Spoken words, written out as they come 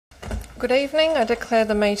Good evening. I declare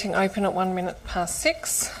the meeting open at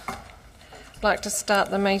 6:01. I'd like to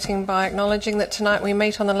start the meeting by acknowledging that tonight we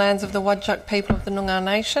meet on the lands of the Wadjuk people of the Noongar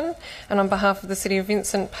Nation, and on behalf of the City of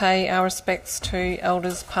Vincent pay our respects to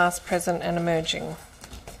elders past, present and emerging.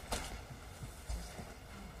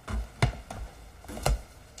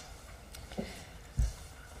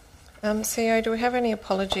 CEO, do we have any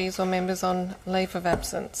apologies or members on leave of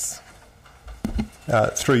absence?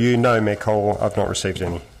 Through you, no, Mayor Cole, I've not received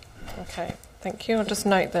any. Okay, thank you. I'll just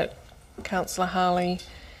note that Councillor Harley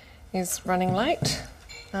is running late,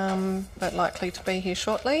 but likely to be here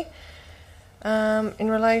shortly. In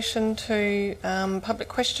relation to public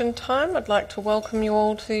question time, I'd like to welcome you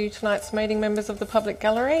all to tonight's meeting, members of the public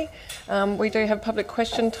gallery. We do have public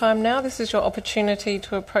question time now. This is your opportunity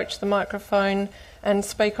to approach the microphone and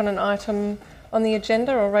speak on an item on the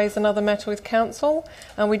agenda or raise another matter with council.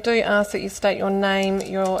 We do ask that you state your name,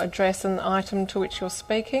 your address and the item to which you're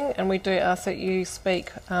speaking, and we do ask that you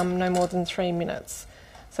speak no more than 3 minutes.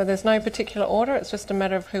 So there's no particular order, it's just a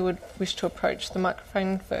matter of who would wish to approach the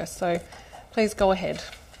microphone first. So please go ahead.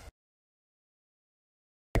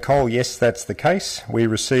 Cole, yes, that's the case. We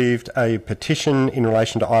received a petition in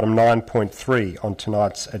relation to item 9.3 on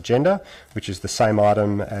tonight's agenda, which is the same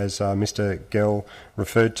item as Mr Gill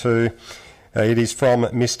referred to. It is from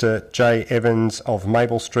Mr J Evans of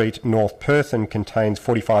Maple Street, North Perth, and contains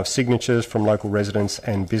 45 signatures from local residents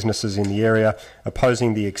and businesses in the area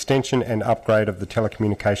opposing the extension and upgrade of the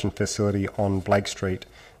telecommunication facility on Blake Street,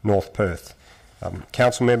 North Perth.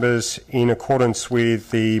 Council members, in accordance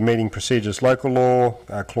with the Meeting Procedures Local Law,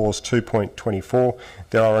 Clause 2.24,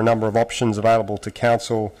 there are a number of options available to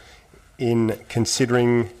Council in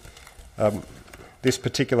considering this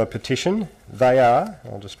particular petition. They are,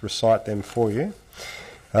 I'll just recite them for you.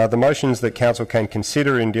 The motions that Council can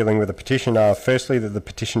consider in dealing with a petition are, firstly, that the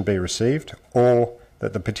petition be received, or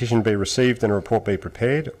that the petition be received and a report be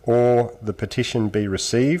prepared, or the petition be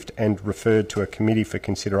received and referred to a committee for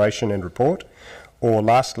consideration and report, or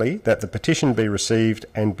lastly, that the petition be received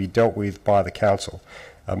and be dealt with by the Council.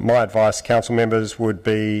 My advice, Council members, would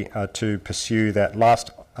be to pursue that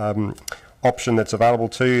last option that's available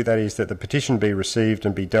to you, that is that the petition be received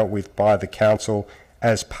and be dealt with by the Council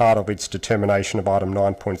as part of its determination of item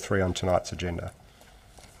 9.3 on tonight's agenda.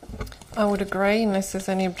 I would agree, unless there's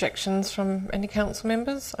any objections from any council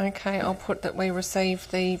members. Okay, I'll put that we receive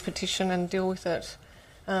the petition and deal with it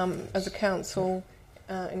as a council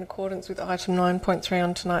in accordance with item 9.3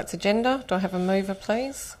 on tonight's agenda. Do I have a mover,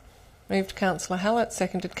 please? Moved Councillor Hallett,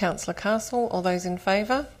 seconded Councillor Castle. All those in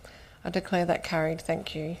favour? I declare that carried.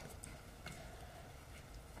 Thank you.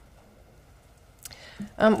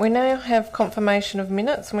 We now have confirmation of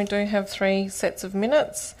minutes, and we do have 3 sets of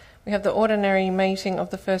minutes. We have the ordinary meeting of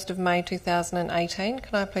the 1st of May 2018.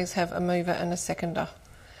 Can I please have a mover and a seconder?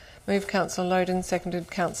 Moved Councillor Loden, seconded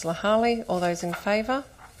Councillor Harley. All those in favour?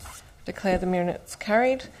 Declare the minutes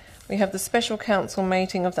carried. We have the special council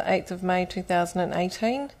meeting of the 8th of May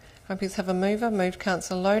 2018. Can I please have a mover? Moved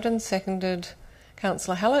Councillor Loden, seconded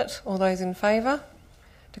Councillor Hallett. All those in favour?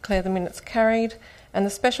 Declare the minutes carried. And the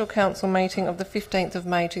special council meeting of the 15th of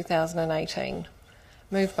May 2018.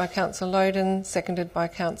 Moved by Councillor Loden, seconded by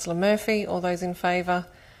Councillor Murphy. All those in favour?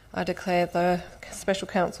 I declare the special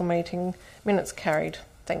council meeting minutes carried.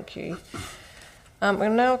 Thank you.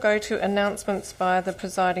 We'll now go to announcements by the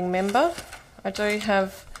presiding member. I do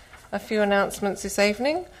have a few announcements this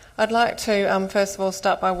evening. I'd like to first of all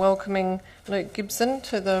start by welcoming Luke Gibson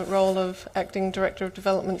to the role of Acting Director of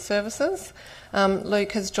Development Services.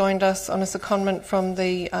 Luke has joined us on a secondment from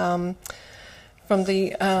the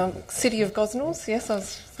City of Gosnells. Yes, I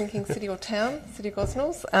was thinking city or town, City of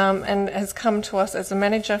Gosnells, and has come to us as a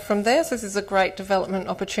manager from there. So this is a great development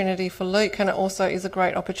opportunity for Luke, and it also is a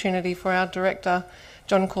great opportunity for our director,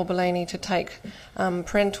 John Corbellini, to take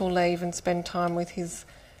parental leave and spend time with his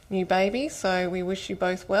new baby. So we wish you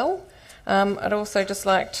both well. I'd also just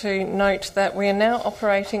like to note that we are now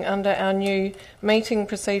operating under our new Meeting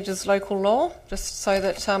Procedures Local Law, just so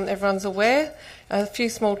that everyone's aware. A few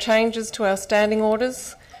small changes to our standing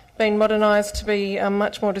orders, been modernised to be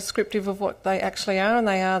much more descriptive of what they actually are, and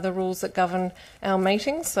they are the rules that govern our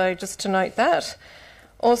meetings, so just to note that.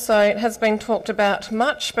 Also, it has been talked about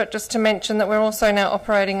much, but just to mention that we're also now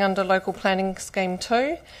operating under Local Planning Scheme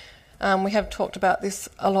 2. We have talked about this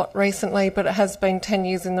a lot recently, but it has been 10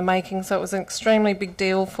 years in the making, so it was an extremely big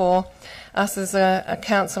deal for us as a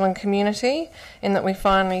council and community, in that we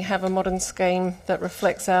finally have a modern scheme that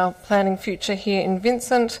reflects our planning future here in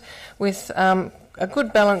Vincent, with a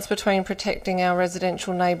good balance between protecting our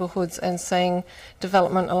residential neighbourhoods and seeing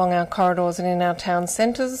development along our corridors and in our town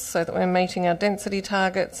centres, so that we're meeting our density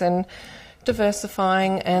targets and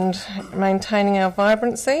diversifying and maintaining our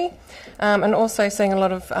vibrancy, and also seeing a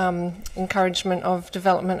lot of encouragement of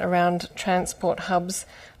development around transport hubs.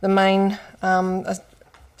 The main that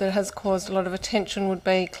has caused a lot of attention would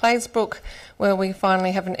be Claysbrook, where we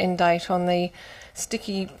finally have an end date on the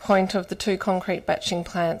sticky point of the 2 concrete batching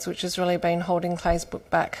plants, which has really been holding Claysbrook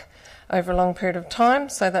back over a long period of time.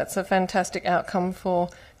 So that's a fantastic outcome for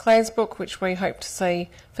Claysbrook, which we hope to see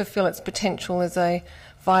fulfil its potential as a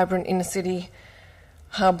vibrant inner city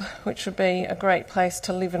hub, which would be a great place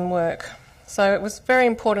to live and work. So it was very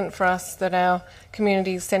important for us that our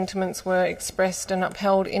community's sentiments were expressed and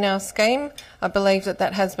upheld in our scheme. I believe that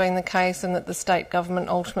that has been the case, and that the state government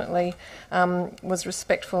ultimately was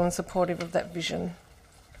respectful and supportive of that vision.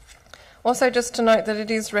 Also, just to note that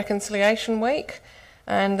it is Reconciliation Week,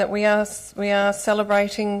 and that we are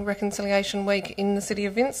celebrating Reconciliation Week in the City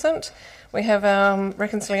of Vincent. We have our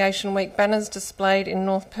Reconciliation Week banners displayed in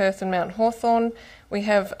North Perth and Mount Hawthorn. We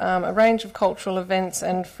have a range of cultural events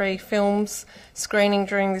and free films screening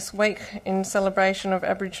during this week in celebration of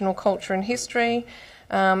Aboriginal culture and history,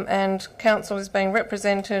 and Council is being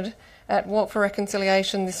represented at Walk for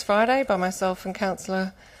Reconciliation this Friday by myself and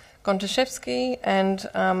Councillor Gontaszewski, and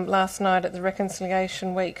last night at the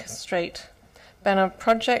Reconciliation Week Street banner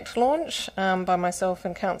project launch by myself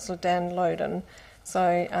and Councillor Dan Loden.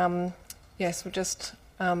 So yes, we're just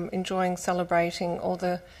enjoying celebrating all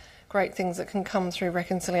the great things that can come through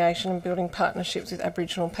reconciliation and building partnerships with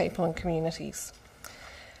Aboriginal people and communities.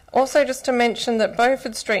 Also, just to mention that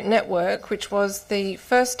Beaufort Street Network, which was the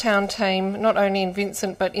first town team not only in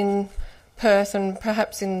Vincent but in Perth and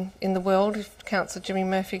perhaps in the world, if Councillor Jimmy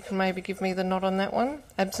Murphy can maybe give me the nod on that one.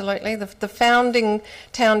 Absolutely. The founding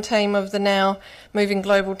town team of the now moving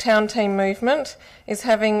global town team movement is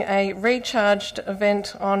having a recharged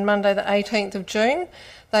event on Monday the 18th of June.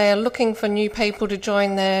 They are looking for new people to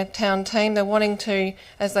join their town team. They're wanting to,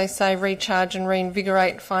 as they say, recharge and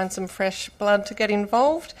reinvigorate, find some fresh blood to get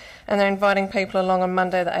involved. And they're inviting people along on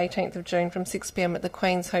Monday the 18th of June from 6 p.m. at the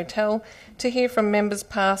Queen's Hotel to hear from members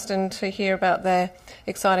past and to hear about their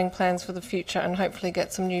exciting plans for the future, and hopefully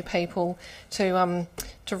get some new people to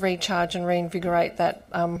recharge and reinvigorate that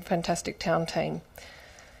fantastic town team.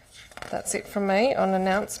 That's it from me on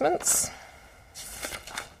announcements.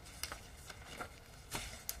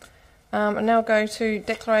 And now go to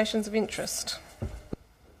declarations of interest.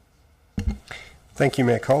 Thank you,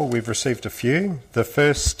 Mayor Cole. We've received a few. The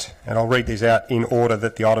first, and I'll read these out in order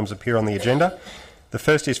that the items appear on the agenda. The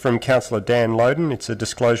first is from Councillor Dan Loden. It's a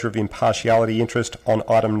disclosure of impartiality interest on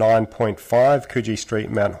item 9.5, Coogee Street,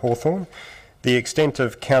 Mount Hawthorn. The extent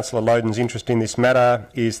of Councillor Loden's interest in this matter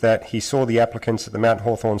is that he saw the applicants at the Mount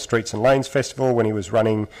Hawthorn Streets and Lanes Festival when he was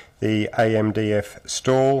running the AMDF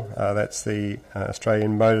stall. That's the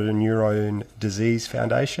Australian Motor Neurone Disease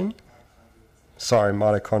Foundation. Sorry,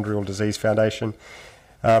 Mitochondrial Disease Foundation.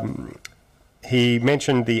 He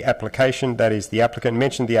mentioned the application, that is, the applicant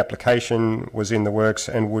mentioned the application was in the works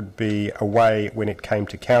and would be away when it came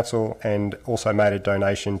to council, and also made a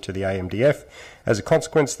donation to the AMDF. As a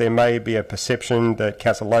consequence, there may be a perception that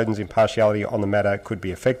Councillor Loden's impartiality on the matter could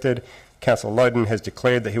be affected. Councillor Loden has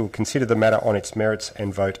declared that he will consider the matter on its merits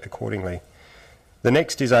and vote accordingly. The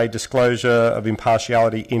next is a disclosure of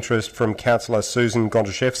impartiality interest from Councillor Susan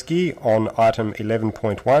Gontaszewski on item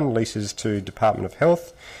 11.1, leases to Department of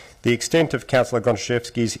Health. The extent of Councillor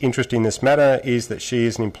Gontaszewski's interest in this matter is that she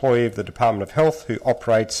is an employee of the Department of Health who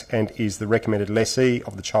operates and is the recommended lessee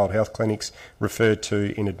of the child health clinics referred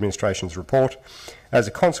to in Administration's report. As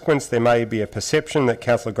a consequence, there may be a perception that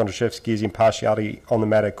Councillor Gontaszewski's impartiality on the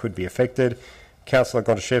matter could be affected. Councillor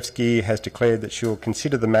Gontaszewski has declared that she will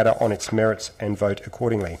consider the matter on its merits and vote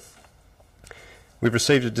accordingly. We've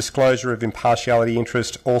received a disclosure of impartiality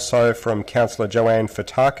interest also from Councillor Joanne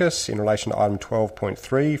Fotakis in relation to item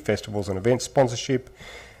 12.3, festivals and event sponsorship.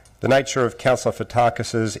 The nature of Councillor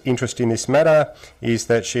Fotakis' interest in this matter is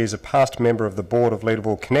that she is a past member of the Board of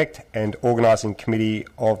Leederville Connect and organising committee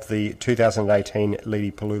of the 2018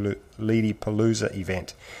 Leederpalooza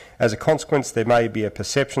event. As a consequence, there may be a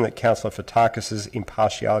perception that Councillor Fotakis'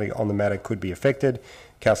 impartiality on the matter could be affected.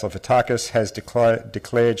 Councillor Fotakis has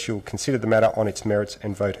declared she will consider the matter on its merits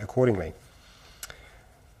and vote accordingly.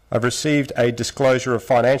 I've received a disclosure of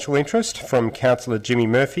financial interest from Councillor Jimmy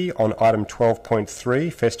Murphy on item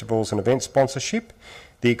 12.3, festivals and event sponsorship.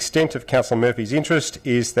 The extent of Councillor Murphy's interest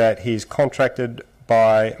is that he is contracted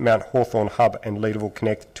by Mount Hawthorn Hub and Leederville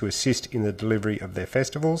Connect to assist in the delivery of their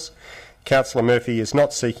festivals. Councillor Murphy is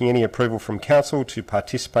not seeking any approval from Council to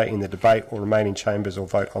participate in the debate or remain in chambers or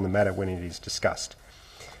vote on the matter when it is discussed.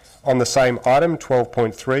 On the same item,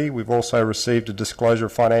 12.3, we've also received a disclosure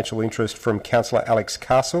of financial interest from Councillor Alex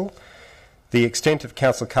Castle. The extent of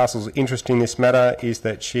Councillor Castle's interest in this matter is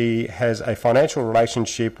that she has a financial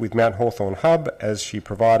relationship with Mount Hawthorn Hub, as she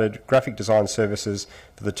provided graphic design services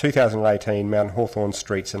for the 2018 Mount Hawthorn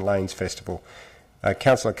Streets and Lanes Festival.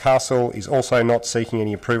 Councillor Castle is also not seeking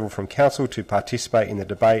any approval from Council to participate in the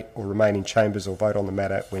debate or remain in chambers or vote on the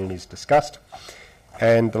matter when it is discussed.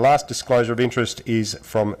 And the last disclosure of interest is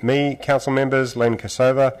from me, Council members, Len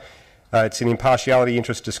Kosova. It's an impartiality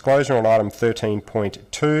interest disclosure on item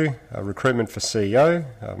 13.2, recruitment for CEO.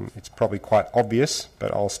 It's probably quite obvious,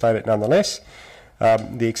 but I'll state it nonetheless.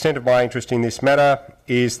 The extent of my interest in this matter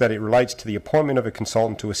is that it relates to the appointment of a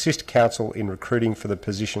consultant to assist Council in recruiting for the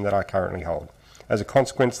position that I currently hold. As a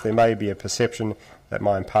consequence, there may be a perception that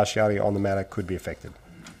my impartiality on the matter could be affected.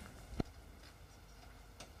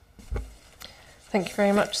 Thank you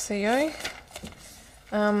very much, CEO.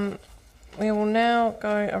 We will now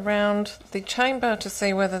go around the chamber to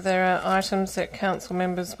see whether there are items that council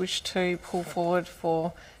members wish to pull forward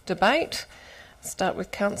for debate. Start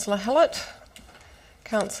with Councillor Hallett.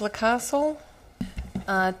 Councillor Castle.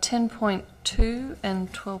 10.2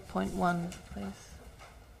 and 12.1, please.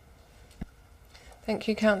 Thank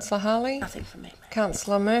you, Councillor Harley. Nothing for me.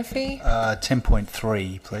 Councillor Murphy.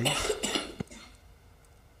 10.3, please.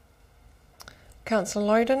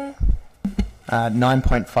 Councillor Loden.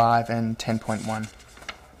 9.5 and 10.1.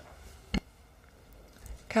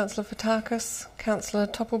 Councillor Fotakis. Councillor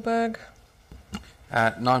Toppelberg.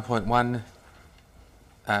 9.1,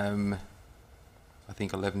 I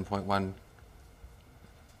think 11.1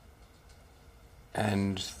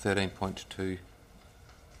 and 13.2.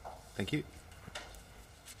 Thank you.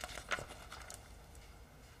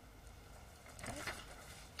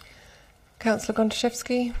 Councillor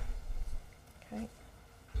Gontaszewski. Okay.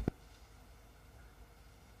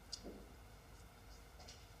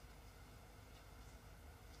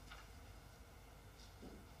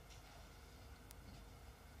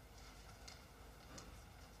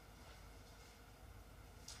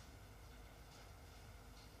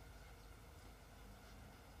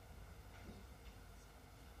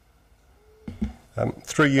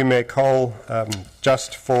 Through you, Mayor Cole,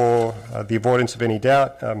 just for the avoidance of any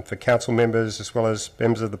doubt, for council members as well as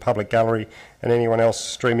members of the public gallery and anyone else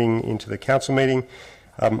streaming into the council meeting,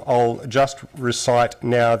 I'll just recite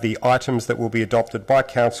now the items that will be adopted by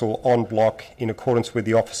council en bloc in accordance with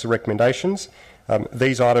the officer recommendations.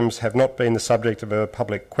 These items have not been the subject of a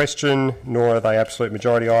public question, nor are they absolute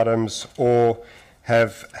majority items, or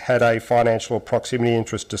have had a financial or proximity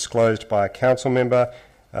interest disclosed by a council member,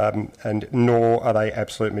 and nor are they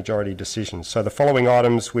absolute majority decisions. So the following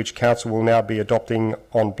items which Council will now be adopting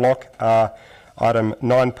en bloc are item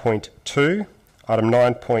 9.2, item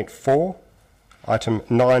 9.4, item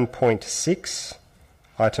 9.6,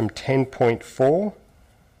 item 10.4,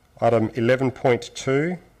 item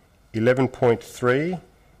 11.2, 11.3,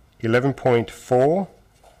 11.4,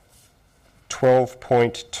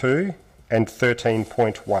 12.2 and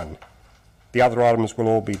 13.1. The other items will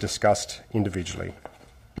all be discussed individually.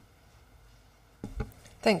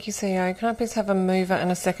 Thank you, CEO. Can I please have a mover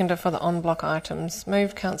and a seconder for the en bloc items?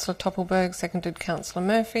 Moved Councillor Toppelberg, seconded Councillor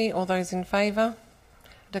Murphy. All those in favour?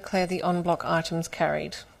 Declare the en bloc items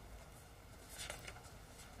carried.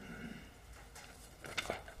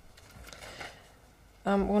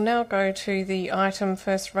 We'll now go to the item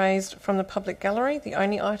first raised from the public gallery, the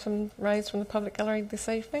only item raised from the public gallery this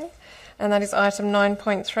evening, and that is item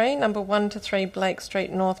 9.3, number 1 to 3 Blake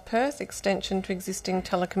Street, North Perth, extension to existing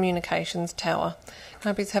telecommunications tower. Can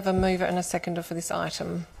I please have a mover and a seconder for this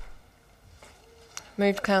item?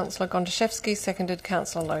 Moved Councillor Gontaszewski, seconded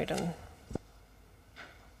Councillor Loden.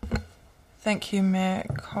 Thank you, Mayor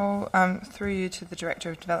Cole. Through you to the Director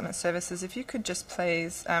of Development Services, if you could just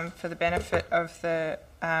please, for the benefit of the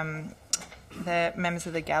members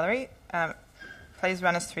of the gallery, please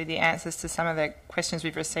run us through the answers to some of the questions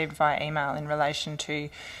we've received via email in relation to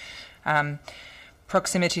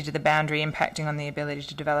proximity to the boundary impacting on the ability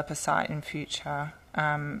to develop a site in future,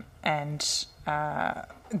 and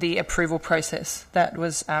the approval process that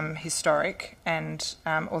was historic, and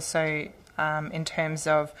also in terms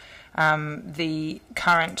of the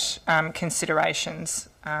current considerations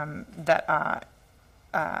that are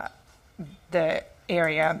the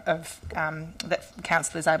area of that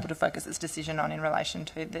Council is able to focus its decision on in relation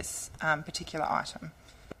to this particular item.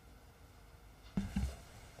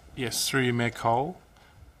 Yes, through you, Mayor Cole.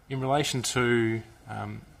 In relation to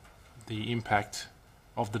the impact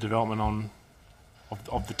of the development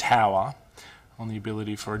of the tower on the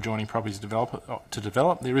ability for adjoining properties to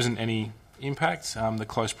develop, there isn't any impact. The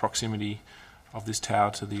close proximity of this tower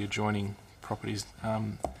to the adjoining properties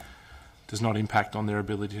does not impact on their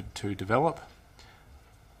ability to develop.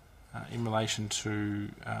 in relation to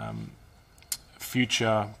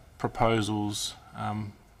future proposals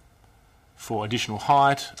for additional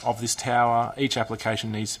height of this tower. Each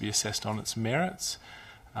application needs to be assessed on its merits.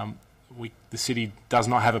 The city does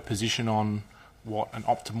not have a position on what an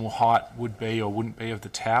optimal height would be or wouldn't be of the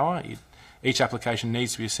tower. Each application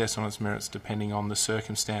needs to be assessed on its merits depending on the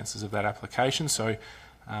circumstances of that application, so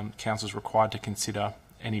Council is required to consider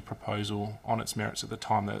any proposal on its merits at the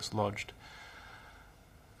time that it's lodged.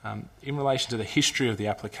 In relation to the history of the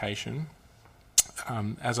application,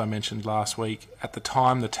 as I mentioned last week, at the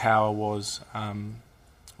time the tower was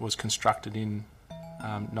constructed in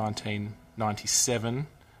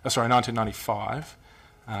 1995,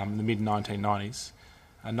 the mid-1990s,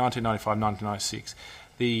 1995-1996.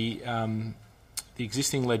 The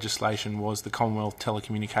existing legislation was the Commonwealth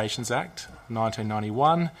Telecommunications Act,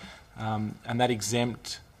 1991, and that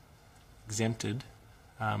exempted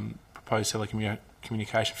proposed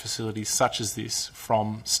telecommunication facilities such as this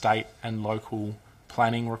from state and local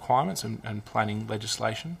planning requirements and planning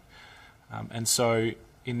legislation. And so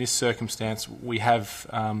in this circumstance, we have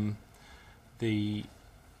the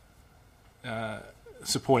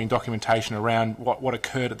supporting documentation around what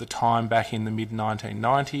occurred at the time back in the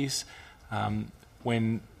mid-1990s,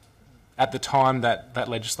 when at the time that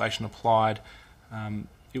legislation applied,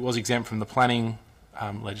 it was exempt from the planning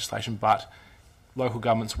legislation, but local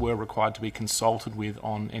governments were required to be consulted with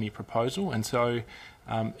on any proposal, and so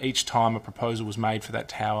each time a proposal was made for that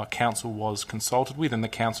tower, Council was consulted with, and the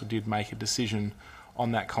Council did make a decision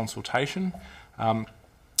on that consultation.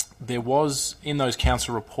 There was, in those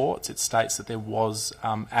council reports, it states that there was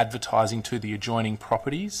advertising to the adjoining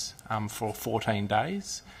properties for 14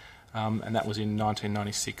 days, and that was in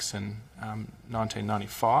 1996 and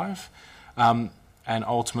 1995. And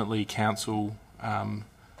ultimately, Council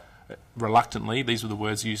reluctantly, these were the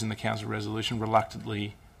words used in the Council resolution,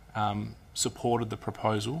 reluctantly supported the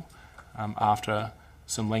proposal after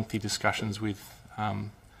some lengthy discussions with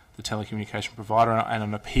the telecommunication provider and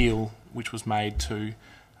an appeal which was made to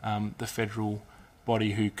the federal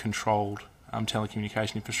body who controlled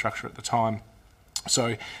telecommunication infrastructure at the time.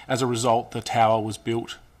 So as a result, the tower was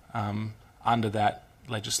built under that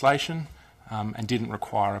legislation and didn't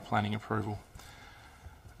require a planning approval.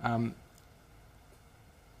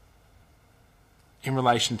 In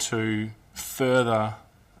relation to further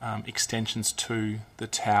extensions to the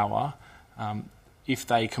tower, if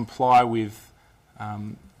they comply with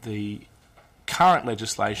the current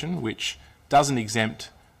legislation, which doesn't exempt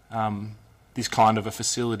this kind of a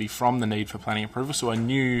facility from the need for planning approval, so a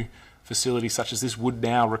new facility such as this would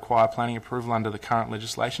now require planning approval under the current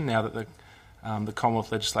legislation now that the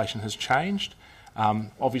Commonwealth legislation has changed.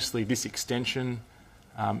 Obviously this extension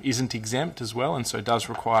isn't exempt as well, and so does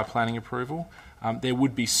require planning approval. There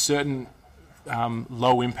would be certain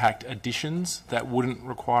low impact additions that wouldn't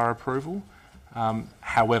require approval.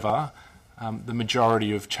 However, the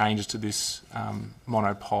majority of changes to this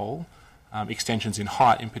monopole, extensions in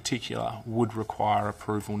height in particular, would require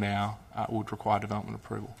approval now, would require development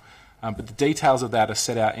approval. But the details of that are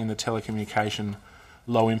set out in the telecommunication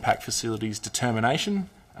low impact facilities determination,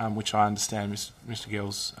 which I understand Mr.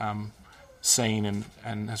 Gell's seen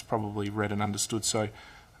and has probably read and understood. So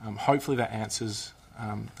hopefully that answers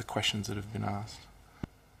the questions that have been asked.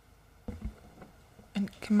 And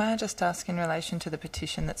can I just ask, in relation to the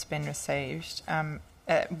petition that's been received,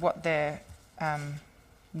 what their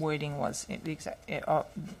wording was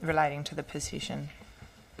relating to the petition?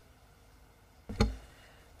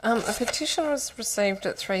 A petition was received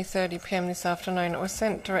at 3:30 p.m. this afternoon. It was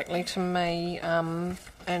sent directly to me,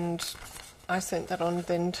 and I sent that on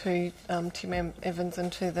then to Tim Evans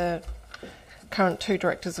and to the current two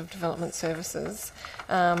directors of Development Services.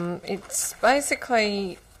 It's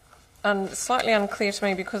basically slightly unclear to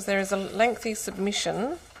me because there is a lengthy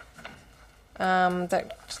submission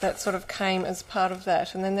that sort of came as part of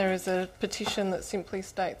that, and then there is a petition that simply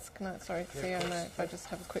states, if I just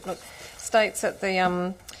have a quick look, states that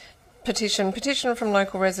the petition from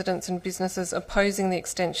local residents and businesses opposing the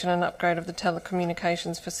extension and upgrade of the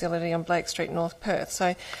telecommunications facility on Blake Street, North Perth.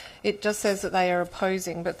 So it just says that they are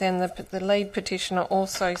opposing, but then the lead petitioner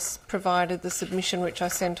also provided the submission which I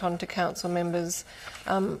sent on to council members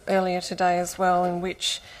earlier today as well, in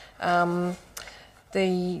which the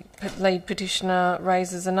lead petitioner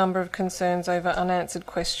raises a number of concerns over unanswered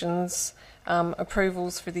questions,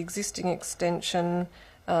 approvals for the existing extension,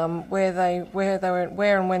 where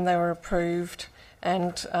and when they were approved,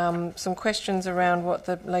 and some questions around what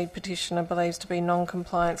the lead petitioner believes to be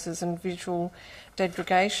non-compliances and visual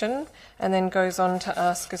degradation, and then goes on to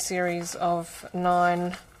ask a series of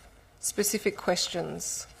 9 specific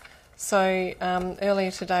questions. So earlier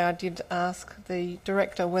today I did ask the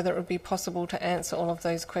Director whether it would be possible to answer all of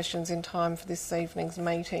those questions in time for this evening's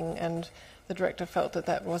meeting, and the Director felt that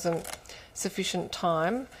that wasn't sufficient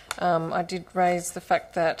time. I did raise the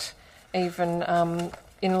fact that even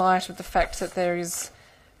in light of the fact that there is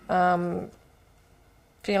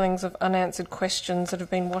feelings of unanswered questions that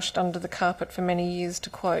have been washed under the carpet for many years, to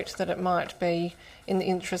quote, that it might be in the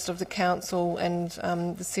interest of the Council and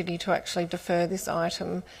the City to actually defer this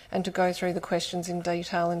item and to go through the questions in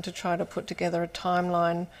detail and to try to put together a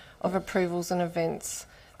timeline of approvals and events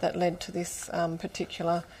that led to this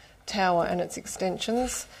particular tower and its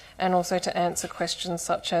extensions, and also to answer questions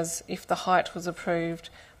such as, if the height was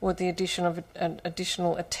approved, would the addition of an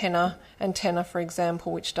additional antenna, for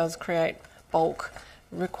example, which does create bulk,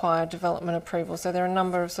 require development approval. So there are a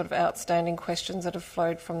number of sort of outstanding questions that have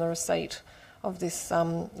flowed from the receipt of this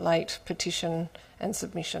late petition and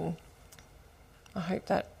submission. I hope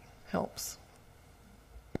that helps.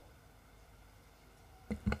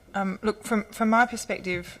 Look, from my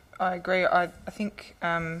perspective, I agree. I think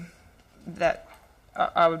that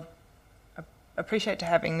I would appreciate to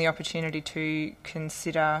having the opportunity to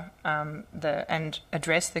consider and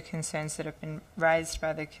address the concerns that have been raised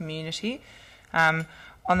by the community.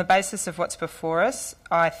 On the basis of what's before us,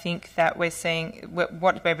 I think that we're seeing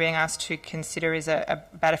what we're being asked to consider is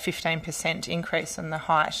about a 15% increase in the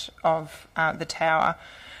height of the tower.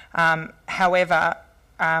 However,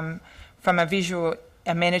 from a visual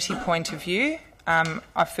amenity point of view,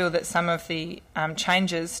 I feel that some of the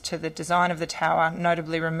changes to the design of the tower,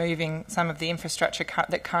 notably removing some of the infrastructure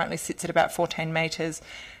that currently sits at about 14 metres,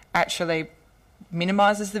 actually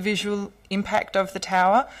minimises the visual impact of the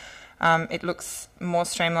tower. It looks more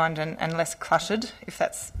streamlined and less cluttered, if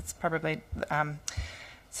it's probably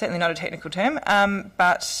certainly not a technical term.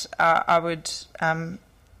 But I would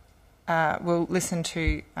will listen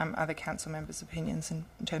to other council members' opinions in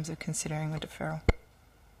terms of considering the deferral.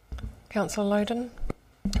 Councillor Loden.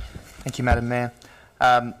 Thank you, Madam Mayor.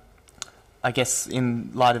 I guess in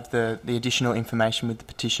light of the additional information with the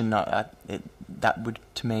petition, that would,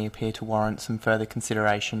 to me, appear to warrant some further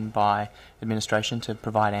consideration by administration to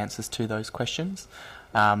provide answers to those questions.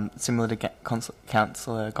 Similar to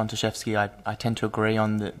Councillor Gontaszewski, I tend to agree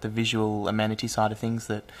on the visual amenity side of things,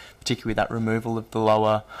 that particularly that removal of the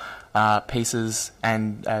lower pieces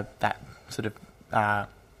and that sort of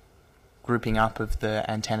grouping up of the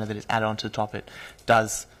antenna that is added onto the top, it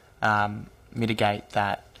does mitigate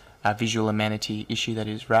that visual amenity issue that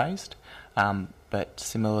is raised. But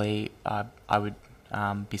similarly, I would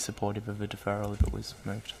be supportive of a deferral if it was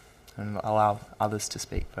moved, and allow others to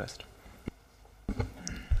speak first.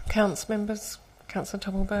 Council members. Councillor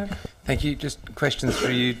Tubbleberg. Thank you. Just questions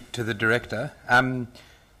for you to the Director.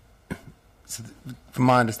 So from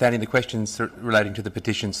my understanding, the questions relating to the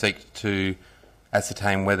petition seek to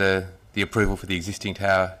ascertain whether the approval for the existing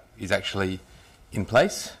tower is actually in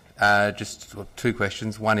place. Just two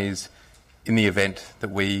questions. One is, in the event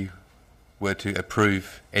that we were to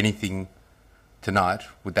approve anything tonight,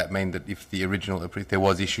 would that mean that if the original, if there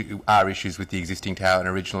was issues with the existing tower and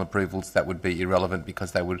original approvals, that would be irrelevant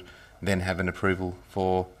because they would then have an approval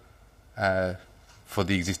for the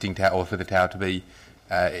existing tower, or for the tower to be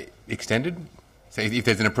extended? So if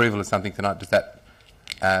there's an approval of something tonight, does that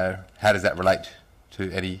how does that relate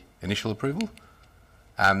to any initial approval?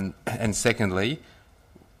 And secondly,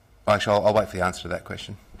 actually, I'll wait for the answer to that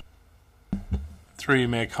question. Through you,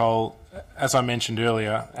 Mayor Cole, as I mentioned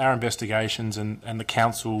earlier, our investigations and the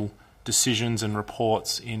council decisions and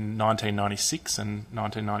reports in 1996 and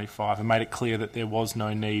 1995 have made it clear that there was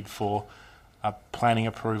no need for a planning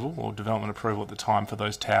approval or development approval at the time for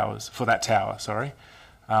those towers, for that tower, sorry.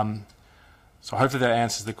 So hopefully that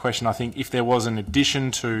answers the question. I think if there was an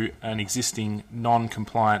addition to an existing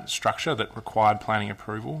non-compliant structure that required planning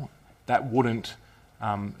approval, that wouldn't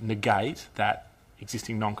negate that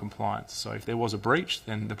existing non-compliance. So if there was a breach,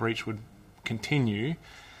 then the breach would continue,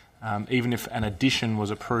 even if an addition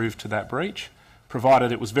was approved to that breach,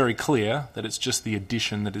 provided it was very clear that it's just the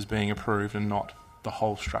addition that is being approved and not the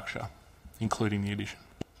whole structure, including the addition.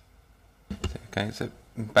 Okay, so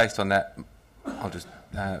based on that, I'll just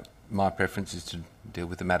my preference is to deal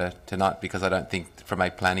with the matter tonight, because I don't think, from a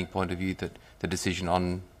planning point of view, that the decision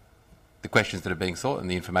on the questions that are being sought and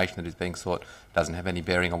the information that is being sought doesn't have any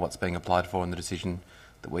bearing on what's being applied for and the decision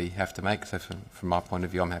that we have to make. So from my point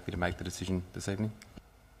of view, I'm happy to make the decision this evening.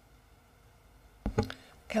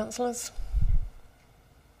 Councillors?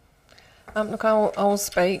 Look, I'll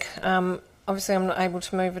speak. obviously I'm not able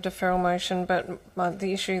to move a deferral motion, but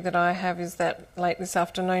the issue that I have is that late this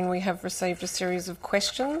afternoon we have received a series of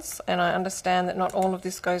questions, and I understand that not all of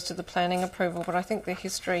this goes to the planning approval, but I think the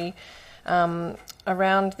history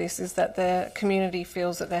around this is that the community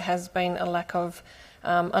feels that there has been a lack of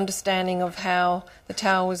understanding of how the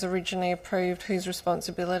tower was originally approved, whose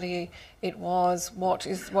responsibility it was, what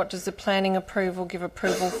does the planning approval give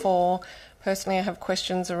approval for. Personally, I have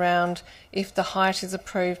questions around if the height is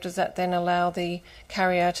approved, does that then allow the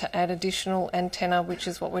carrier to add additional antenna, which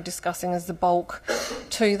is what we're discussing as the bulk,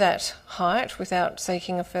 to that height without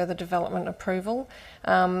seeking a further development approval.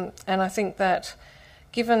 And I think that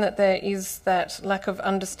given that there is that lack of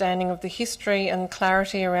understanding of the history and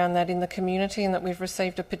clarity around that in the community, and that we've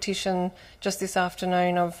received a petition just this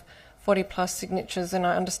afternoon of 40 plus signatures, and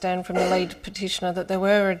I understand from the lead petitioner that there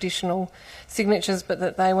were additional signatures but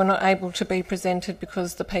that they were not able to be presented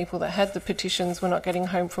because the people that had the petitions were not getting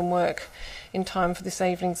home from work in time for this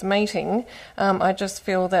evening's meeting. I just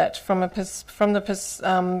feel that from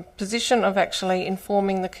the position of actually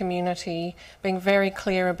informing the community, being very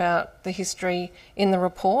clear about the history in the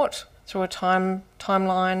report through a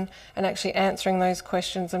timeline, and actually answering those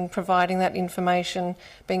questions and providing that information,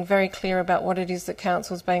 being very clear about what it is that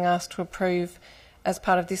council is being asked to approve as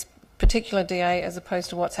part of this particular DA as opposed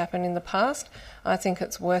to what's happened in the past. I think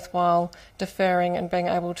it's worthwhile deferring and being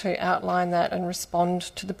able to outline that and respond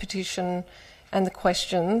to the petition and the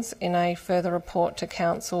questions in a further report to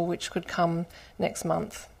council, which could come next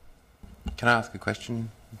month. Can I ask a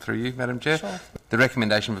question through you, Madam Chair? Sure. The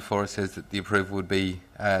recommendation before us says that the approval would be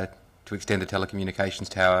to extend the telecommunications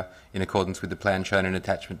tower in accordance with the plan shown in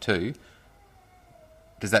attachment 2.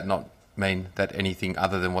 Does that not mean that anything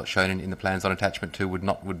other than what's shown in the plans on attachment 2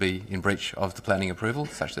 would be in breach of the planning approval,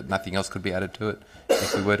 such that nothing else could be added to it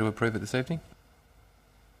if we were to approve it this evening?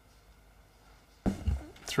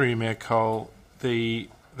 Through you, Mayor Cole, the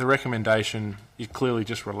recommendation, it clearly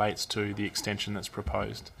just relates to the extension that's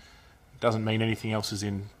proposed. It doesn't mean anything else is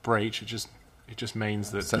in breach. It just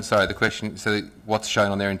means that... Sorry, the question, so what's shown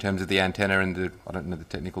on there in terms of the antenna and the, I don't know the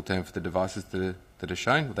technical term for the devices that are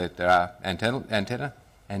shown, there are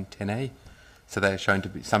antennae, so they are shown to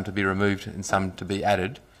be, some to be removed and some to be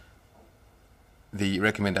added. The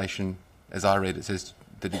recommendation, as I read it, says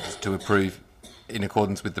that it's to approve in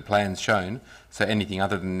accordance with the plans shown, so anything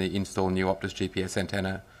other than the install new Optus GPS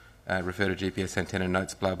antenna, refer to GPS antenna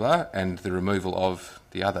notes, blah, blah, and the removal of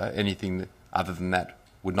the other, anything other than that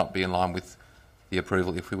would not be in line with the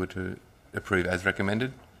approval if we were to approve as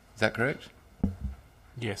recommended. Is that correct?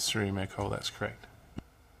 Yes, through you, Mayor Cole, that's correct.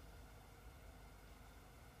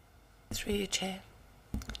 Through you, Chair.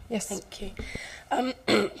 Yes. Thank you.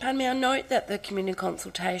 Pardon me, I note that the community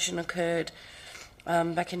consultation occurred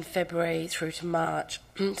back in February through to March,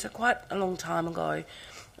 so quite a long time ago.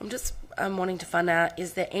 I'm just wanting to find out,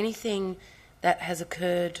 is there anything that has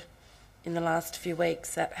occurred in the last few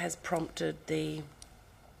weeks that has prompted the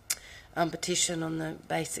petition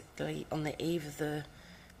basically on the eve of the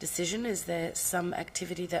decision? Is there some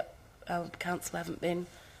activity that council haven't been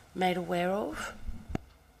made aware of?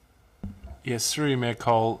 Yes, through you, Mayor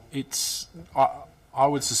Cole, I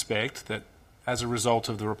would suspect that as a result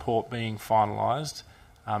of the report being finalised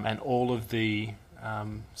and all of the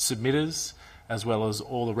submitters, as well as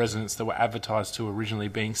all the residents that were advertised to originally,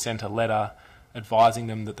 being sent a letter advising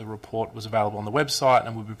them that the report was available on the website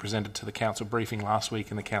and would be presented to the council briefing last week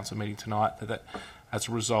and the council meeting tonight, that as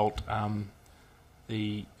a result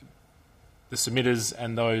the submitters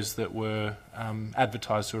and those that were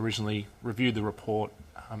advertised to originally reviewed the report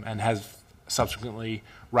and have subsequently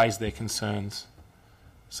raised their concerns.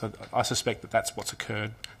 So I suspect that that's what's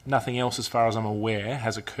occurred. Nothing else, as far as I'm aware,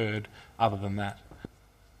 has occurred other than that.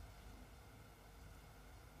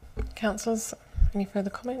 Councillors, any further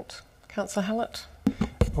comment? Councillor Hallett.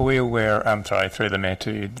 Are we aware, through the Mayor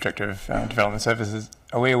to the Director of Development Services,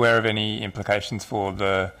 are we aware of any implications for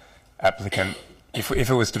the applicant? If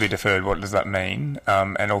it was to be deferred, what does that mean?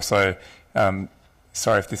 And also,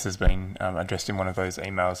 sorry if this has been addressed in one of those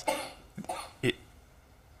emails,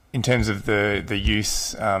 in terms of the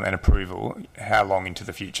use and approval, how long into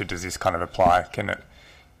the future does this kind of apply? Can it,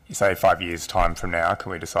 say, 5 years' time from now,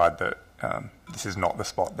 can we decide that this is not the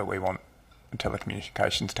spot that we want a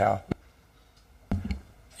telecommunications tower?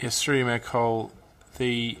 Yes, through you, Mayor Cole,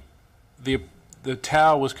 the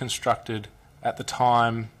tower was constructed at the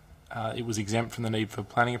time it was exempt from the need for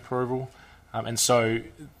planning approval, and so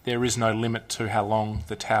there is no limit to how long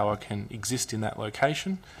the tower can exist in that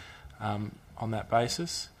location on that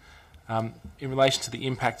basis. In relation to the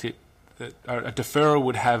impact that a deferral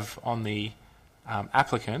would have on the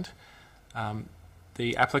applicant,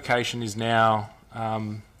 the application is now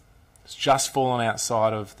it's just fallen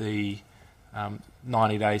outside of the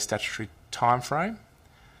 90-day statutory time frame,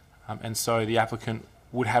 and so the applicant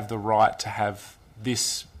would have the right to have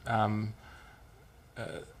this. The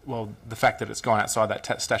fact that it's gone outside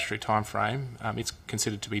that statutory time frame, it's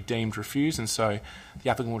considered to be deemed refused, and so the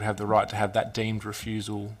applicant would have the right to have that deemed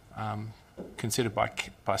refusal considered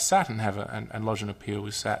by SAT and lodge an appeal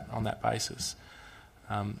with SAT on that basis.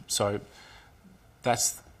 So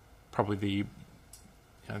that's probably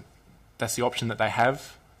that's the option that they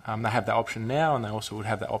have. They have that option now, and they also would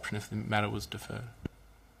have that option if the matter was deferred.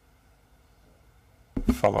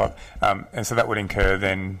 Follow up, and so that would incur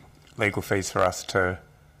then legal fees for us to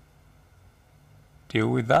deal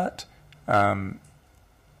with that, and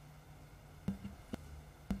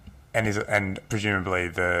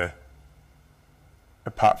presumably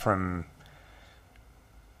apart from,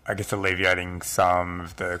 I guess, alleviating some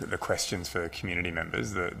of the questions for community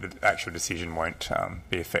members, the actual decision won't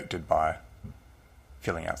be affected by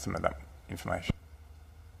filling out some of that information.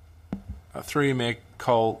 Through you, Mayor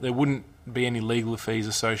Cole, there wouldn't be any legal fees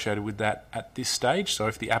associated with that at this stage. So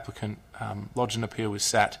if the applicant lodged an appeal with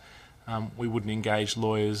SAT, we wouldn't engage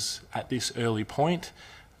lawyers at this early point.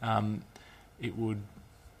 It would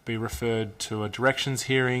be referred to a directions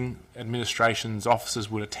hearing. Administration's officers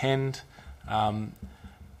would attend,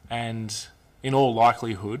 and in all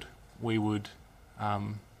likelihood, we would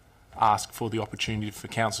ask for the opportunity for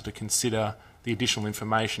council to consider the additional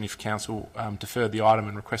information if council deferred the item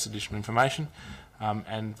and request additional information,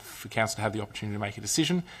 and for council to have the opportunity to make a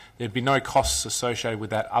decision. There'd be no costs associated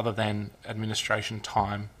with that other than administration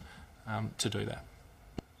time to do that.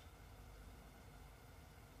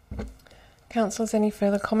 Councillors, any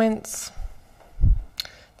further comments?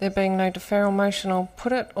 There being no deferral motion, I'll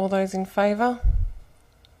put it. All those in favour?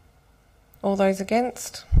 All those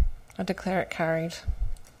against? I declare it carried.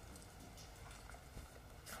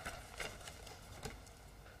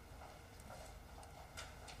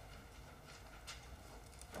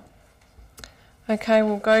 Okay,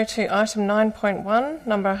 we'll go to item 9.1,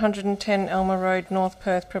 number 110 Elmer Road, North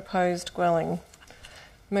Perth, proposed dwelling.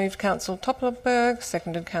 Moved Councillor Topelberg,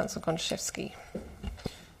 seconded Councillor Gonchevsky.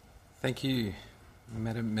 Thank you,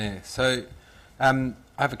 Madam Mayor. So I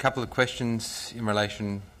have a couple of questions in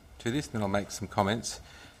relation to this, and then I'll make some comments.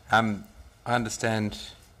 I understand...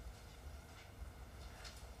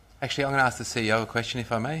 Actually, I'm going to ask the CEO a question,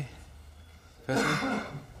 if I may, firstly.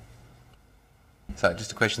 So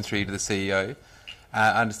just a question through you to the CEO.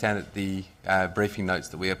 I understand that the briefing notes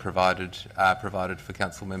that we are provided for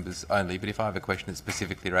council members only, but if I have a question that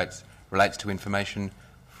specifically relates to information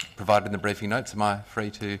provided in the briefing notes, am I free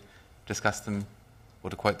to discuss them or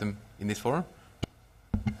to quote them in this forum?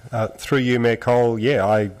 Through you, Mayor Cole, yeah,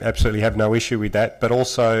 I absolutely have no issue with that. But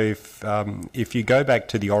also, if you go back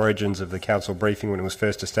to the origins of the council briefing when it was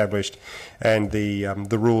first established, and the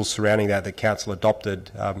rules surrounding that council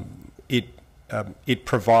adopted, it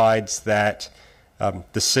provides that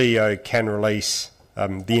the CEO can release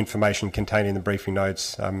the information contained in the briefing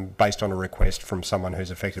notes based on a request from someone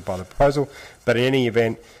who's affected by the proposal. But in any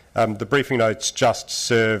event, the briefing notes just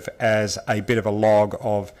serve as a bit of a log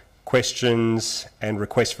of questions and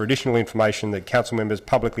requests for additional information that council members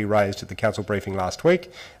publicly raised at the council briefing last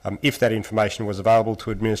week. If that information was available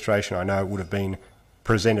to administration, I know it would have been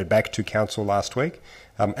presented back to council last week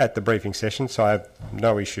at the briefing session, so I have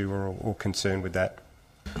no issue or concern with that.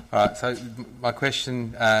 All right, so my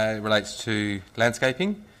question relates to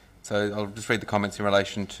landscaping. So I'll just read the comments in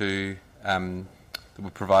relation to that were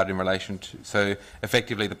provided in relation to, so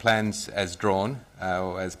effectively the plans as drawn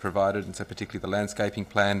or as provided, and so particularly the landscaping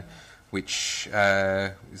plan, which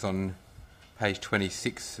is on page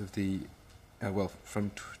 26 of the,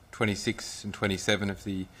 from 26 and 27 of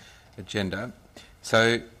the agenda.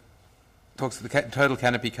 So talks of the total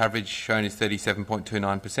canopy coverage shown is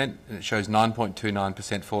 37.29%, and it shows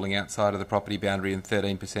 9.29% falling outside of the property boundary and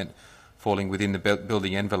 13% falling within the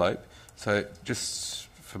building envelope. So just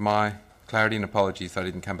for my clarity, and apologies I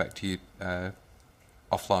didn't come back to you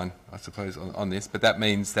offline, I suppose, on this, but that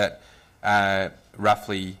means that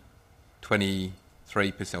roughly 23%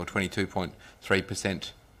 or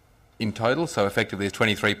 22.3% in total, so effectively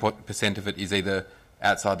 23% of it is either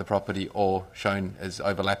outside the property or shown as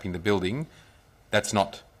overlapping the building. That's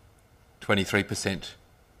not 23%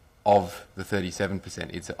 of the 37%,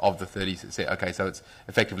 it's of the 30%. Okay, so it's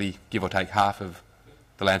effectively give or take half of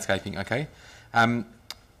the landscaping, okay.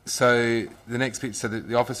 So the next bit, so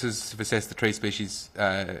the officers have assessed the tree species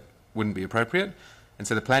wouldn't be appropriate, and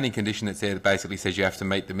so the planning condition that's there basically says you have to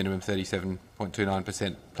meet the minimum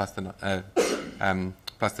 37.29%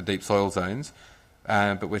 plus the deep soil zones,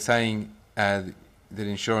 but we're saying that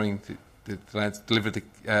ensuring that the lands deliver the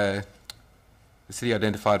the city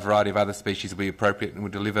identified a variety of other species will be appropriate and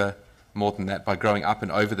would deliver more than that by growing up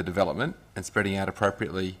and over the development and spreading out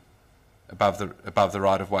appropriately above the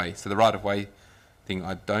right-of-way. So the right-of-way thing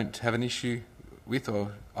I don't have an issue with,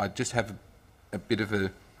 or I just have a bit of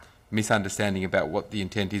a misunderstanding about what the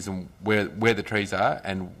intent is and where the trees are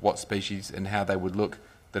and what species and how they would look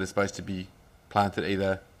that are supposed to be planted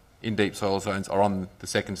either in deep soil zones or on the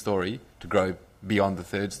second storey to grow beyond the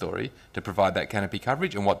third storey to provide that canopy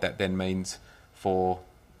coverage, and what that then means for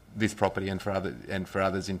this property and for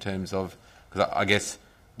others in terms of, because I guess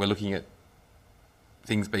we're looking at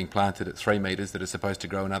things being planted at 3 metres that are supposed to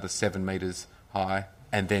grow another 7 metres high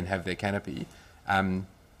and then have their canopy. I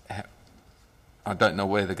don't know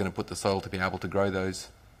where they're going to put the soil to be able to grow those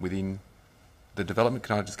within the development.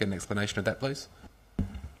 Can I just get an explanation of that, please?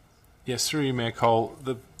 Yes, through you, Mayor Cole.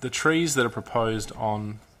 The trees that are proposed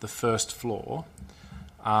on the first floor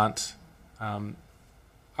aren't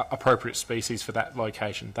appropriate species for that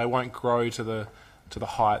location. They won't grow to the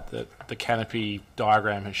height that the canopy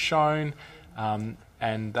diagram has shown,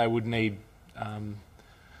 and they would need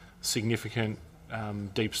significant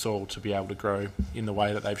deep soil to be able to grow in the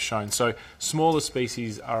way that they've shown. So smaller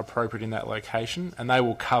species are appropriate in that location, and they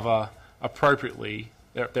will cover appropriately.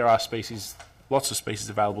 There are species, lots of species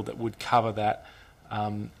available that would cover that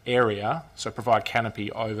area, so provide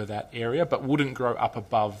canopy over that area, but wouldn't grow up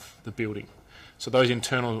above the building. So those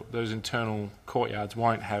internal courtyards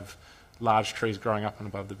won't have large trees growing up and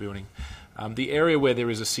above the building. The area where there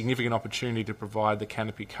is a significant opportunity to provide the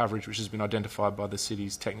canopy coverage, which has been identified by the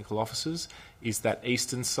city's technical officers, is that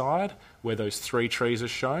eastern side where those 3 trees are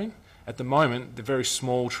shown. At the moment, the very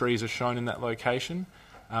small trees are shown in that location,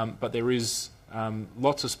 but there is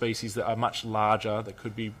lots of species that are much larger that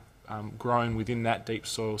could be grown within that deep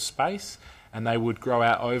soil space, and they would grow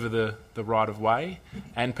out over the right-of-way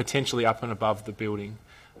and potentially up and above the building.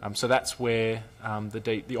 So that's where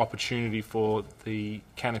the opportunity for the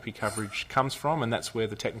canopy coverage comes from, and that's where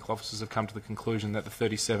the technical officers have come to the conclusion that the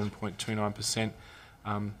 37.29%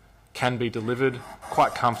 can be delivered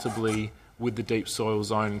quite comfortably with the deep soil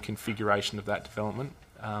zone and configuration of that development.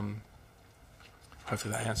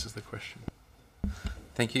 Hopefully that answers the question.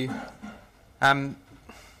 Thank you.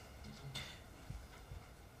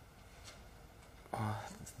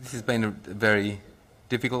 This has been a very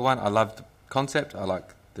difficult one. I love the concept. I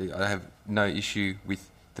have no issue with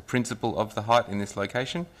the principle of the height in this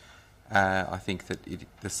location. I think that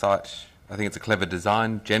the site, I think it's a clever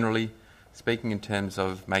design, generally speaking, in terms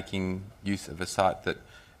of making use of a site that,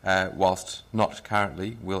 whilst not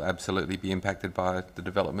currently, will absolutely be impacted by the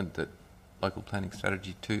development that Local Planning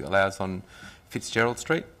Strategy 2 allows on Fitzgerald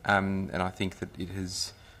Street. And I think that it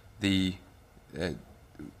has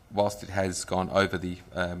whilst it has gone over the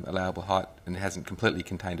allowable height and hasn't completely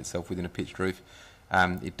contained itself within a pitched roof,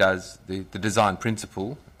 it does, the design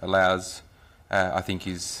principle allows, I think,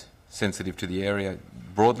 is sensitive to the area,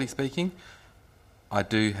 broadly speaking. I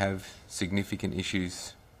do have significant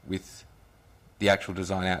issues with the actual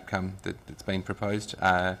design outcome that's been proposed.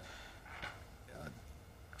 I've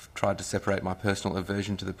tried to separate my personal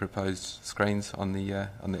aversion to the proposed screens on the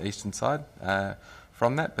eastern side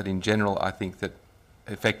from that, but in general, I think that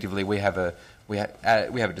effectively we have a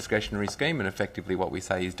discretionary scheme, and effectively what we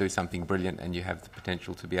say is do something brilliant, and you have the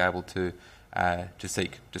potential to be able to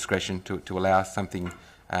seek discretion to allow something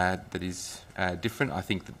that is different. I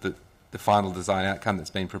think that the final design outcome that's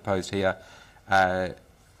been proposed here, for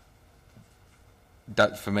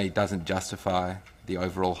me, doesn't justify the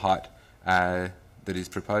overall height that is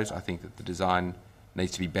proposed. I think that the design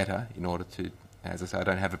needs to be better in order to, as I say, I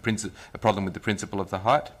don't have a problem with the principle of the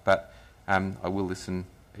height, but I will listen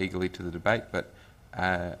eagerly to the debate, but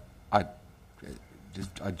I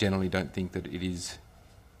generally don't think that it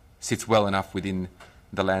sits well enough within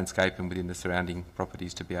the landscape and within the surrounding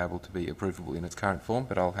properties to be able to be approvable in its current form,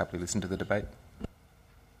 but I'll happily listen to the debate.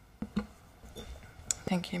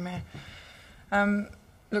 Thank you, Mayor.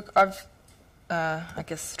 Look, I've, I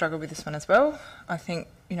guess, struggled with this one as well. I think,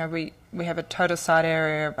 we have a total site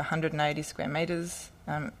area of 180 square metres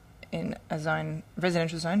in a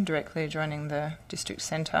residential zone directly adjoining the district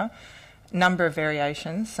centre. Number of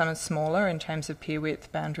variations. Some are smaller in terms of pier width,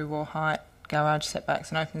 boundary wall height, garage setbacks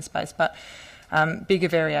and open space, but bigger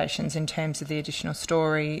variations in terms of the additional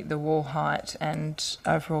storey, the wall height and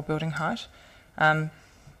overall building height.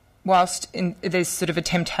 Whilst there's sort of a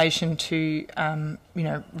temptation to,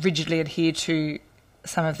 rigidly adhere to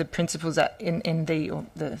some of the principles that in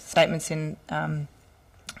the statements in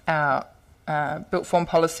our built form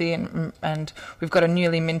policy, and we've got a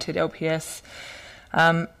newly minted LPS.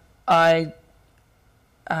 I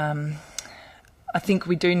I think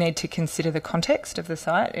we do need to consider the context of the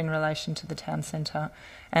site in relation to the town centre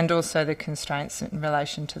and also the constraints in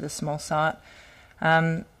relation to the small site.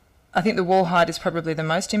 I think the wall height is probably the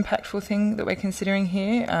most impactful thing that we're considering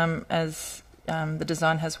here, as the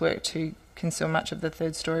design has worked to conceal much of the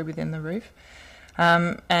third storey within the roof.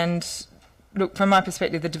 And look, from my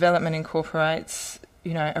perspective, the development incorporates,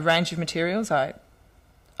 a range of materials. I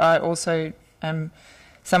also am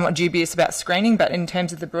somewhat dubious about screening, but in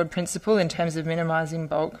terms of the broad principle, in terms of minimising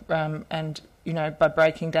bulk, and by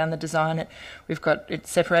breaking down the design, we've got it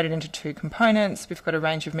separated into two components. We've got a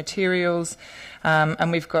range of materials,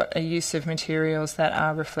 and we've got a use of materials that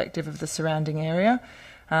are reflective of the surrounding area.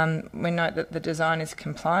 We note that the design is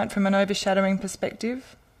compliant from an overshadowing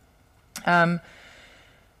perspective. And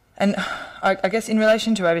I guess in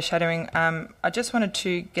relation to overshadowing, I just wanted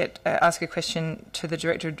to ask a question to the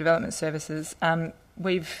Director of Development Services.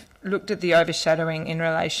 We've looked at the overshadowing in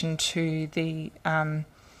relation to the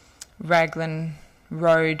Raglan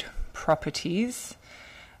Road properties,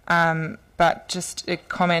 but just a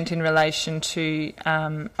comment in relation to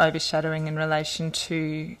overshadowing in relation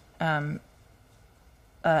to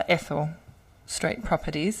Ethel Street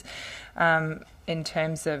properties, in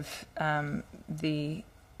terms of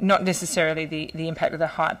not necessarily the impact of the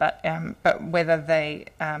height, but whether they,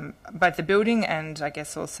 both the building and I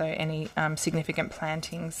guess also any significant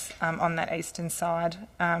plantings on that eastern side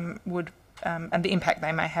would, and the impact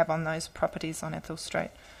they may have on those properties on Ethel Street.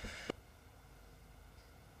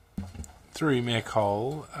 Through you, Mayor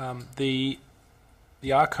Cole, the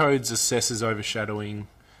R-Codes assesses overshadowing,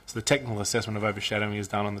 so the technical assessment of overshadowing is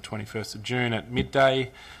done on the 21st of June at midday.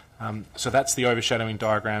 So that's the overshadowing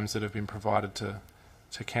diagrams that have been provided to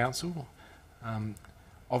council.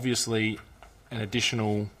 Obviously, the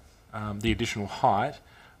additional height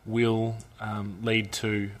will lead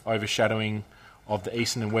to overshadowing of the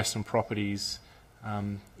eastern and western properties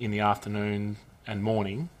in the afternoon and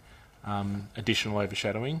morning. Additional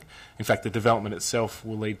overshadowing. In fact, the development itself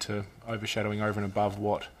will lead to overshadowing over and above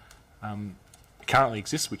what currently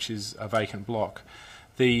exists, which is a vacant block.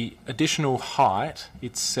 The additional height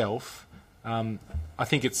itself, I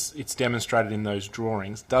think it's demonstrated in those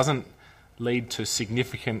drawings, doesn't lead to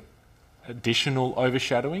significant additional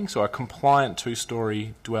overshadowing. So a compliant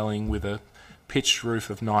two-storey dwelling with a pitched roof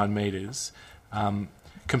of 9 metres,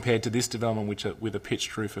 compared to this development with a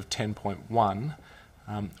pitched roof of 10.1,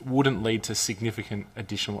 wouldn't lead to significant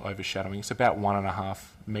additional overshadowing. It's about 1.5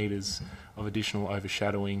 metres of additional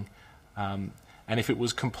overshadowing. And if it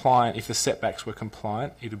was compliant, if the setbacks were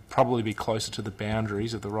compliant, it would probably be closer to the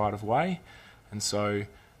boundaries of the right-of-way, and so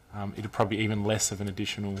it would probably be even less of an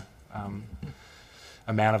additional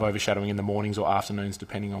amount of overshadowing in the mornings or afternoons,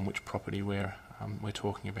 depending on which property we're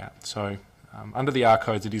talking about. So under the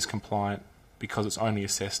R-Codes, it is compliant because it's only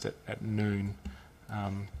assessed at noon.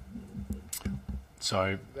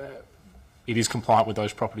 So it is compliant with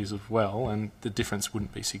those properties as well, and the difference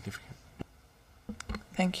wouldn't be significant.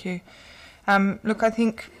 Thank you. Look, I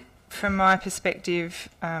think from my perspective,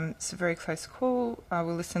 it's a very close call. I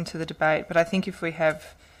will listen to the debate, but I think if we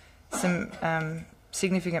have some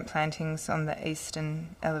significant plantings on the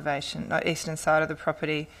eastern elevation, eastern side of the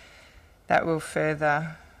property, that will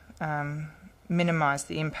further minimise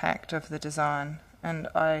the impact of the design. And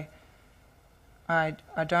I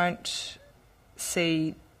don't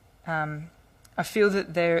see. I feel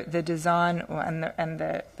that the design and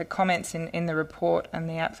the comments in the report and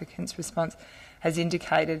the applicant's response has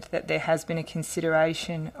indicated that there has been a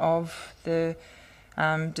consideration of the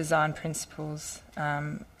design principles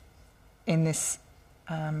in this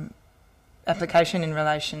application in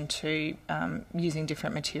relation to using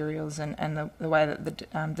different materials and the way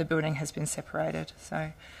that the building has been separated.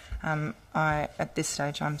 So at this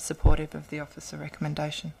stage I'm supportive of the officer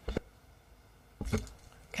recommendation.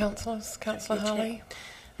 Councillors, Councillor Harley.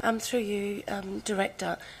 Through you,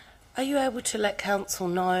 Director, are you able to let Council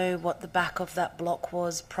know what the back of that block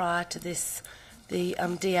was prior to this, the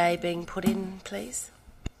DA being put in, please?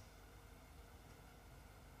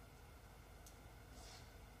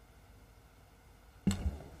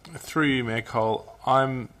 Through you, Mayor Cole,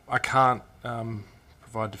 I can't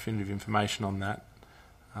provide definitive information on that,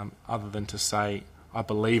 other than to say I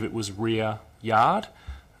believe it was rear yard.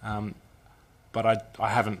 But I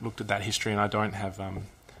haven't looked at that history, and I don't have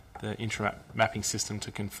the intra mapping system to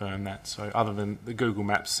confirm that. So other than the Google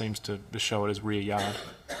Maps seems to show it as rear yard.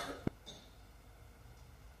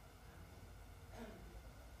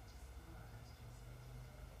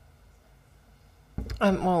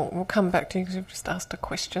 Well, we'll come back to you because you've just asked a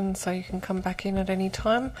question, so you can come back in at any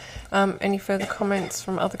time. Any further comments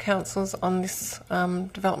from other councillors on this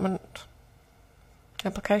development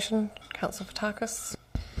application. Councillor Fotakis.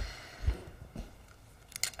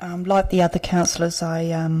 Like the other councillors,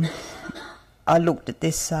 I looked at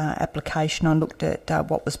this application. I looked at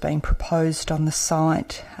what was being proposed on the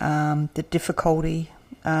site, the difficulty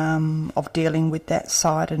of dealing with that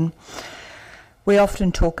site, and we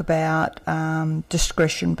often talk about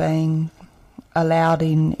discretion being allowed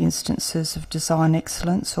in instances of design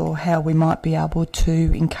excellence, or how we might be able to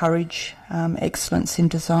encourage excellence in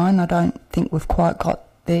design. I don't think we've quite got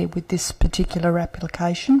there with this particular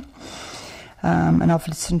application. And I've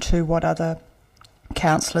listened to what other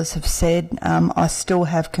councillors have said. I still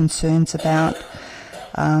have concerns about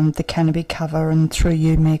the canopy cover, and through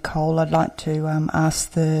you, Mayor Cole, I'd like to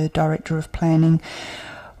ask the Director of Planning,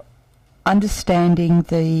 understanding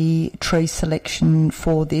the tree selection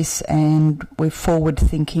for this, and we're forward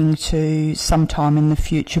thinking to sometime in the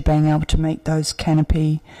future being able to meet those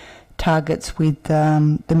canopy targets with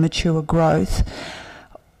the mature growth.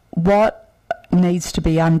 What needs to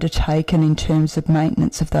be undertaken in terms of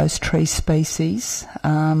maintenance of those tree species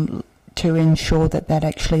to ensure that that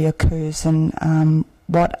actually occurs, and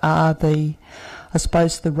what are the, I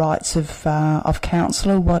suppose, the rights of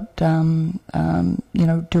councillor? What do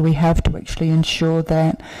we have to actually ensure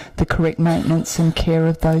that the correct maintenance and care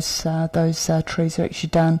of those trees are actually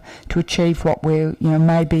done to achieve what we're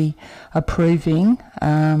maybe approving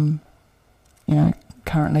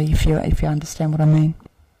currently, if you understand what I mean.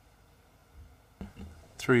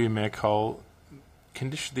 Through you, Mayor Cole,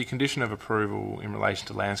 the condition of approval in relation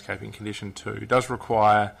to landscaping, condition 2, does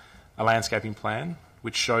require a landscaping plan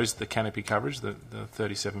which shows the canopy coverage, the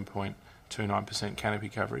 37.29% canopy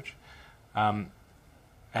coverage,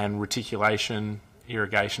 and reticulation,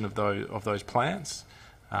 irrigation of those plants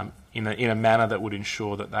in a manner that would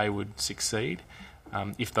ensure that they would succeed.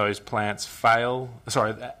 If those plants fail,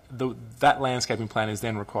 that landscaping plan is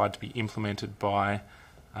then required to be implemented by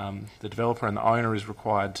the developer, and the owner is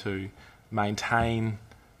required to maintain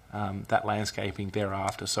that landscaping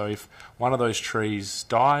thereafter. So if one of those trees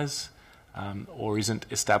dies or isn't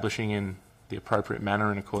establishing in the appropriate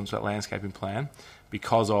manner in accordance with that landscaping plan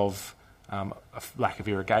because of a lack of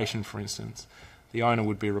irrigation, for instance, the owner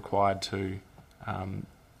would be required to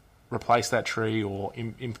replace that tree or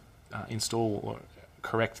install or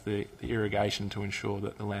correct the irrigation to ensure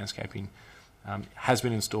that the landscaping has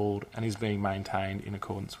been installed and is being maintained in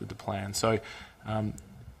accordance with the plan. So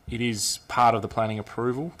it is part of the planning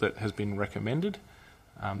approval that has been recommended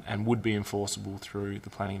and would be enforceable through the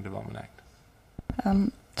Planning and Development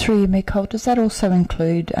Act. Through you, Mayor Cole, does that also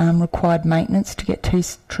include required maintenance to get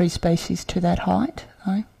tree species to that height?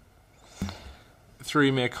 No? Through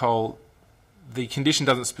you, Mayor Cole, the condition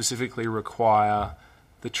doesn't specifically require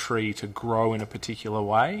the tree to grow in a particular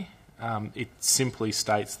way. It simply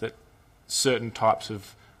states that certain types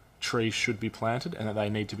of trees should be planted and that they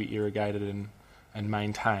need to be irrigated and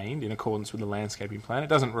maintained in accordance with the landscaping plan. It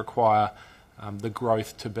doesn't require the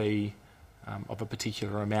growth to be of a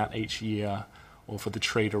particular amount each year or for the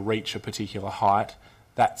tree to reach a particular height.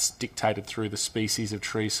 That's dictated through the species of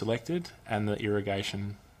trees selected and the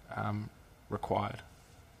irrigation required.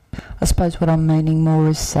 I suppose what I'm meaning more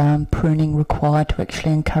is pruning required to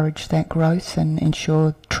actually encourage that growth and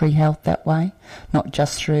ensure tree health that way, not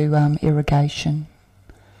just through irrigation.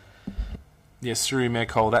 Yes, through Mayor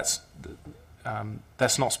Cole, that's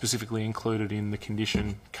not specifically included in the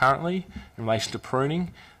condition currently in relation to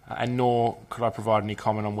pruning, and nor could I provide any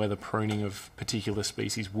comment on whether pruning of particular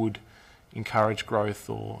species would encourage growth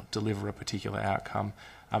or deliver a particular outcome.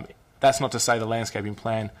 That's not to say the landscaping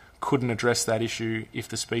plan couldn't address that issue if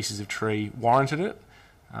the species of tree warranted it.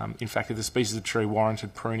 In fact, if the species of tree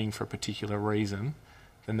warranted pruning for a particular reason,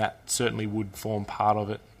 then that certainly would form part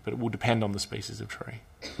of it, but it will depend on the species of tree.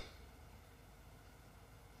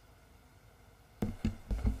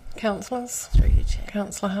 Councillors? Through you, Chair.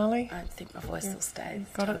 Councillor Harley? I think my voice will stay.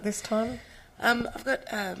 Got it this time? I've got,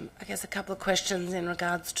 I guess, a couple of questions in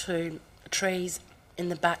regards to trees in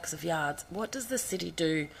the backs of yards. What does the city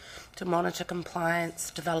do to monitor compliance,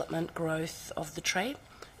 development, growth of the tree,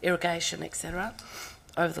 irrigation, etc.,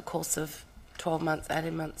 over the course of 12 months,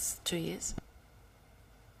 18 months, 2 years?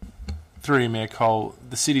 Through you, Mayor Cole,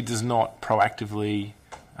 the city does not proactively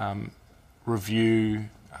review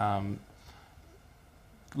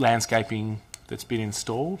landscaping that's been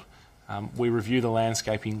installed. We review the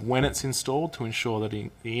landscaping when it's installed to ensure that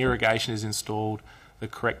the irrigation is installed, the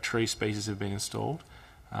correct tree species have been installed.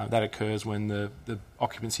 That occurs when the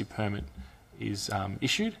occupancy permit is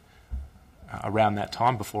issued, around that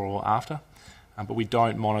time, before or after. But we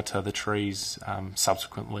don't monitor the trees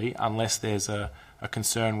subsequently unless there's a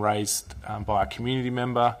concern raised by a community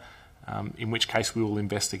member, in which case we will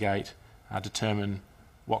investigate, determine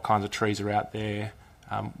what kinds of trees are out there,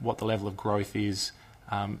 what the level of growth is,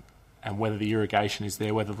 and whether the irrigation is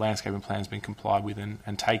there, whether the landscaping plan has been complied with,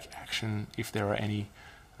 and take action if there are any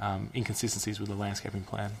inconsistencies with the landscaping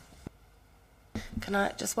plan. Can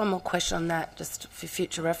I just one more question on that, just for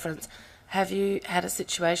future reference? Have you had a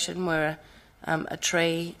situation where a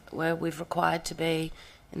tree where we've required to be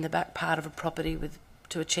in the back part of a property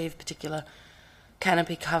to achieve particular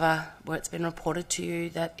canopy cover, where it's been reported to you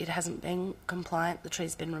that it hasn't been compliant, the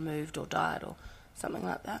tree's been removed or died or something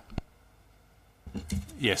like that?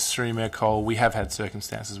 Yes, through Mayor Cole, we have had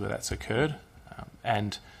circumstances where that's occurred,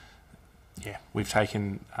 and we've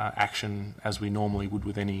taken action as we normally would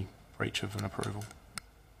with any breach of an approval.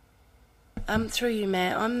 Through you,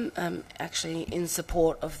 Mayor, I'm actually in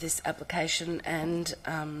support of this application, and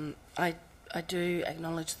I do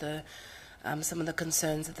acknowledge some of the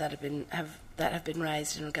concerns that have been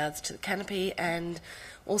raised in regards to the canopy, and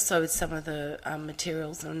also with some of the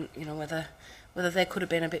materials, and whether there could have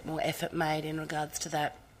been a bit more effort made in regards to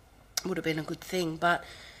that would have been a good thing. But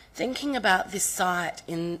thinking about this site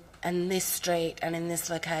and this street and in this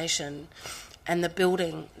location, and the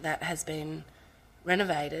building that has been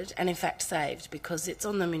renovated and in fact saved, because it's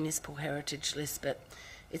on the municipal heritage list, but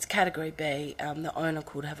it's category B, the owner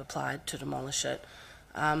could have applied to demolish it.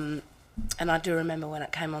 And I do remember when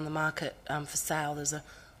it came on the market for sale, there was a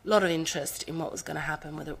lot of interest in what was going to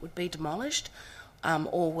happen, whether it would be demolished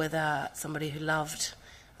or whether somebody who loved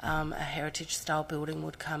a heritage style building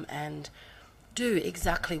would come and do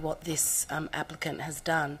exactly what this applicant has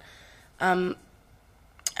done. And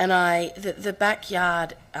the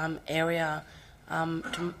backyard area,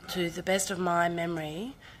 to the best of my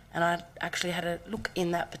memory, and I actually had a look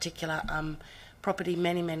in that particular property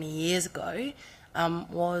many, many years ago,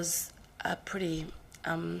 was a pretty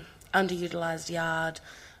underutilised yard.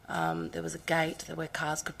 There was a gate where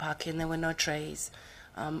cars could park in. There were no trees,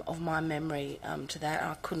 of my memory, to that.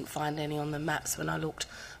 I couldn't find any on the maps when I looked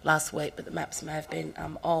last week, but the maps may have been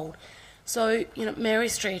old. So, Mary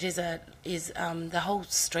Street is the whole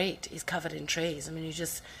street is covered in trees. I mean, you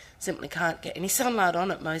just simply can't get any sunlight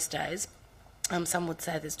on it most days. Some would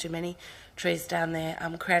say there's too many trees down there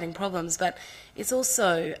creating problems, but it's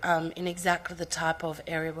also in exactly the type of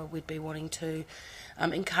area where we'd be wanting to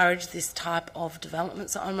encourage this type of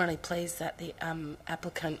development. So I'm really pleased that the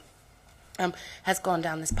applicant has gone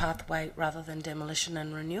down this pathway rather than demolition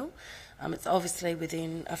and renewal. It's obviously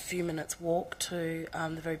within a few minutes' walk to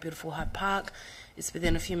the very beautiful Hyde Park. It's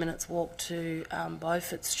within a few minutes' walk to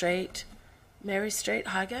Beaufort Street, Mary Street,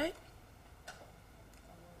 Highgate.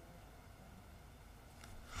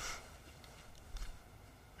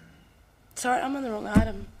 Sorry, I'm on the wrong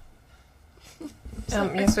item.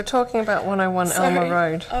 Yes, we're talking about 101 Sorry, Elmer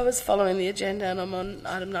Road. I was following the agenda and I'm on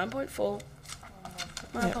item 9.4.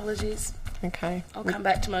 My Yep. apologies. Okay. I'll come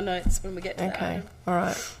back to my notes when we get to that Okay. item. All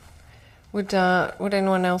right. Would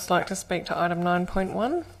anyone else like to speak to item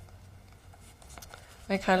 9.1?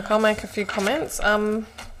 Okay, look, I'll make a few comments. Look,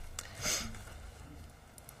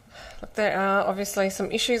 there are obviously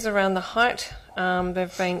some issues around the height. There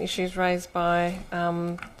have been issues raised by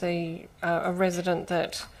a resident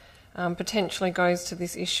that potentially goes to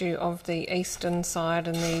this issue of the eastern side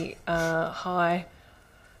and the high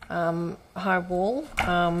wall.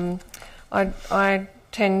 I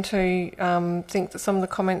tend to think that some of the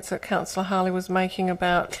comments that Councillor Harley was making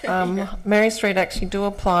about Mary Street actually do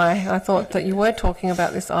apply. I thought that you were talking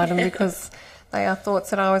about this item because they are thoughts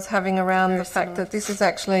that I was having around the fact that this is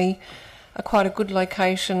actually quite a good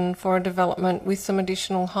location for a development with some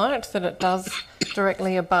additional height, that it does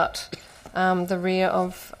directly abut the rear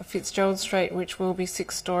of Fitzgerald Street, which will be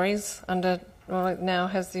 6 stories under. Well, it now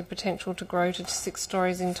has the potential to grow to 6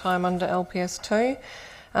 stories in time under LPS2.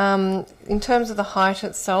 In terms of the height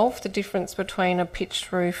itself, the difference between a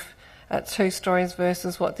pitched roof at 2 stories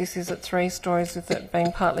versus what this is at 3 stories with it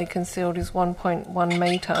being partly concealed is 1.1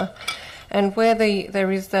 metre. And where there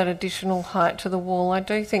is that additional height to the wall, I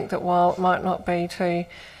do think that while it might not be to,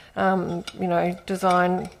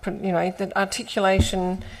 design, the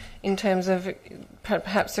articulation in terms of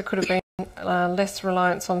perhaps there could have been less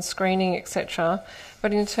reliance on screening, etc.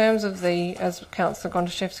 But in terms of as Councillor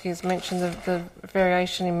Gontaszewski has mentioned, the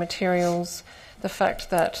variation in materials, the fact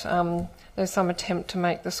that there's some attempt to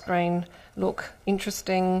make the screen look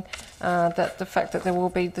interesting, that the fact that there will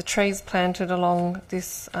be the trees planted along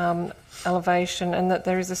this elevation, and that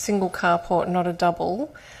there is a single carport, not a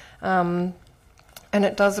double. And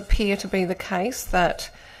it does appear to be the case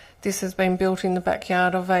that this has been built in the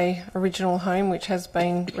backyard of a original home which has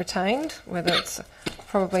been retained, whether it's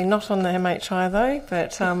probably not on the MHI though,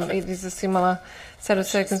 but it is a similar set of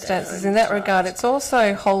circumstances in that regard. It's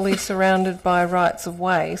also wholly surrounded by rights of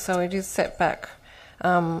way, so it is set back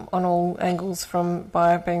on all angles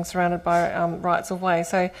by being surrounded by rights of way.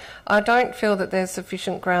 So I don't feel that there's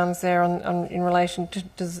sufficient grounds there in relation to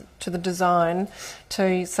the design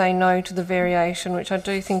to say no to the variation, which I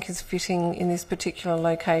do think is fitting in this particular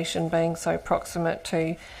location, being so proximate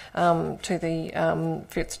to the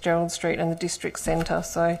Fitzgerald Street and the district centre.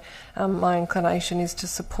 So my inclination is to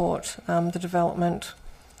support the development.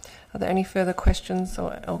 Are there any further questions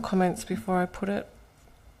or comments before I put it?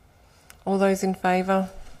 All those in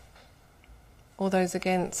favour? All those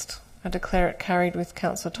against? I declare it carried with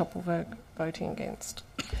Councillor Toppelberg voting against.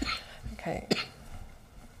 Okay.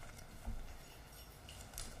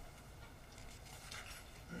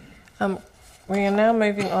 We are now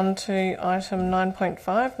moving on to item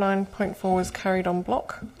 9.5. 9.4 was carried on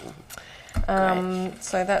block.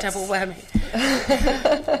 So that's double whammy.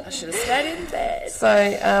 I should have stayed in bed.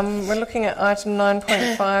 So we're looking at item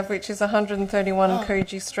 9.5, which is 131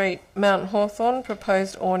 Coogee Street, Mount Hawthorn,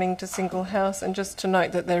 proposed awning to single house. And just to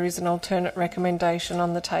note that there is an alternate recommendation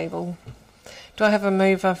on the table. Do I have a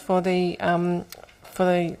mover for the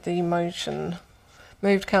motion?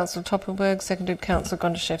 Moved Councillor Toppelberg, seconded Councillor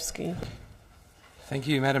Gondaszewski. Thank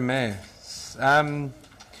you, Madam Mayor.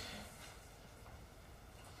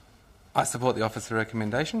 I support the officer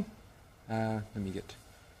recommendation. Let me get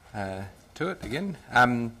to it again.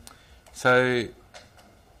 So,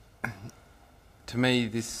 to me,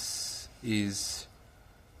 this is...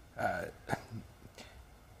 let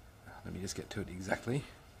me just get to it exactly.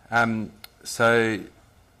 So,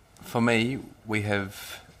 for me, we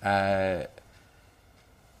have...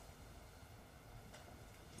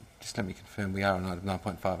 just let me confirm, we are on item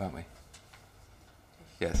 9.5, aren't we?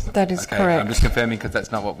 Yes. That is correct. I'm just confirming because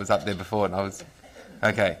that's not what was up there before, and I was...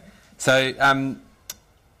 Okay. So,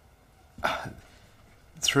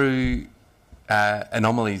 through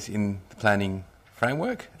anomalies in the planning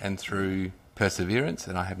framework and through perseverance,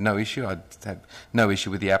 and I have no issue, I have no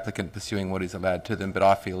issue with the applicant pursuing what is allowed to them, but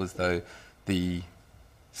I feel as though the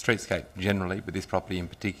streetscape generally, but this property in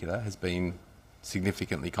particular, has been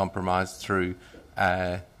significantly compromised through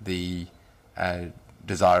the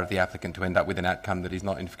desire of the applicant to end up with an outcome that is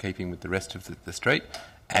not in keeping with the rest of the street,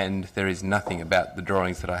 and there is nothing about the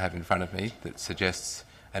drawings that I have in front of me that suggests,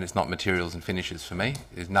 and it's not materials and finishes for me,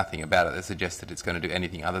 there's nothing about it that suggests that it's going to do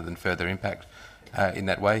anything other than further impact in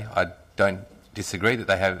that way. I don't disagree that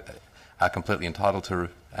they are completely entitled to,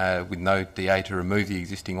 with no DA, to remove the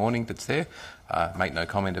existing awning that's there. Make no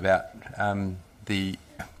comment about the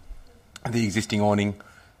existing awning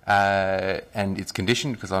and its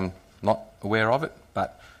condition, because I'm not aware of it,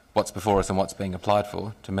 but what's before us and what's being applied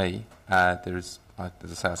for, to me, there is, as I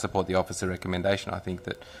say, I support the officer recommendation. I think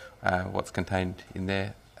that what's contained in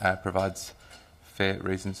there provides fair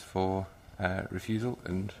reasons for refusal,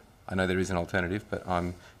 and I know there is an alternative, but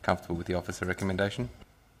I'm comfortable with the officer recommendation.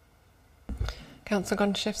 Councillor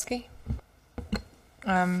Gondaszewski.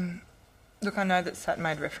 Look, I know that Sat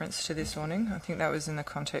made reference to this awning. I think that was in the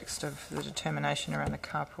context of the determination around the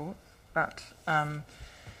carport, but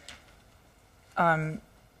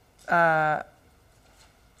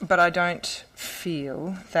I don't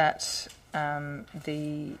feel that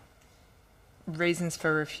the reasons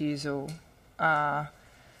for refusal are...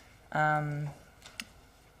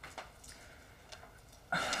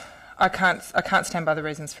 I can't stand by the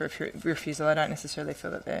reasons for refusal. I don't necessarily feel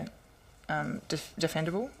that they're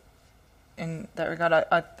defendable in that regard.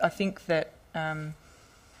 I think that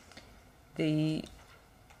the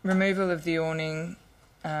removal of the awning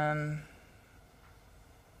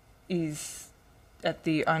is at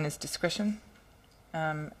the owner's discretion,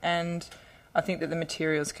 and I think that the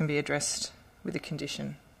materials can be addressed with a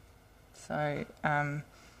condition. So I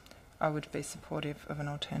would be supportive of an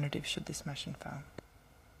alternative should this motion fail.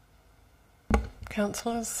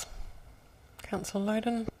 Councillors. Councillor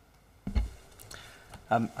Loden.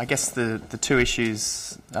 I guess the two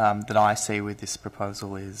issues that I see with this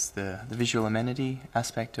proposal is the visual amenity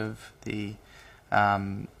aspect of the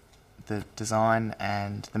design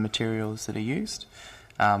and the materials that are used.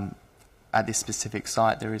 At this specific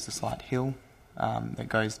site, there is a slight hill that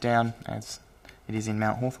goes down, as it is in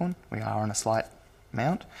Mount Hawthorn. We are on a slight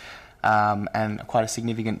mount, and quite a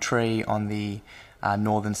significant tree on the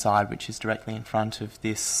northern side, which is directly in front of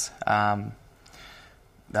this, where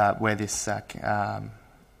this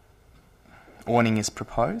awning is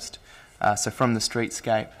proposed. So from the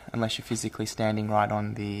streetscape, unless you're physically standing right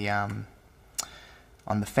on the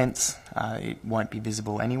fence, it won't be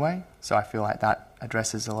visible anyway. So I feel like that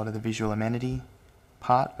addresses a lot of the visual amenity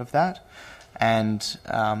part of that. And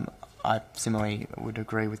I similarly would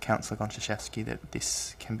agree with Councillor Gonczaszewski that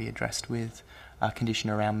this can be addressed with a condition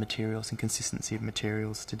around materials and consistency of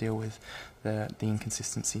materials to deal with the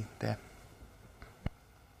inconsistency there.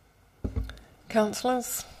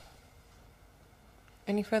 Councillors,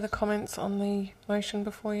 any further comments on the motion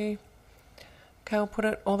before you? Okay, I'll put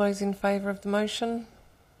it. All those in favour of the motion?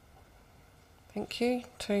 Thank you.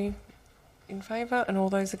 2 in favour, and all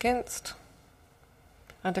those against?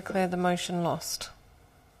 I declare the motion lost.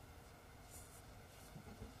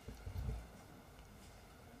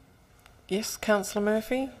 Yes, Councillor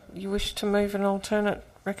Murphy, you wish to move an alternate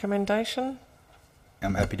recommendation?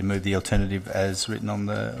 I'm happy to move the alternative as written on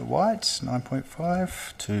the white,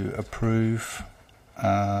 9.5, to approve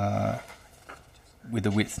with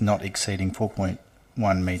a width not exceeding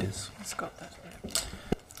 4.1 metres. It's got that. Yeah.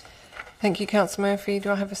 Thank you, Councillor Murphy.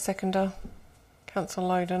 Do I have a seconder? Councillor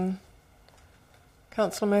Loden.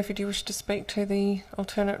 Councillor Murphy, do you wish to speak to the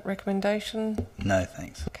alternate recommendation? No,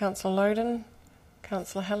 thanks. Councillor Loden.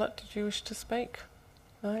 Councillor Hallett, did you wish to speak?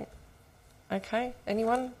 No? Okay.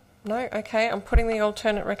 Anyone? No? Okay. I'm putting the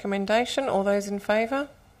alternate recommendation. All those in favour?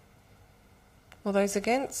 All those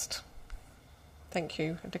against? Thank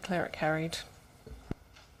you. I declare it carried.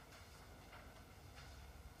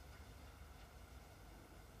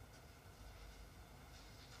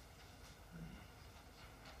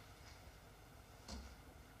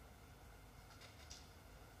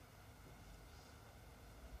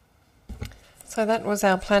 So that was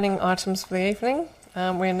our planning items for the evening.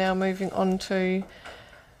 We're now moving on to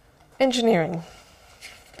engineering.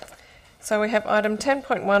 So we have item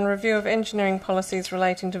 10.1, review of engineering policies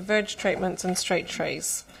relating to verge treatments and street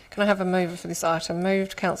trees. Can I have a mover for this item?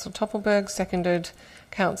 Moved, Councillor Toppelberg, seconded,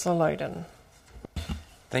 Councillor Loden.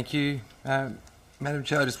 Thank you, Madam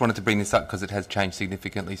Chair. I just wanted to bring this up because it has changed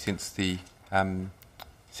significantly since the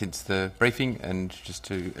briefing, and just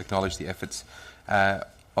to acknowledge the efforts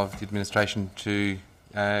of the administration to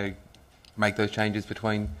make those changes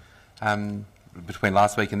between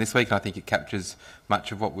last week and this week, and I think it captures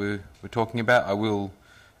much of what we're talking about. I will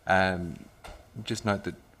just note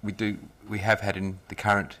that we have had in the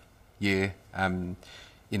current year, in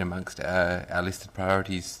amongst our listed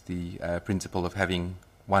priorities, the principle of having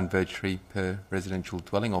one verge tree per residential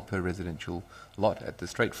dwelling or per residential lot at the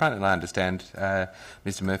street front, and I understand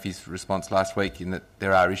Mr Murphy's response last week in that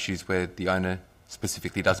there are issues where the owner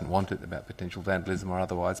specifically doesn't want it, about potential vandalism or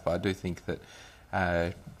otherwise, but I do think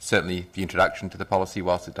that certainly the introduction to the policy,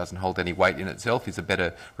 whilst it doesn't hold any weight in itself, is a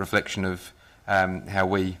better reflection of how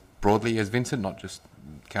we broadly as Vincent, not just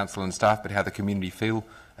council and staff, but how the community feel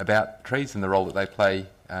about trees and the role that they play,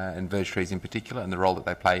 and verge trees in particular, and the role that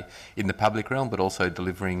they play in the public realm, but also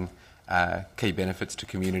delivering key benefits to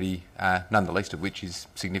community, none the least of which is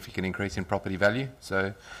significant increase in property value.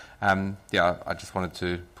 So yeah, I just wanted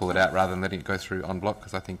to pull it out rather than letting it go through en bloc,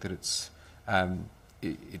 because I think that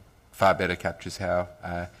it far better captures how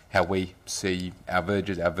we see our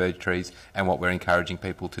verges, our verge trees, and what we're encouraging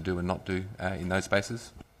people to do and not do in those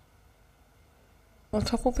spaces. Well,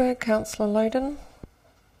 Toppelberg, Councillor Loden.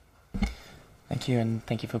 Thank you, and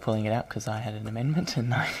thank you for pulling it out, because I had an amendment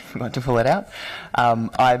and I forgot to pull it out.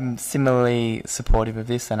 I'm similarly supportive of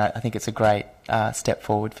this, and I think it's a great step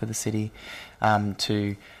forward for the city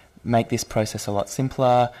to make this process a lot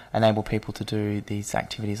simpler, enable people to do these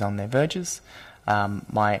activities on their verges.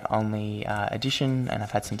 My only addition, and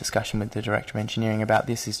I've had some discussion with the Director of Engineering about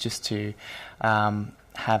this, is just to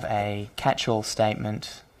have a catch-all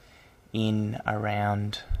statement in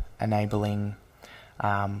around enabling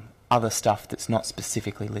other stuff that's not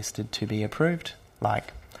specifically listed to be approved,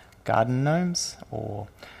 like garden gnomes or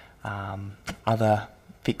other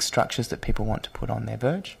fixed structures that people want to put on their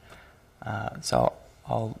verge. So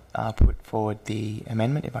I'll put forward the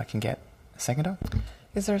amendment if I can get a seconder.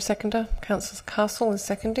 Is there a seconder? Councillor Castle is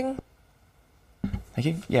seconding. Thank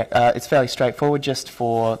you. Yeah, it's fairly straightforward, just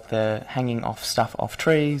for the hanging off stuff off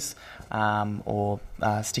trees or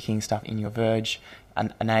sticking stuff in your verge,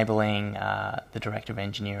 and enabling the Director of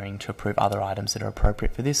Engineering to approve other items that are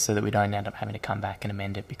appropriate for this, so that we don't end up having to come back and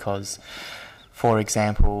amend it because, for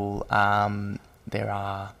example, there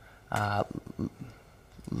are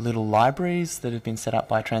little libraries that have been set up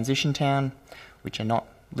by Transition Town, which are not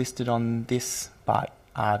listed on this, but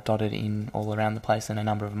are dotted in all around the place, and a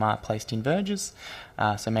number of them are placed in verges.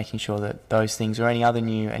 So making sure that those things, or any other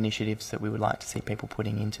new initiatives that we would like to see people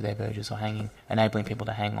putting into their verges or enabling people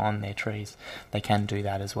to hang on their trees, they can do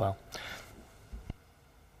that as well.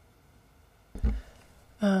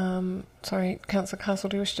 Sorry, Councillor Castle,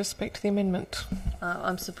 do you wish to speak to the amendment?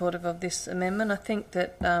 I'm supportive of this amendment. I think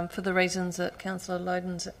that for the reasons that Councillor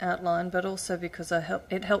Loden's outlined, but also because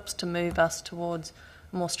it helps to move us towards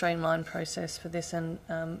a more streamlined process for this and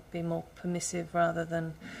be more permissive rather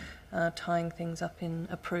than tying things up in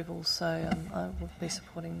approvals. So I will be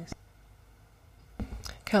supporting this.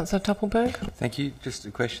 Councillor Toppelberg. Thank you. Just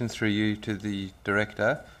a question through you to the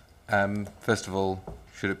Director. First of all,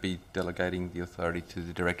 should it be delegating the authority to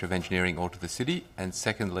the Director of Engineering or to the City? And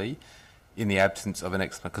secondly, in the absence of an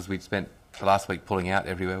explanation, because we'd spent the last week pulling out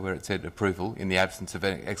everywhere where it said approval, in the absence of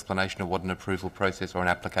an explanation of what an approval process or an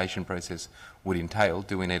application process would entail,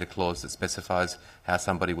 do we need a clause that specifies how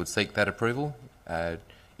somebody would seek that approval?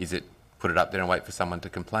 Is it put it up there and wait for someone to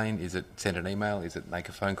complain? Is it send an email? Is it make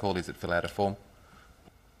a phone call? Is it fill out a form?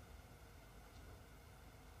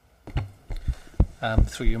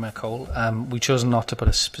 Through you, Mayor Cole, we chose not to put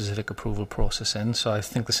a specific approval process in, so I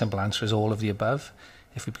think the simple answer is all of the above.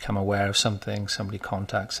 If we become aware of something, somebody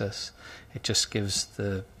contacts us, it just gives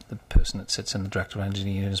the person that sits in the Director of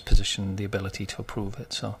Engineering's position the ability to approve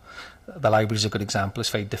it. So the library is a good example.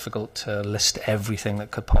 It's very difficult to list everything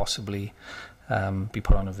that could possibly be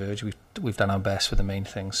put on a verge. We've done our best with the main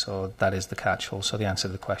things, so that is the catch-all. So the answer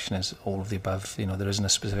to the question is all of the above. You know, there isn't a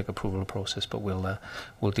specific approval process, but we'll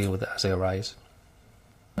deal with it as they arise.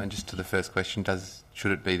 And just to the first question,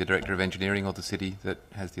 should it be the Director of Engineering or the City that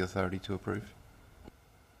has the authority to approve?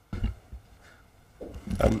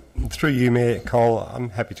 Through you, Mayor Cole,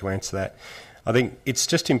 I'm happy to answer that. I think it's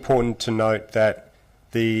just important to note that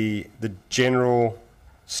the general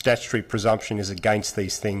statutory presumption is against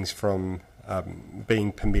these things from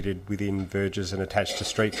being permitted within verges and attached to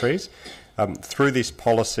street trees. Through this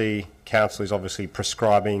policy, Council is obviously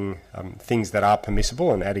prescribing things that are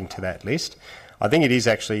permissible and adding to that list. I think it is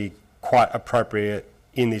actually quite appropriate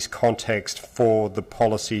in this context for the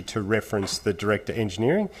policy to reference the Director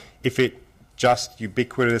Engineering. If it just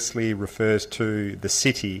ubiquitously refers to the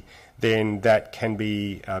City, then that can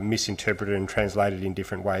be misinterpreted and translated in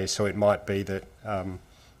different ways. So it might be that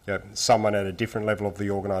someone at a different level of the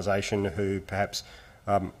organisation who perhaps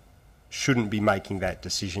shouldn't be making that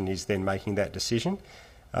decision is then making that decision.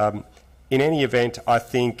 In any event, I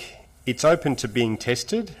think it's open to being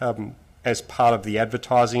tested as part of the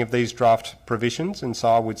advertising of these draft provisions, and so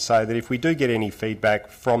I would say that if we do get any feedback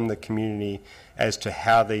from the community as to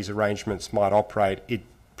how these arrangements might operate, it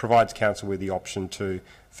provides Council with the option to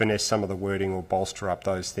finesse some of the wording or bolster up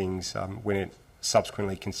those things when it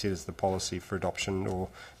subsequently considers the policy for adoption or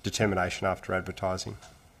determination after advertising.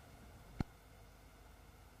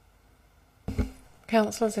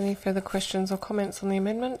 Councillors, any further questions or comments on the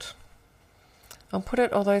amendment? I'll put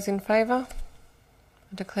it. All those in favour?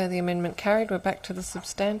 I declare the amendment carried. We're back to the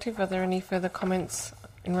substantive. Are there any further comments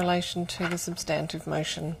in relation to the substantive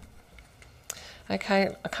motion? Okay,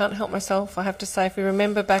 I can't help myself. I have to say, if we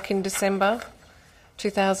remember back in December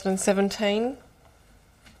 2017,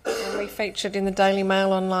 when we featured in the Daily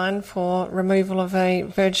Mail online for removal of a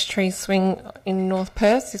verge tree swing in North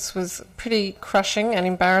Perth, this was pretty crushing and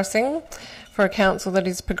embarrassing for a council that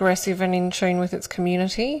is progressive and in tune with its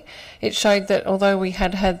community. It showed that although we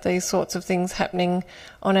had these sorts of things happening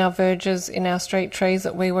on our verges in our street trees,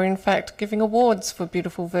 that we were in fact giving awards for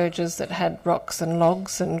beautiful verges that had rocks and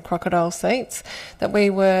logs and crocodile seats, that we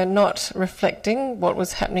were not reflecting what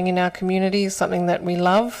was happening in our community, something that we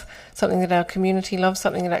love, something that our community loves,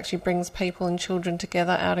 something that actually brings people and children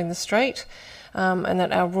together out in the street, and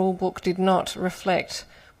that our rule book did not reflect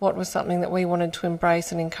what was something that we wanted to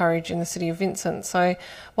embrace and encourage in the City of Vincent. So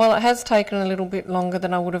while it has taken a little bit longer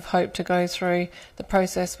than I would have hoped to go through the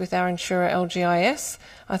process with our insurer LGIS,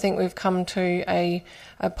 I think we've come to a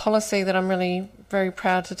policy that I'm really very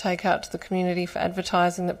proud to take out to the community for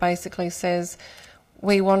advertising, that basically says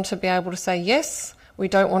we want to be able to say yes, we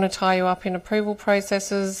don't want to tie you up in approval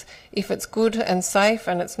processes. If it's good and safe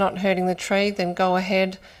and it's not hurting the tree, then go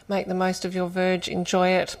ahead, make the most of your verge, enjoy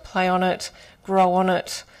it, play on it, grow on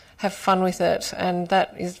it, have fun with it. And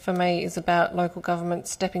that is, for me, is about local government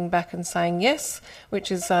stepping back and saying yes,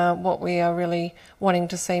 which is what we are really wanting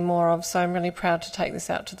to see more of. So I'm really proud to take this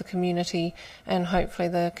out to the community, and hopefully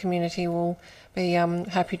the community will be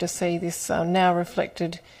happy to see this now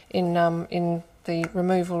reflected in the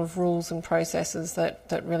removal of rules and processes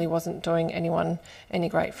that really wasn't doing anyone any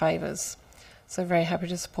great favours. So very happy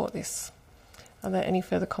to support this. Are there any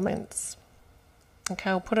further comments?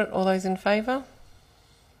 Okay, I'll put it. All those in favour?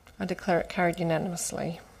 I declare it carried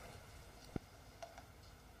unanimously.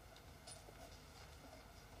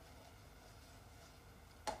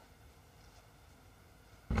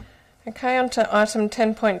 Okay, on to item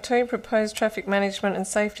 10.2, proposed traffic management and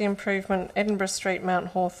safety improvement, Edinburgh Street, Mount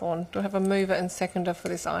Hawthorn. Do I have a mover and seconder for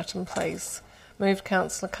this item, please? Moved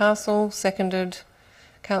Councillor Castle, seconded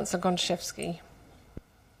Councillor Gonchevsky.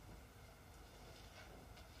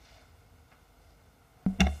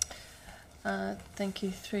 Thank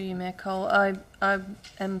you, through you, Mayor Cole. I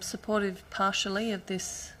am supportive partially of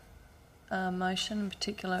this motion, in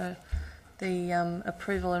particular the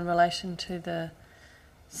approval in relation to the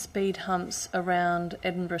speed humps around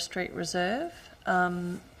Edinburgh Street Reserve.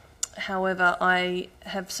 However, I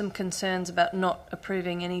have some concerns about not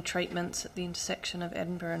approving any treatments at the intersection of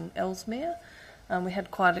Edinburgh and Ellesmere. We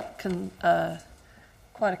had quite a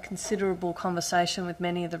considerable conversation with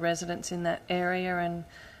many of the residents in that area, and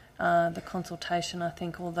the consultation, I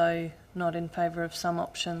think, although not in favour of some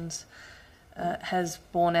options, has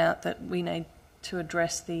borne out that we need to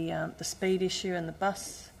address the speed issue and the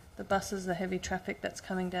buses, the heavy traffic that's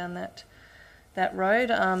coming down that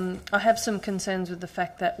road. I have some concerns with the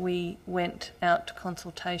fact that we went out to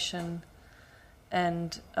consultation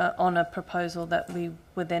and on a proposal that we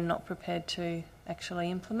were then not prepared to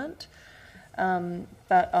actually implement.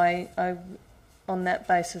 But I, on that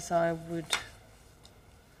basis, I would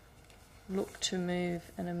look to move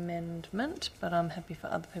an amendment, but I'm happy for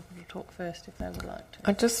other people to talk first if they would like to.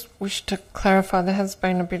 I just wish to clarify, there has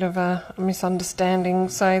been a bit of a misunderstanding.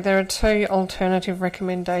 So there are two alternative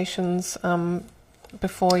recommendations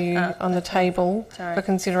before you on the table for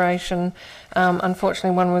consideration.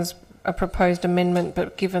 Unfortunately, one was a proposed amendment,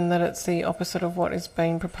 but given that it's the opposite of what is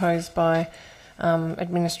being proposed by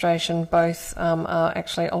administration, both are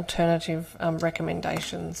actually alternative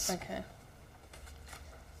recommendations. Okay.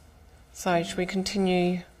 So should we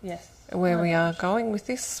continue Yes. where we are going with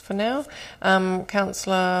this for now?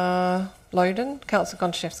 Councillor Loden, Councillor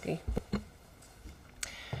Gonchevsky.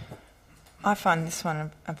 I find this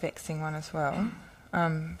one a vexing one as well.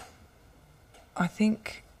 I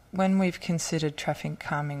think when we've considered traffic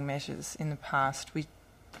calming measures in the past, we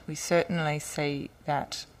certainly see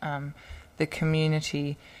that the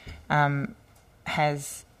community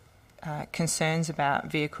has concerns about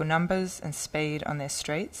vehicle numbers and speed on their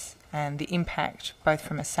streets, and the impact both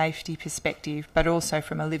from a safety perspective but also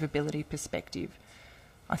from a livability perspective.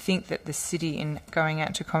 I think that the city, in going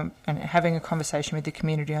out to and having a conversation with the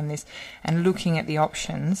community on this and looking at the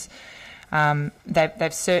options,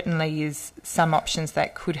 they've certainly is some options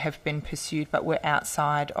that could have been pursued but were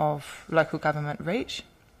outside of local government reach.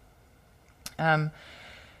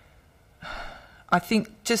 I think,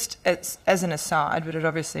 just as an aside, but it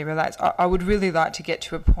obviously relates, I would really like to get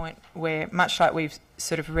to a point where, much like we've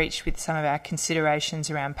sort of reached with some of our considerations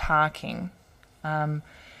around parking,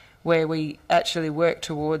 where we actually work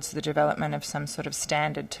towards the development of some sort of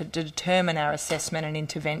standard to determine our assessment and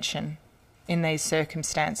intervention in these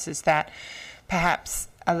circumstances that perhaps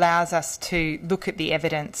allows us to look at the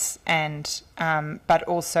evidence and but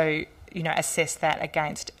also, assess that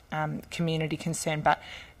against community concern, but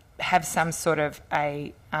have some sort of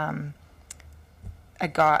a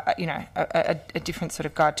guide, a different sort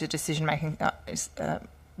of guide to decision making,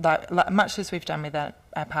 much as we've done with our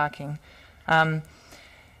parking.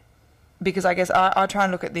 Because I guess I try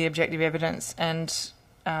and look at the objective evidence, and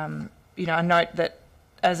I note that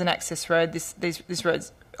as an access road, this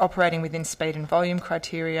road's operating within speed and volume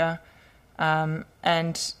criteria, and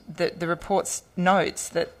the report notes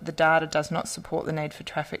that the data does not support the need for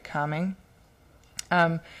traffic calming.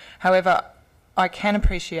 However, I can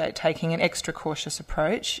appreciate taking an extra cautious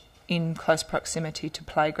approach in close proximity to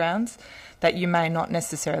playgrounds that you may not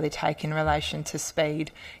necessarily take in relation to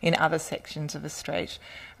speed in other sections of a street.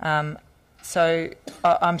 So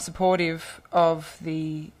I'm supportive of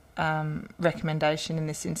the recommendation in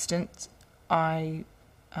this instance. I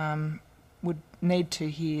would need to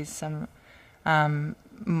hear some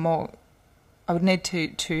more. I would need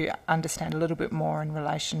to understand a little bit more in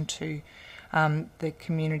relation to the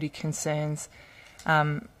community concerns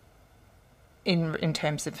in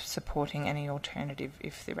terms of supporting any alternative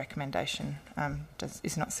if the recommendation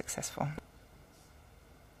is not successful.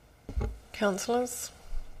 Councillors?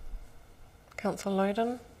 Councillor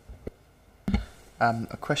Loden?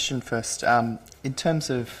 A question first. In terms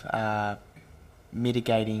of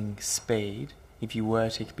mitigating speed, if you were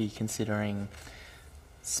to be considering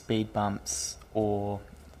speed bumps or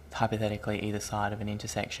hypothetically either side of an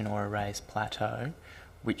intersection or a raised plateau,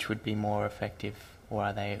 which would be more effective, or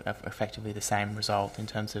are they effectively the same result in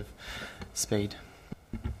terms of speed?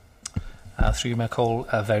 Through Mayor Cole,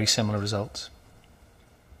 very similar results.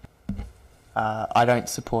 I don't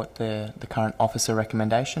support the current officer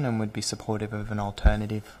recommendation and would be supportive of an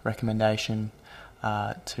alternative recommendation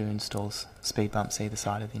to install speed bumps either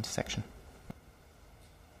side of the intersection.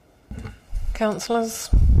 Councillors?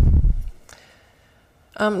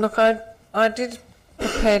 Look, I did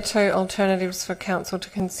prepare 2 alternatives for council to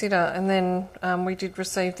consider, and then we did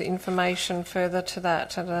receive the information further to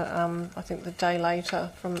that at I think the day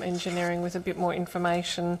later from engineering with a bit more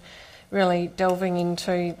information, really delving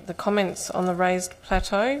into the comments on the raised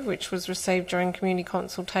plateau, which was received during community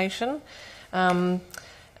consultation.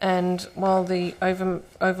 And while the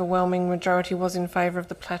overwhelming majority was in favour of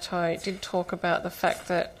the plateau, it did talk about the fact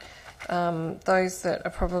that those that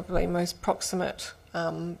are probably most proximate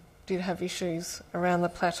did have issues around the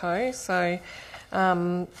plateau. So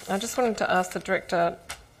I just wanted to ask the Director,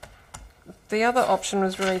 the other option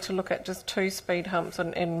was really to look at just 2 speed humps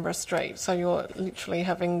on Edinburgh Street. So you're literally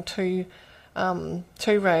having two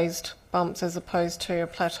raised bumps as opposed to a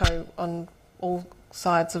plateau on all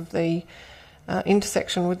sides of the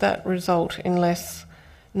intersection. Would that result in less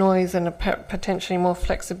noise and potentially more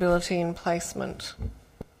flexibility in placement?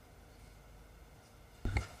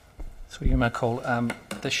 So, you might call.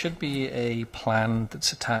 There should be a plan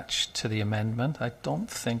that's attached to the amendment. I don't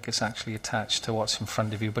think it's actually attached to what's in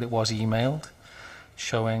front of you, but it was emailed,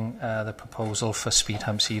 showing the proposal for speed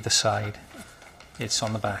humps either side. It's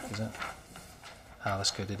on the back, is it? Ah,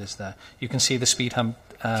 that's good. It is there. You can see the speed hump.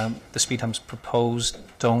 The speed humps proposed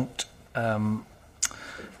don't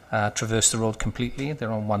traverse the road completely.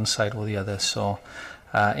 They're on one side or the other. So,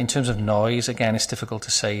 in terms of noise, again, it's difficult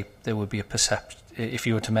to say. There would be a perception. If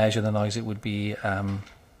you were to measure the noise, it would be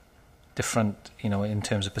different, in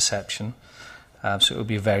terms of perception. So it would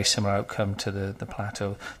be a very similar outcome to the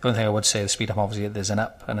plateau. The only thing I would say, the speed hump, obviously, there's an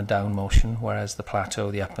up and a down motion, whereas the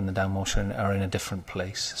plateau, the up and the down motion are in a different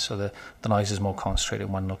place. So the noise is more concentrated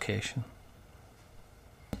in one location.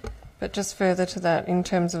 But just further to that, in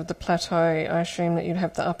terms of the plateau, I assume that you'd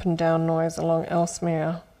have the up and down noise along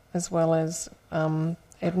Ellesmere as well as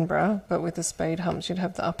Edinburgh, but with the speed humps, you'd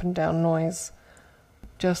have the up and down noise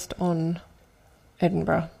just on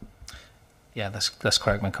Edinburgh. Yeah, that's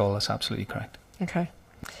correct, McCall. That's absolutely correct. Okay.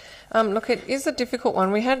 Look, it is a difficult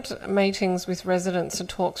one. We had meetings with residents to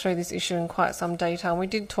talk through this issue in quite some detail. We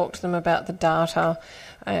did talk to them about the data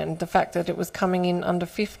and the fact that it was coming in under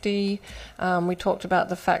 50. We talked about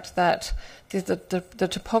the fact that the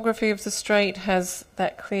topography of the street has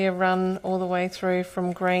that clear run all the way through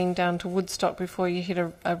from Green down to Woodstock before you hit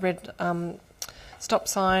a red stop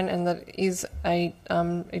sign, and that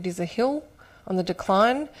it is a hill on the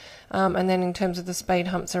decline. And then in terms of the speed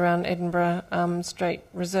humps around Edinburgh Street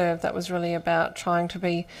Reserve, that was really about trying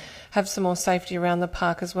to have some more safety around the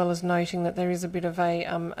park, as well as noting that there is a bit of a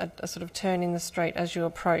sort of turn in the street as you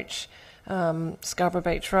approach Scarborough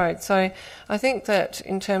Beach Road. So I think that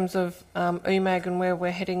in terms of UMAG and where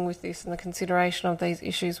we're heading with this and the consideration of these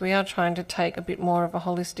issues, we are trying to take a bit more of a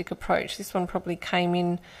holistic approach. This one probably came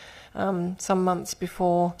in some months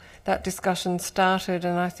before that discussion started,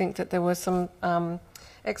 and I think that there were some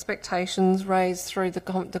expectations raised through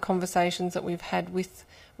the conversations that we've had with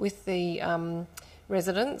the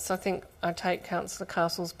residents. I think I take Councillor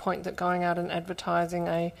Castle's point that going out and advertising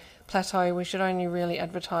a plateau, we should only really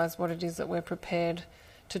advertise what it is that we're prepared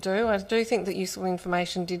to do. I do think that useful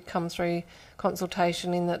information did come through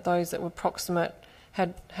consultation, in that those that were proximate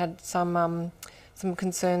had some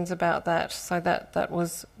concerns about that, so that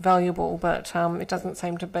was valuable, but it doesn't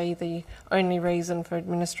seem to be the only reason for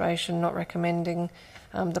administration not recommending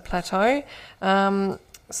the plateau.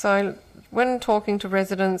 So when talking to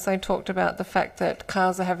residents, they talked about the fact that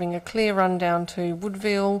cars are having a clear run down to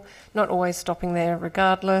Woodville, not always stopping there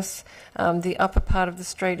regardless. The upper part of the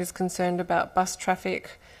street is concerned about bus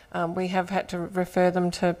traffic. We have had to refer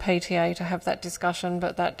them to PTA to have that discussion,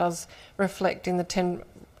 but that does reflect in the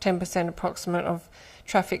 10% approximate of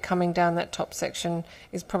traffic coming down that top section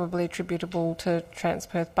is probably attributable to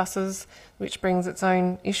Transperth buses, which brings its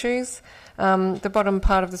own issues. The bottom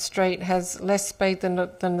part of the street has less speed than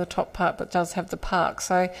the top part, but does have the park.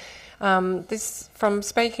 So this, from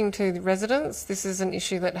speaking to the residents, this is an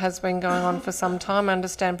issue that has been going on for some time. I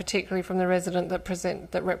understand, particularly from the resident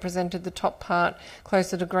that represented the top part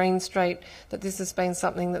closer to Green Street, that this has been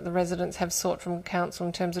something that the residents have sought from council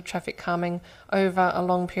in terms of traffic calming over a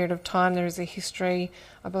long period of time. There is a history.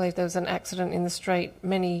 I believe there was an accident in the street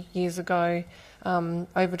many years ago,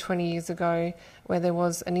 over 20 years ago, where there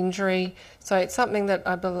was an injury. So it's something that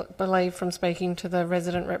I believe, from speaking to the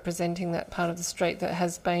resident representing that part of the street, that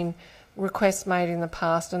has been requests made in the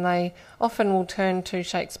past, and they often will turn to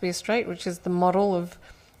Shakespeare Street, which is the model of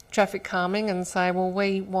traffic calming, and say, well,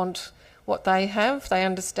 we want what they have. They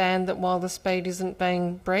understand that while the speed isn't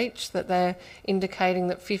being breached, that they're indicating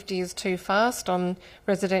that 50 is too fast on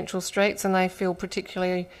residential streets, and they feel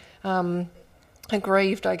particularly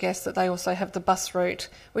aggrieved, I guess, that they also have the bus route,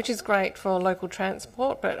 which is great for local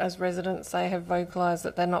transport, but as residents they have vocalised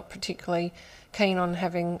that they're not particularly keen on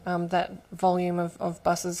having that volume of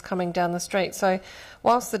buses coming down the street. So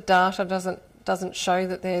whilst the data doesn't show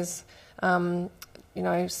that there's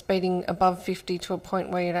speeding above 50 to a point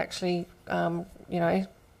where you'd actually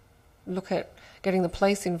look at getting the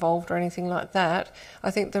police involved or anything like that,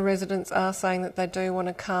 I think the residents are saying that they do want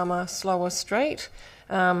a calmer, slower street.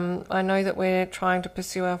 I know that we're trying to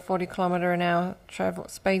pursue our 40 kilometre an hour travel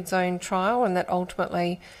speed zone trial, and that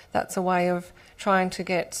ultimately that's a way of trying to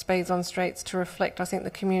get speeds on streets to reflect, I think, the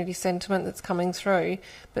community sentiment that's coming through.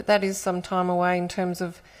 But that is some time away in terms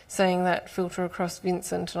of seeing that filter across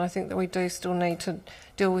Vincent, and I think that we do still need to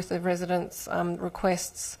deal with the residents'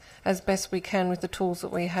 requests as best we can with the tools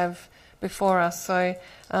that we have before us. So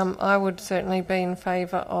I would certainly be in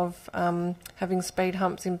favour of having speed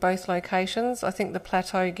humps in both locations. I think the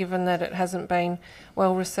plateau, given that it hasn't been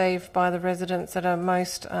well received by the residents that are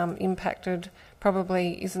most impacted,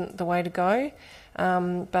 probably isn't the way to go.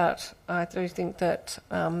 But I do think that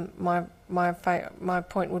my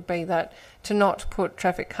point would be that to not put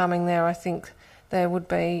traffic calming there, I think there would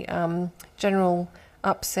be general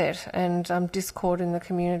upset and discord in the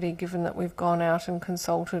community, given that we've gone out and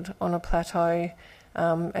consulted on a plateau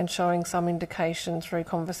and showing some indication through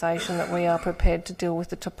conversation that we are prepared to deal with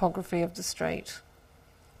the topography of the street.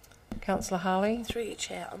 Councillor Harley? Through you,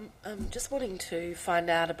 Chair, I'm just wanting to find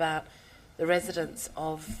out about the residents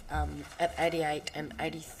of at 88 and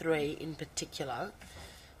 83 in particular.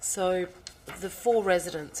 So the four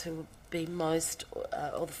residents who would be most,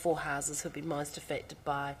 or the four houses who would be most affected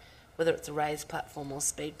by whether it's a raised platform or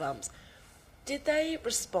speed bumps, did they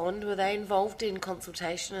respond? Were they involved in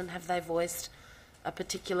consultation, and have they voiced a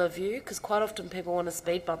particular view? Because quite often people want a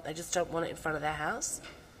speed bump, they just don't want it in front of their house.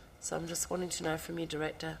 So I'm just wanting to know from your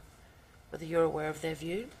Director whether you're aware of their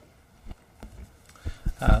view.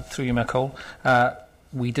 Through you, Mayor Cole.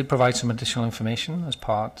 We did provide some additional information as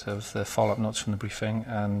part of the follow-up notes from the briefing,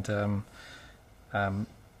 and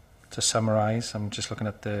to summarise, I'm just looking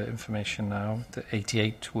at the information now. The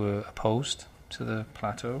 88 were opposed to the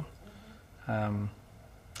plateau.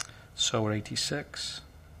 So were 86.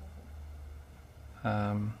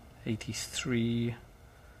 83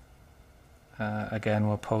 again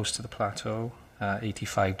were opposed to the plateau.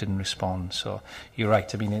 85 didn't respond. So you're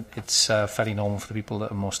right. I mean, it's fairly normal for the people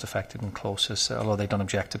that are most affected and closest, although they don't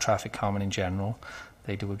object to traffic calming in general,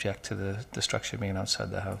 they do object to the structure being outside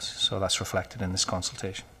their house. So that's reflected in this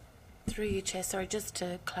consultation. Through you, Chair, sorry, just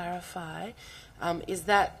to clarify, is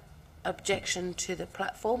that objection to the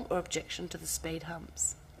platform or objection to the speed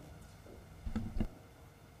humps?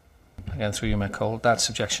 Again, through you, Mayor Cole, that's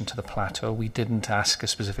objection to the plateau. We didn't ask a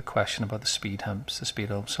specific question about the speed humps. The speed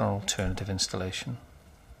humps are an alternative installation.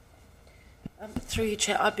 Through you,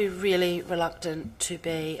 Chair, I'd be really reluctant to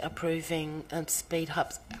be approving speed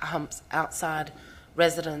humps outside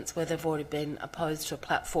residents where they've already been opposed to a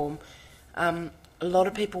platform. A lot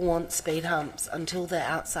of people want speed humps until they're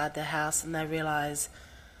outside their house and they realise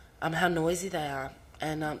how noisy they are,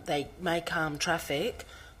 and they may calm traffic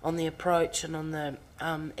on the approach and on the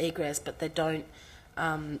egress, but they don't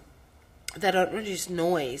reduce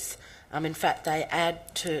noise. In fact, they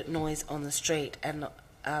add to noise on the street. And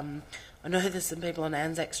I know there's some people on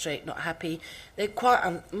Anzac Street not happy. They're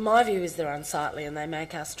quite. My view is they're unsightly, and they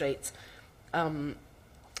make our streets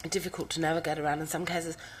difficult to navigate around in some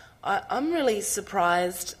cases. I'm really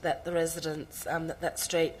surprised that the residents that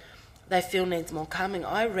street they feel needs more calming.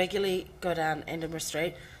 I regularly go down Edinburgh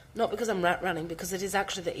Street, not because I'm rat running, because it is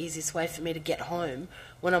actually the easiest way for me to get home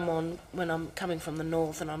when I'm coming from the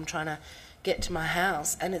north and I'm trying to get to my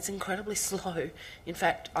house, and it's incredibly slow. In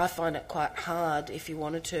fact, I find it quite hard if you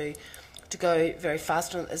wanted to go very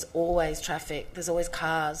fast. And there's always traffic. There's always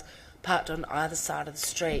cars parked on either side of the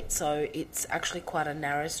street, so it's actually quite a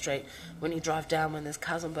narrow street when you drive down when there's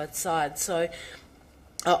cars on both sides. So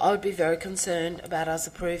I would be very concerned about us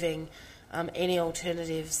approving any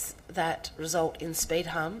alternatives that result in speed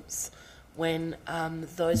humps when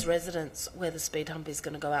those residents where the speed hump is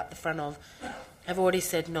going to go out the front of have already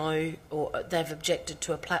said no, or they've objected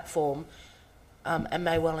to a platform and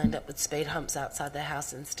may well end up with speed humps outside their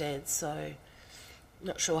house instead. So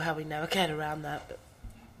not sure how we navigate around that. But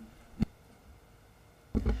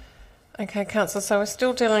Okay, Councillor, so we're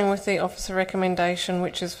still dealing with the officer recommendation,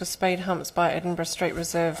 which is for speed humps by Edinburgh Street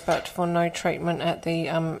Reserve, but for no treatment at the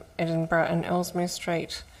Edinburgh and Ellesmere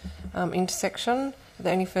Street intersection. Are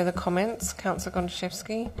there any further comments? Councillor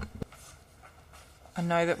Gondaszewski. I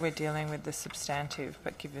know that we're dealing with the substantive,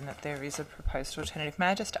 but given that there is a proposed alternative, may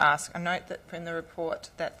I just ask, I note that from the report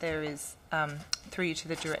that there is, through you to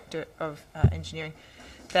the Director of Engineering,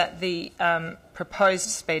 that the proposed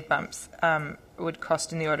speed bumps would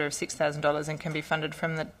cost in the order of $6,000 and can be funded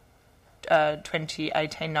from the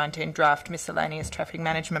 2018-19 draft miscellaneous traffic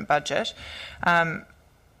management budget. I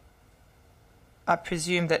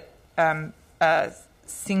presume that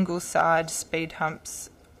single-side speed humps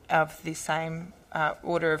of the same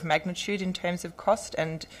order of magnitude in terms of cost,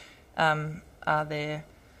 and are there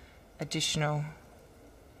additional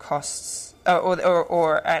costs,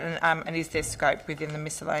 and is there scope within the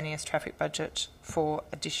miscellaneous traffic budget for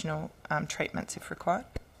additional treatments if required?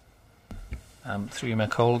 Through you, Mayor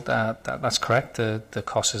Cole, that's correct. The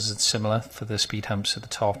cost is similar for the speed humps at the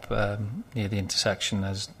top near the intersection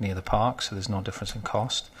as near the park, so there's no difference in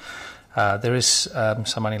cost. There is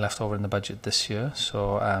some money left over in the budget this year,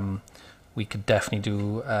 so we could definitely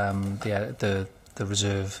do the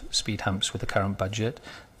reserve speed humps with the current budget.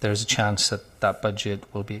 There is a chance that that budget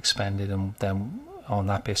will be expended, and then on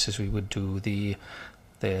that basis we would do the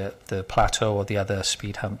plateau or the other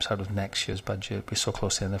speed humps out of next year's budget. We're so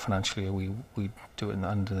close to the end of the financial year, we do it in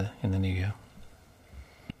the new year.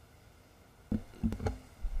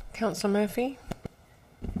 Councillor Murphy.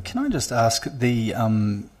 Can I just ask, the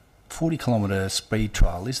 40-kilometre speed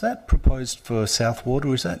trial, is that proposed for South Ward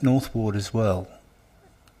or is that North Ward as well?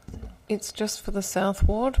 It's just for the South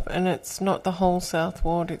Ward, and it's not the whole South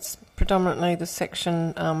Ward. It's predominantly the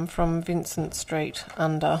section from Vincent Street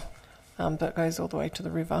under that goes all the way to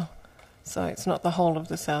the river. So it's not the whole of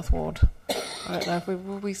the South Ward. I don't know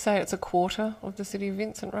if we say it's a quarter of the city of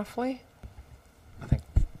Vincent, roughly. I think,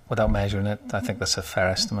 without measuring it, I think that's a fair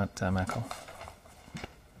estimate, Michael.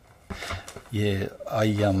 Yeah,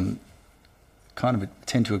 I kind of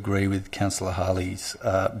tend to agree with Councillor Harley's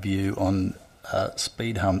view on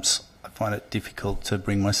speed humps. I find it difficult to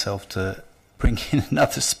bring myself to bring in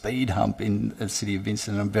another speed hump in the city of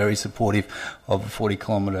Vincent. I'm very supportive of a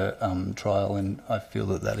 40-kilometre trial, and I feel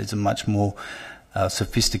that that is a much more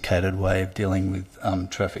sophisticated way of dealing with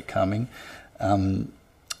traffic calming.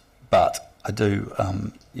 But I do,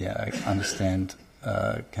 I understand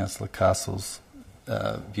Councillor Castle's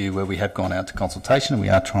view where we have gone out to consultation and we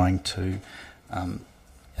are trying to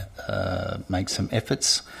make some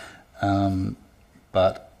efforts.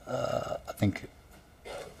 But I think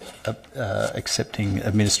accepting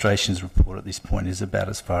administration's report at this point is about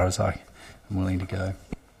as far as I am willing to go.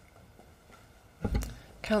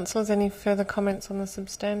 Councillors, any further comments on the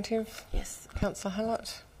substantive? Yes. Councillor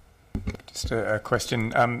Hallett. Just a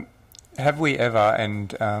question. Have we ever,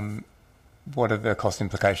 and what are the cost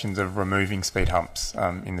implications of removing speed humps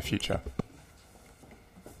in the future?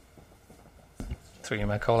 Through you,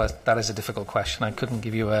 Michael, that is a difficult question. I couldn't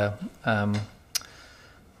give you a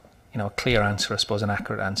clear answer, I suppose, an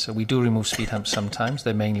accurate answer. We do remove speed humps sometimes.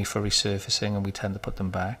 They're mainly for resurfacing, and we tend to put them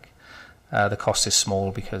back. The cost is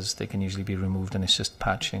small because they can usually be removed, and it's just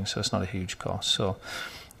patching, so it's not a huge cost. So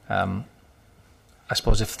I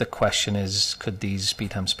suppose if the question is, could these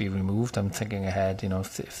speed humps be removed? I'm thinking ahead. If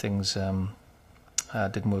things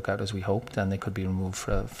didn't work out as we hoped, then they could be removed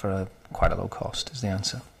for quite a low cost, is the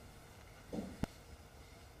answer.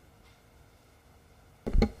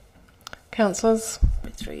 Councillors?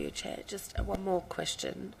 Through you, Chair, just one more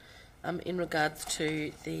question in regards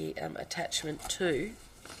to the attachment 2,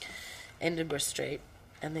 Edinburgh Street,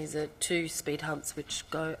 and these are 2 speed humps which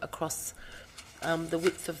go across the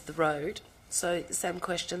width of the road. So same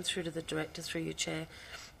question through to the Director, through you, Chair,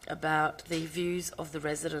 about the views of the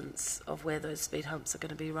residents of where those speed humps are going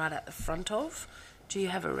to be right at the front of. Do you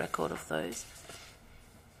have a record of those?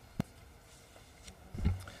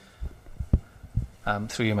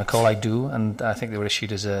 Through you, McCall, I do, and I think they were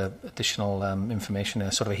issued as additional information, a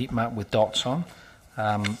sort of a heat map with dots on.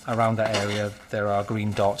 Around that area, there are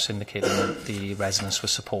green dots indicating that the residents were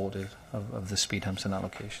supportive of the speed humps in that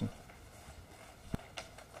location.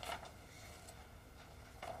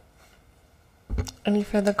 Any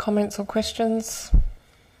further comments or questions?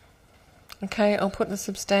 Okay, I'll put the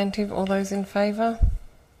substantive. All those in favour?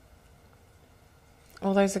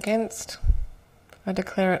 All those against? I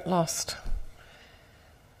declare it lost.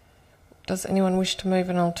 Does anyone wish to move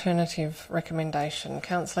an alternative recommendation?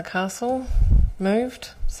 Councillor Castle,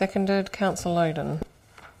 moved. Seconded. Councillor Loden.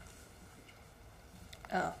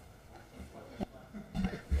 Oh.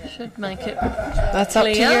 Should make it That's up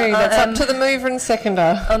to you. That's up to the mover and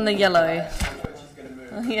seconder. on the yellow.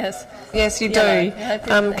 Yes. Yes, you Yellow.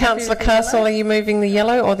 do. Councillor Castle, are you moving the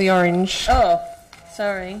yellow or the orange? Oh,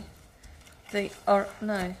 sorry.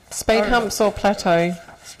 No. Speed humps or plateau?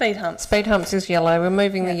 Speed humps. Speed humps is yellow. We're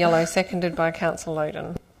moving the yellow, seconded by Councillor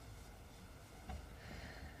Loden.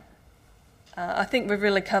 I think we've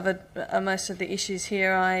really covered most of the issues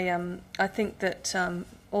here. I think that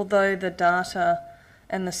although the data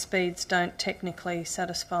and the speeds don't technically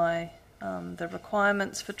satisfy the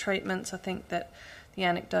requirements for treatments, I think that the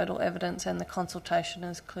anecdotal evidence and the consultation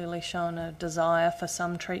has clearly shown a desire for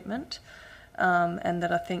some treatment, and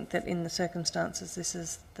that I think that in the circumstances this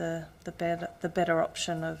is the better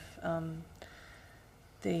option of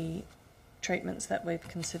the treatments that we've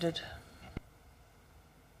considered.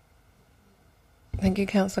 Thank you,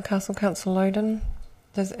 Councillor Castle. Councillor Loden.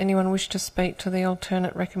 Does anyone wish to speak to the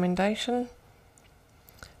alternate recommendation?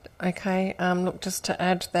 Okay, look, just to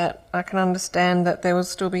add that I can understand that there will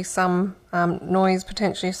still be some noise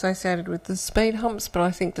potentially associated with the speed humps, but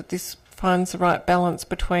I think that this finds the right balance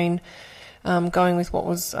between going with what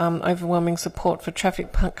was overwhelming support for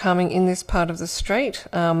traffic calming in this part of the street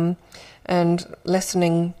and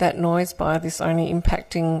lessening that noise by this only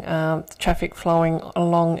impacting traffic flowing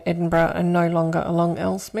along Edinburgh and no longer along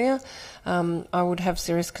Ellesmere. I would have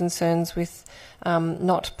serious concerns with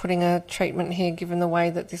not putting a treatment here, given the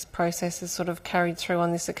way that this process is sort of carried through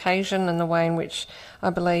on this occasion and the way in which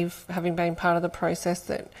I believe, having been part of the process,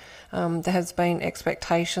 that there has been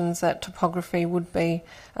expectations that topography would be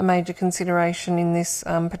a major consideration in this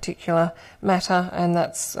particular matter, and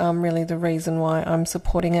that's really the reason why I'm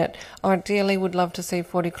supporting it. Ideally would love to see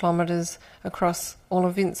 40 kilometres across all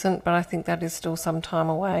of Vincent, but I think that is still some time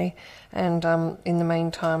away, and in the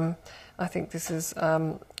meantime I think this is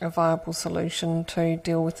a viable solution to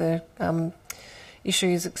deal with the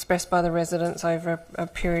issues expressed by the residents over a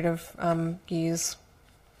period of years.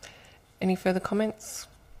 Any further comments?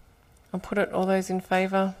 I'll put it. All those in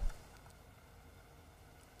favour?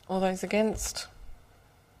 All those against?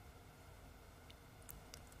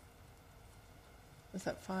 Is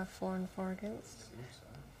that 5, 4 and 4 against?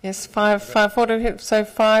 Yes, 5, 4 to hit. So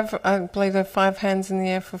 5, I believe there are 5 hands in the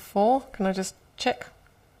air for 4. Can I just check?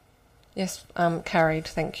 Yes, carried.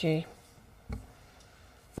 Thank you.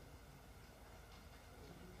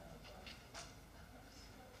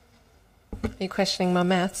 Are you questioning my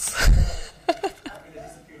maths?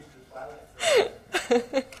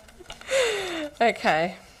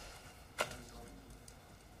 Okay.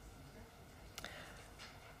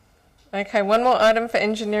 Okay, one more item for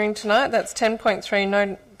engineering tonight. That's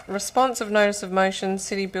 10.3, response of notice of motion,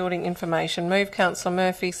 city building information. Move Councillor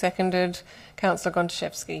Murphy, seconded Councillor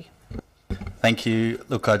Gontaszewski. Thank you.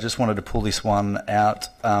 Look, I just wanted to pull this one out,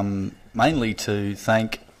 mainly to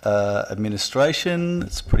thank administration.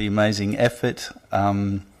 It's a pretty amazing effort,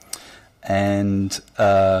 and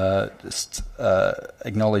just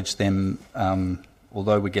acknowledge them,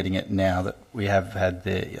 although we're getting it now, that we have had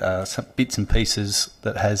the some bits and pieces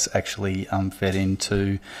that has actually fed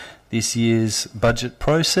into this year's budget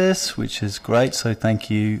process, which is great, so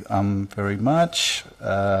thank you very much.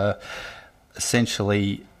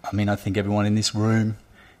 Essentially, I mean, I think everyone in this room,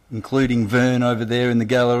 including Vern over there in the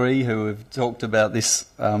gallery, who have talked about this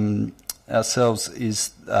ourselves, is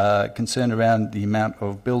concerned around the amount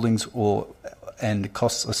of buildings and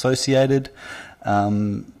costs associated.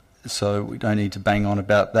 So we don't need to bang on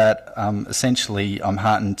about that. Essentially, I'm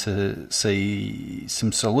heartened to see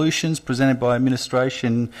some solutions presented by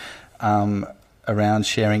administration around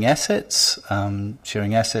sharing assets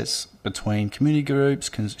between community groups,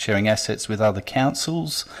 sharing assets with other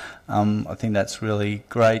councils. I think that's really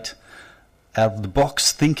great. Out of the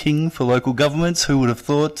box thinking for local governments. Who would have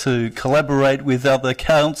thought to collaborate with other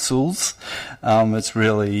councils? It's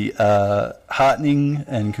really heartening,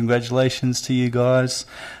 and congratulations to you guys.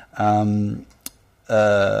 I'm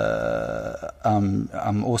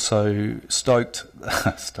also stoked.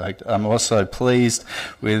 I'm also pleased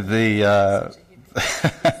with the.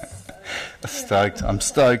 I'm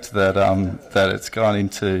stoked that it's gone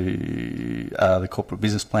into the corporate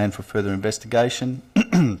business plan for further investigation,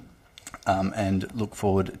 and look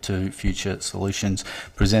forward to future solutions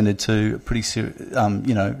presented to a pretty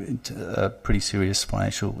serious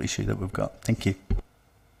financial issue that we've got. Thank you.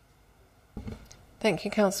 Thank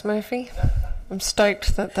you, Councillor Murphy. I'm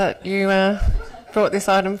stoked that you brought this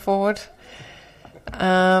item forward.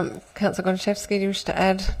 Councillor Gontaszewski, do you wish to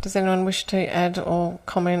add? Does anyone wish to add or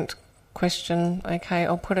comment, question? Okay,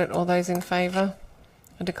 I'll put it. All those in favour?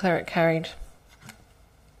 I declare it carried.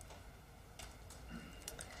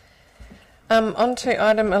 On to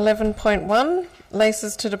item 11.1,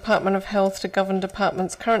 leases to Department of Health to govern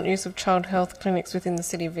department's current use of child health clinics within the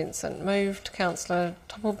City of Vincent. Moved Councillor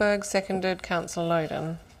Toppelberg, seconded Councillor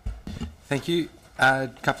Loden. Thank you. A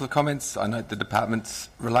couple of comments. I note the department's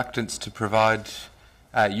reluctance to provide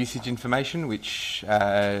usage information, which,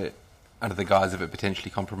 under the guise of it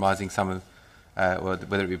potentially compromising some of,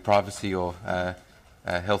 whether it be privacy or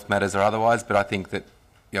health matters or otherwise. But I think that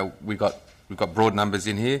we've got broad numbers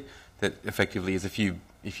in here that effectively is if you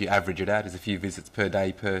average it out, is a few visits per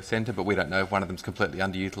day per centre. But we don't know if one of them's completely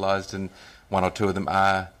underutilised and one or two of them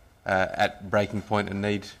are at breaking point and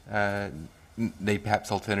need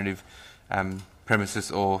perhaps alternative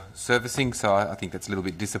premises or servicing. So I think that's a little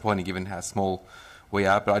bit disappointing given how small we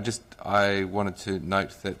are. But I wanted to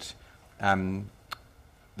note that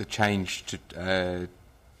the change to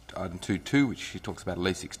item 2.2, which talks about a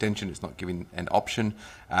lease extension, it's not giving an option.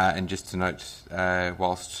 And just to note,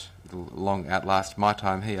 whilst it'll long outlast my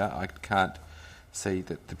time here, I can't see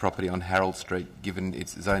that the property on Harold Street, given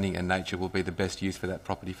its zoning and nature, will be the best use for that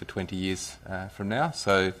property for 20 years from now.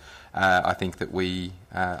 So I think that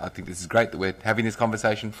I think this is great that we're having this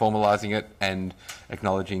conversation, formalising it and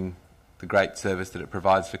acknowledging the great service that it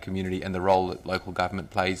provides for community and the role that local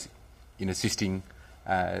government plays in assisting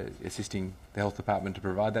the health department to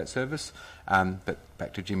provide that service. But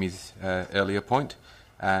back to Jimmy's earlier point,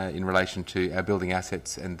 in relation to our building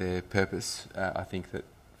assets and their purpose, I think that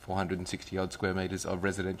 460 odd square metres of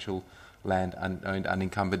residential land owned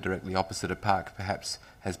unencumbered directly opposite a park perhaps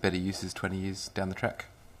has better uses 20 years down the track.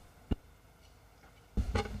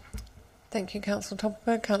 Thank you, Councillor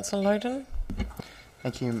Topberg. Councillor Loden.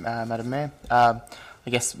 Thank you, Madam Mayor. I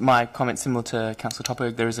guess my comment similar to Councillor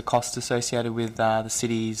Topberg, there is a cost associated with the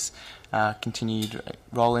city's continued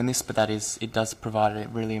role in this, but it does provide a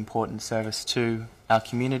really important service to our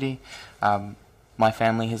community. My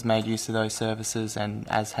family has made use of those services, and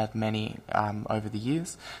as have many over the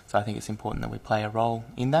years. So I think it's important that we play a role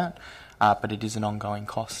in that. But it is an ongoing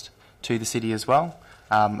cost to the city as well.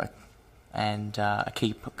 And a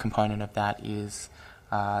key component of that is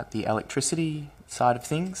the electricity side of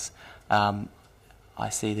things. I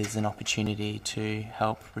see there's an opportunity to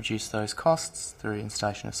help reduce those costs through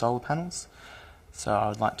installation of solar panels. So I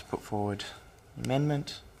would like to put forward an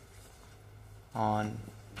amendment on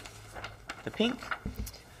the pink.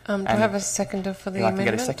 Do I have a seconder for the amendment?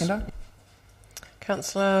 Would you like to get a seconder?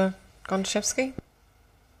 Councillor Gonchevsky.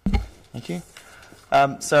 Thank you.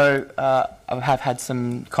 I have had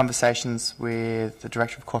some conversations with the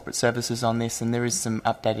Director of Corporate Services on this, and there is some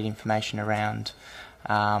updated information around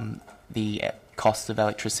the cost of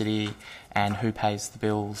electricity and who pays the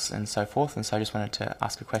bills and so forth. And so I just wanted to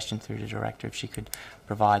ask a question through the Director if she could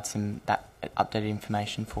provide that updated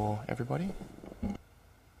information for everybody.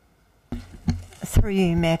 Through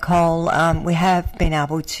you, Mayor Cole, we have been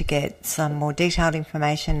able to get some more detailed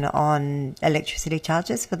information on electricity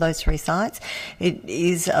charges for those three sites. It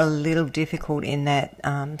is a little difficult in that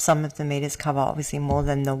some of the meters cover obviously more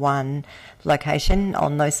than the one location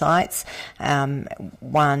on those sites.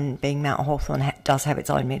 One being Mount Hawthorn does have its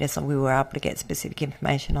own meter, so we were able to get specific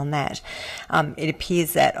information on that. It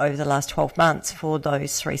appears that over the last 12 months for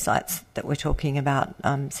those three sites that we're talking about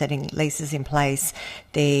setting leases in place,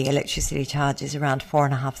 the electricity charge is around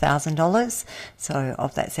 $4,500. So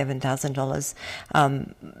of that $7,000,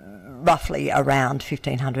 roughly around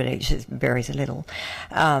 $1,500 each. It varies a little.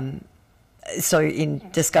 So in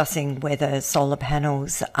discussing whether solar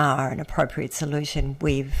panels are an appropriate solution,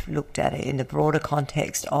 we've looked at it in the broader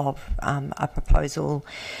context of a proposal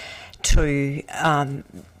to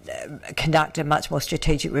conduct a much more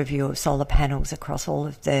strategic review of solar panels across all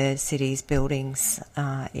of the city's buildings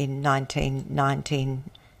in 2019,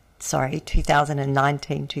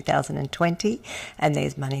 2020, and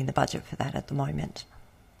there's money in the budget for that at the moment.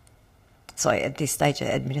 So at this stage,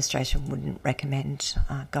 administration wouldn't recommend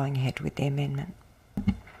going ahead with the amendment.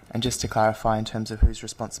 And just to clarify, in terms of who's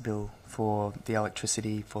responsible for the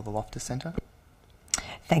electricity for the Loftus Centre?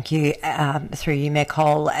 Thank you. Through you, Mayor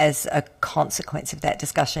Cole, as a consequence of that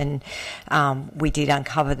discussion, we did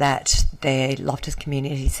uncover that the Loftus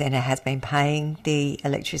Community Centre has been paying the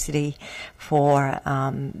electricity for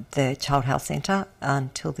the Child Health Centre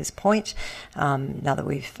until this point. Now that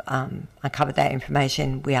we've uncovered that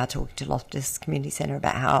information, we are talking to Loftus Community Centre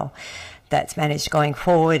about how that's managed going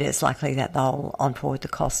forward. It's likely that they'll on-forward the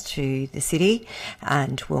cost to the city,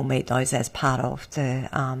 and we'll meet those as part of the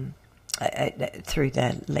through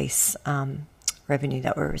the lease revenue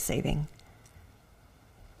that we're receiving.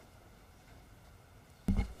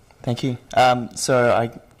 Thank you. So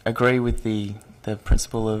I agree with the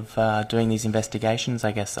principle of doing these investigations.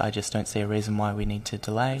 I guess I just don't see a reason why we need to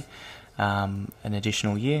delay an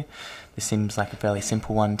additional year. This seems like a fairly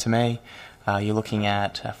simple one to me. You're looking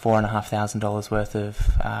at $4,500 worth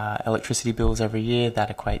of electricity bills every year.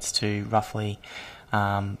 That equates to roughly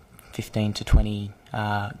 15 to 20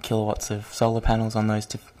 kilowatts of solar panels on those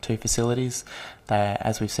two facilities. They,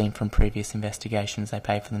 as we've seen from previous investigations, they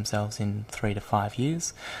pay for themselves in 3 to 5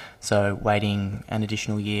 years. So waiting an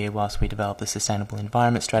additional year whilst we develop the sustainable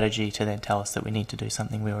environment strategy to then tell us that we need to do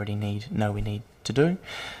something we already know we need to do,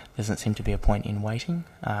 doesn't seem to be a point in waiting.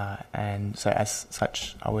 And so as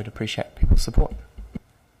such, I would appreciate people's support.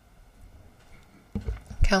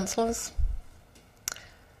 Councillors?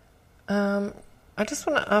 I just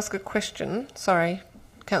want to ask a question. Sorry,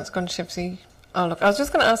 Councillor Gontaszewski. Oh, look, I was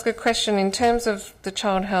just going to ask a question in terms of the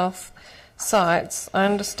child health sites. I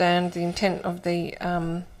understand the intent of the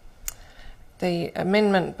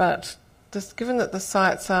amendment, but just given that the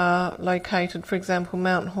sites are located, for example,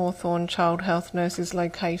 Mount Hawthorn Child Health Nurse is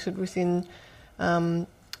located within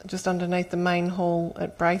just underneath the main hall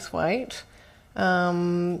at Braithwaite.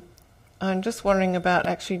 I'm just wondering about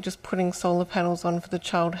actually just putting solar panels on for the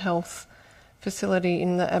child health facility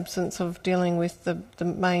in the absence of dealing with the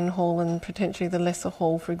main hall and potentially the lesser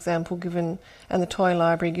hall, for example, and the toy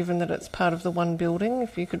library, given that it's part of the one building.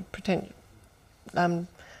 If you could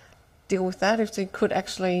deal with that, if you could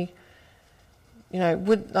actually,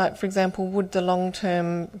 for example, would the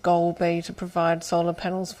long-term goal be to provide solar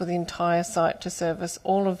panels for the entire site to service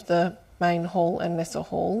all of the main hall and lesser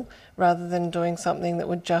hall, rather than doing something that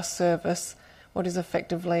would just service what is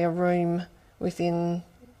effectively a room within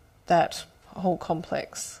that whole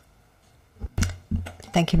complex?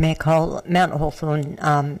 Thank you, Mayor Cole. Mount Hawthorn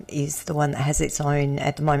is the one that has its own,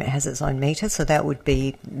 at the moment, has its own meter, so that would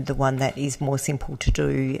be the one that is more simple to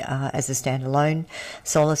do as a standalone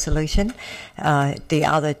solar solution. The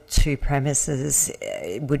other two premises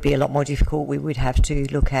would be a lot more difficult. We would have to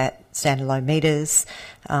look at standalone meters.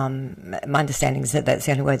 My understanding is that that's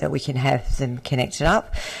the only way that we can have them connected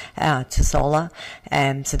up to solar.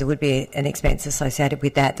 So there would be an expense associated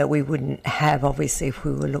with that we wouldn't have, obviously, if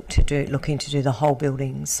we were looking to do the whole building.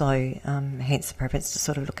 So hence the preference to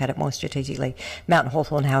sort of look at it more strategically. Mount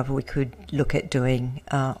Hawthorn, however, we could look at doing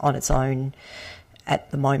on its own at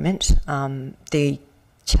the moment. The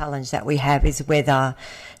challenge that we have is whether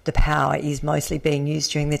the power is mostly being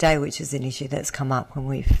used during the day, which is an issue that's come up when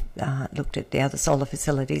we've looked at the other solar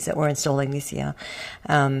facilities that we're installing this year.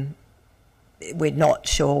 We're not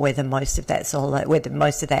sure whether most of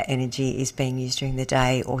that energy is being used during the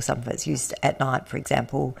day or some of it's used at night, for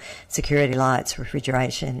example, security lights,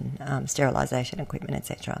 refrigeration, sterilisation equipment,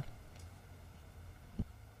 etc.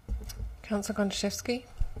 Councillor Gontaszewski?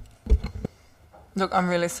 Look, I'm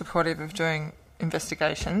really supportive of doing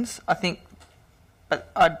investigations. But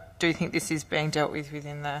I do think this is being dealt with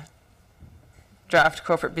within the draft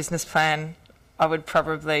corporate business plan. I would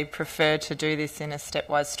probably prefer to do this in a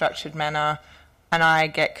stepwise structured manner, and I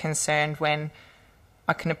get concerned when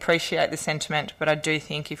I can appreciate the sentiment, but I do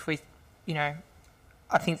think if we,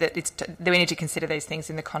 I think that we need to consider these things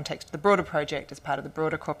in the context of the broader project as part of the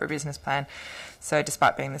broader corporate business plan. So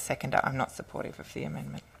despite being the seconder, I'm not supportive of the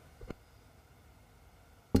amendment.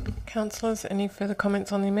 Councillors, any further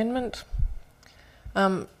comments on the amendment?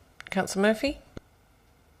 Councillor Murphy?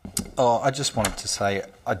 I just wanted to say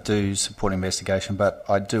I do support investigation, but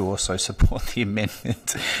I do also support the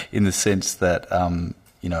amendment in the sense that,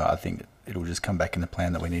 I think it'll just come back in the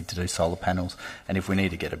plan that we need to do solar panels, and if we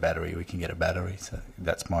need to get a battery, we can get a battery. So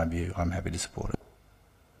that's my view. I'm happy to support it.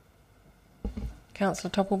 Councillor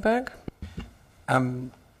Toppelberg?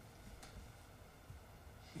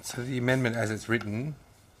 So the amendment as it's written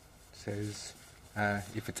says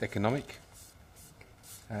if it's economic,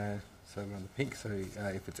 so we're on the pink, so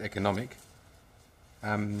if it's economic,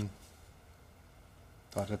 that's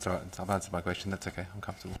all right. I've answered my question. That's okay. I'm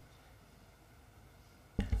comfortable.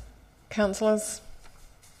 Councillors?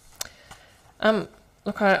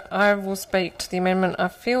 Look, I will speak to the amendment. I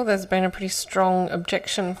feel there's been a pretty strong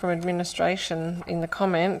objection from administration in the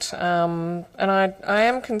comment, and I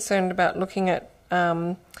am concerned about looking at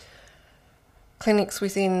clinics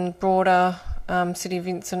within broader City of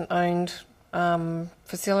Vincent-owned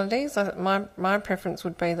facilities. My preference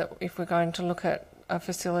would be that if we're going to look at a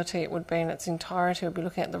facility, it would be in its entirety. We'll be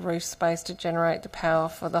looking at the roof space to generate the power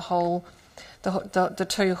for the whole, the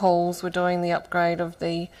two halls. We're doing the upgrade of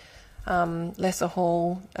the lesser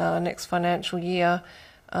hall next financial year.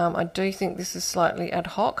 I do think this is slightly ad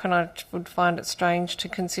hoc, and I would find it strange to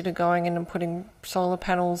consider going in and putting solar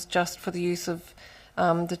panels just for the use of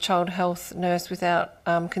the child health nurse without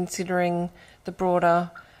considering the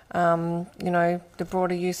broader the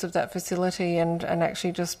broader use of that facility and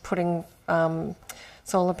actually just putting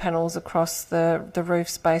solar panels across the roof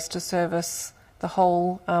space to service the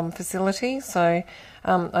whole facility. So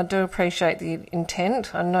I do appreciate the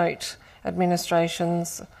intent. I note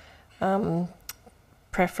administration's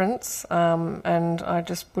preference, and I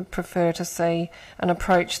just would prefer to see an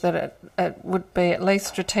approach that it would be at least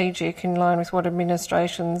strategic in line with what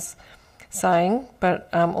administration's saying, but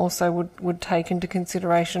also would take into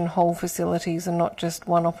consideration whole facilities and not just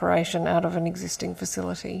one operation out of an existing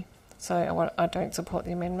facility. So I don't support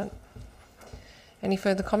the amendment. Any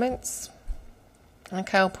further comments?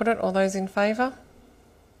 Okay, I'll put it. All those in favour?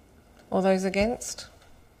 All those against?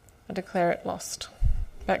 I declare it lost.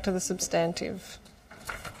 Back to the substantive.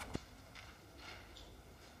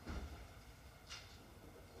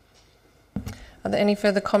 Are there any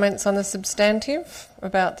further comments on the substantive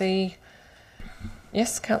about the...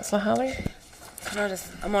 Yes, Councillor Harley? Can I just...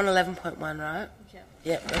 I'm on 11.1, right?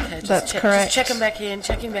 Yep, okay. That's correct. Just checking back in.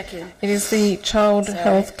 It is the child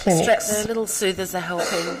health clinics. The little soothers are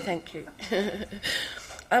helping. Thank you.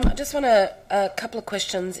 I just want a couple of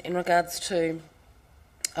questions in regards to,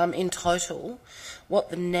 in total, what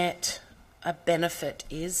the net benefit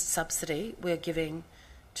is, subsidy, we're giving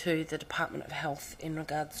to the Department of Health in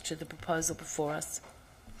regards to the proposal before us.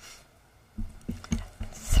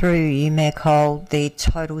 Through you, Mayor Cole, the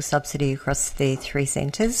total subsidy across the 3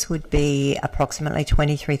 centres would be approximately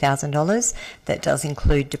 $23,000. That does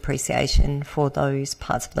include depreciation for those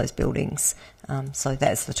parts of those buildings. So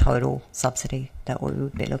that's the total subsidy that we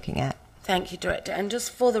would be looking at. Thank you, Director. And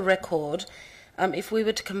just for the record, if we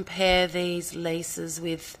were to compare these leases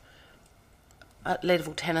with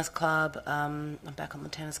Leederville Tennis Club, I'm back on the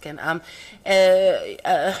tennis again,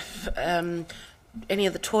 any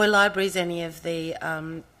of the toy libraries, any of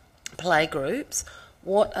the play groups,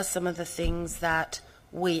 what are some of the things that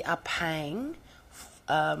we are paying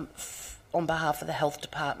on behalf of the Health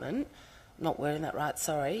Department, not wording that right,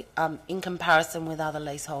 sorry, in comparison with other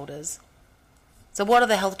leaseholders? So what are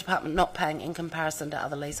the Health Department not paying in comparison to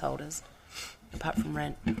other leaseholders, apart from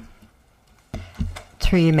rent?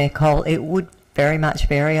 Through you, Mayor Cole, it would very much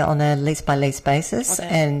vary on a lease-by-lease basis, okay.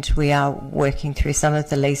 And we are working through some of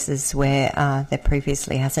the leases where there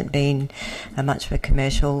previously hasn't been much of a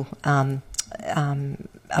commercial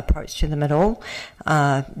approach to them at all.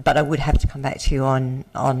 But I would have to come back to you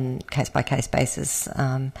on case-by-case basis.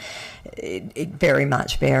 It very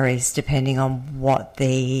much varies depending on what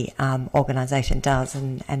the organisation does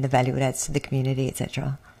and the value it adds to the community,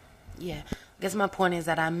 etc. Yeah. I guess my point is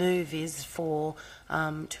that our move is for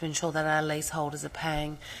to ensure that our leaseholders are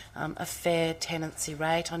paying a fair tenancy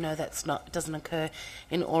rate. I know it doesn't occur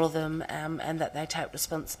in all of them, and that they take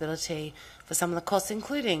responsibility for some of the costs,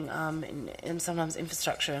 including in sometimes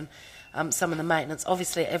infrastructure and some of the maintenance.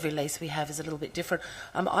 Obviously, every lease we have is a little bit different.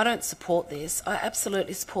 I don't support this. I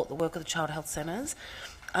absolutely support the work of the child health centres.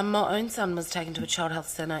 My own son was taken to a child health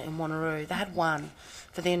centre in Wanneroo. They had one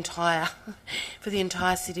for the entire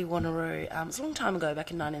city of Wanneroo. It was a long time ago,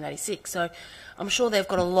 back in 1986. So I'm sure they've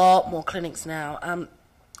got a lot more clinics now.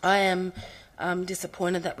 I am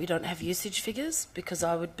disappointed that we don't have usage figures, because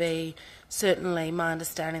I would be certainly, my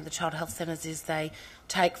understanding of the child health centres is they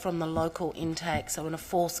take from the local intake. So in a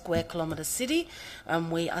 4 square kilometre city,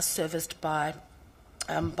 we are serviced by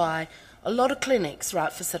a lot of clinics,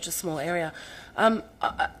 right, for such a small area.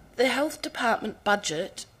 The health department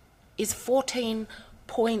budget is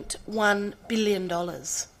 $14.1 billion.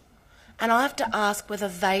 And I have to ask whether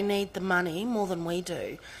they need the money more than we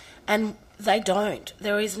do. And they don't.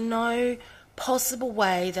 There is no possible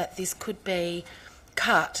way that this could be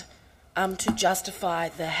cut to justify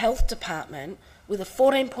the health department with a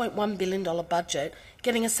 $14.1 billion budget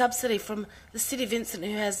getting a subsidy from the City of Vincent,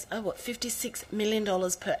 who has, $56 million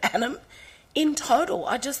per annum in total.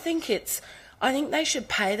 I think they should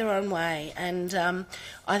pay their own way, and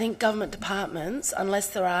I think government departments, unless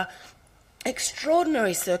there are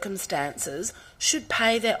extraordinary circumstances, should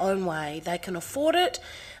pay their own way. They can afford it.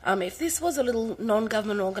 If this was a little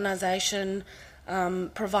non-government organisation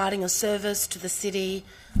providing a service to the city,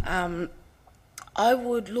 I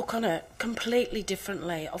would look on it completely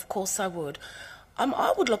differently. Of course I would.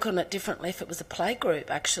 I would look on it differently if it was a playgroup,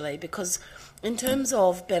 actually, because in terms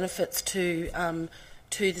of benefits to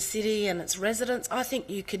the city and its residents, I think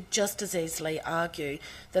you could just as easily argue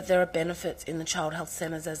that there are benefits in the child health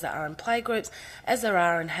centres as there are in playgroups, as there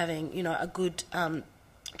are in having, a good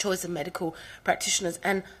choice of medical practitioners.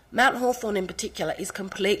 And Mount Hawthorn in particular is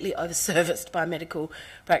completely overserviced by medical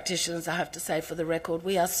practitioners, I have to say, for the record.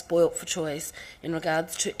 We are spoilt for choice in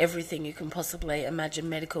regards to everything you can possibly imagine: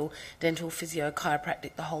 medical, dental, physio,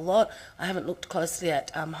 chiropractic, the whole lot. I haven't looked closely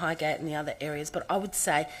at Highgate and the other areas, but I would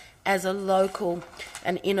say as a local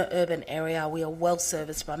and inner urban area, we are well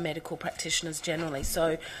serviced by medical practitioners generally.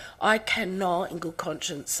 So I cannot, in good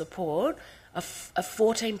conscience, support a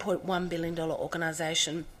 $14.1 billion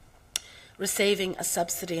organisation receiving a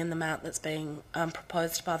subsidy in the amount that's being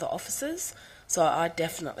proposed by the officers. So I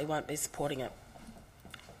definitely won't be supporting it.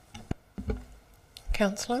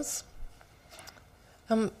 Councillors?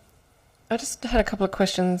 I just had a couple of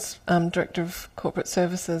questions, Director of Corporate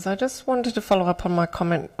Services. I just wanted to follow up on my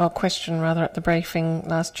question at the briefing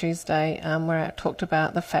last Tuesday, where I talked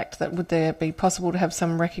about the fact that would there be possible to have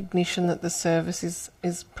some recognition that the service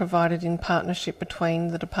is provided in partnership between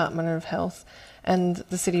the Department of Health and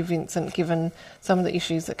the City of Vincent, given some of the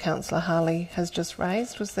issues that Councillor Harley has just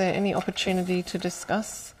raised. Was there any opportunity to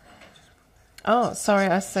discuss? Oh, sorry,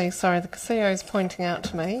 I see. Sorry, the CEO is pointing out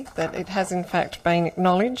to me that it has in fact been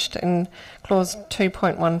acknowledged in clause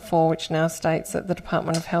 2.14, which now states that the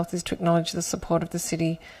Department of Health is to acknowledge the support of the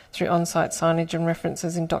City through on-site signage and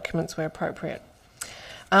references in documents where appropriate.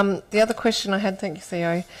 The other question I had, thank you,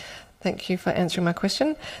 CEO, thank you for answering my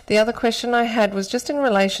question. The other question I had was just in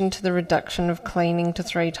relation to the reduction of cleaning to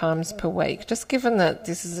 3 times per week. Just given that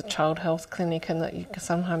this is a child health clinic and that you can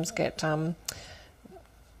sometimes get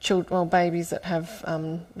babies that have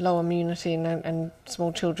low immunity and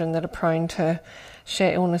small children that are prone to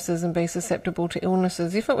share illnesses and be susceptible to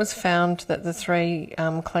illnesses. If it was found that the 3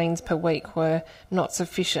 cleans per week were not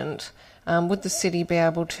sufficient, would the City be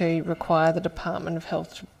able to require the Department of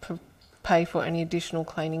Health to pay for any additional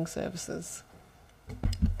cleaning services?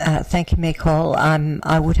 Thank you, Mayor Cole.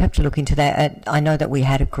 I would have to look into that. I know that we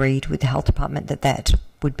had agreed with the Health Department that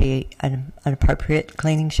would be an appropriate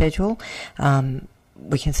cleaning schedule.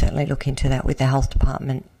 We can certainly look into that with the Health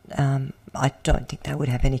Department. I don't think they would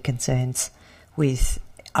have any concerns with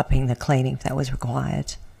upping the cleaning if that was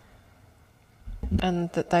required. And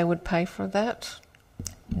that they would pay for that?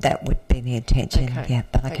 That would be the intention, okay. Yeah,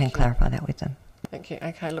 but I can clarify that with them. Thank you.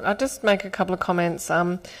 Okay, look, I'll just make a couple of comments.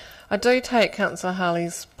 I do take Councillor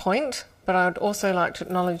Harley's point, but I would also like to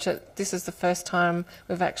acknowledge that this is the first time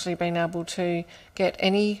we've actually been able to get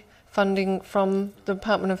any funding from the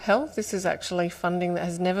Department of Health. This is actually funding that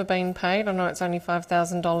has never been paid. I know it's only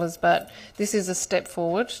 $5,000, but this is a step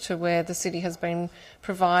forward to where the City has been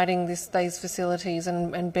providing these facilities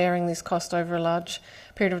and bearing this cost over a large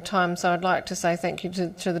period of time. So I'd like to say thank you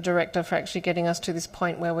to the Director for actually getting us to this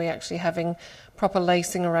point where we're actually having proper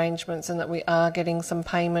leasing arrangements and that we are getting some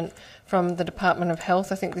payment from the Department of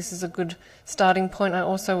Health. I think this is a good starting point. I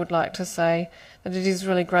also would like to say that it is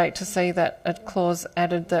really great to see that a clause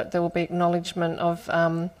added that there will be acknowledgement of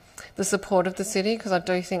the support of the City, because I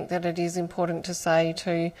do think that it is important to say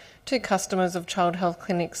to customers of child health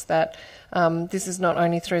clinics that this is not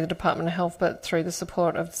only through the Department of Health but through the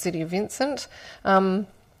support of the City of Vincent.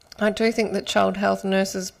 I do think that child health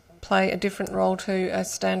nurses play a different role to a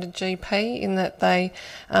standard GP in that they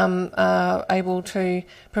are able to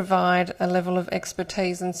provide a level of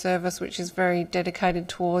expertise and service which is very dedicated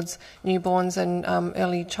towards newborns and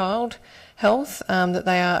early child health, that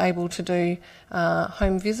they are able to do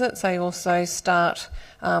home visits. They also start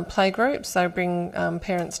playgroups. They bring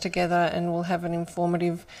parents together and will have an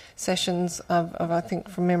informative sessions of I think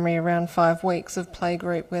from memory around 5 weeks of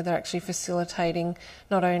playgroup where they're actually facilitating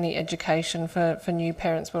not only education for new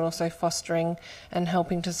parents but also fostering and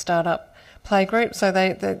helping to start up playgroup. So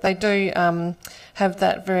they do have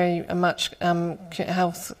that very much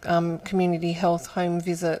community health home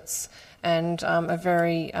visits and a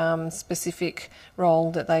very specific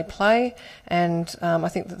role that they play. And I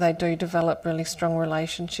think that they do develop really strong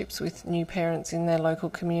relationships with new parents in their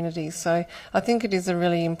local communities. So I think it is a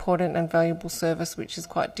really important and valuable service which is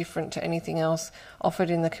quite different to anything else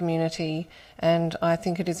offered in the community. And I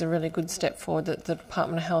think it is a really good step forward that the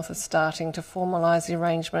Department of Health is starting to formalise the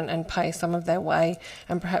arrangement and pay some of their way.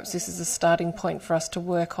 And perhaps this is a starting point for us to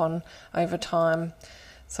work on over time.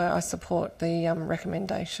 So I support the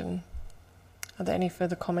recommendation. Are there any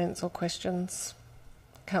further comments or questions?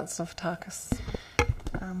 Councillor Fotakis.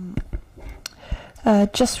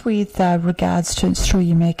 Just with regards to, through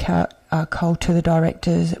you, Mayor Cole, to the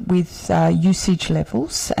directors, with usage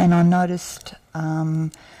levels, and I noticed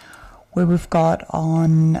where we've got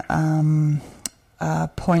on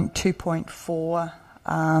point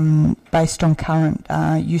 2.4, based on current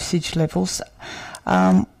usage levels,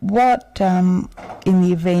 what, in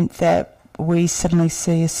the event that we suddenly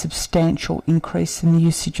see a substantial increase in the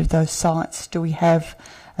usage of those sites, do we have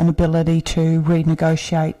an ability to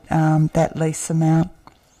renegotiate that lease amount?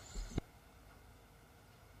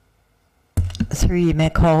 Through you, Mayor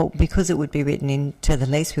Cole, because it would be written into the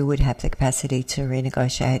lease, we would have the capacity to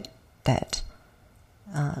renegotiate that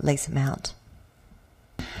lease amount.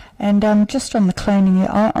 And just on the cleaning,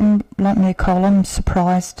 I'm like Mayor Cole, I'm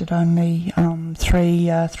surprised at only three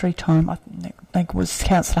times. I think it was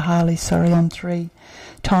Councillor Harley, on 3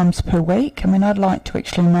 times per week. I mean, I'd like to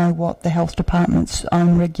actually know what the health department's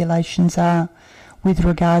own regulations are with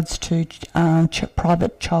regards to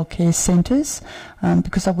private childcare centres,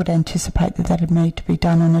 because I would anticipate that would need to be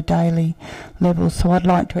done on a daily level. So I'd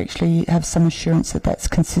like to actually have some assurance that that's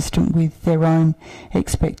consistent with their own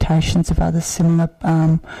expectations of other similar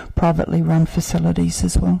privately run facilities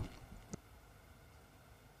as well.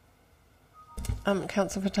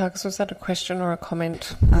 Councillor Fotakis, was that a question or a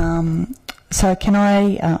comment? So can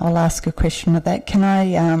I, I'll ask a question of that. Can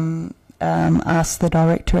I ask the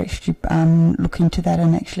director to actually look into that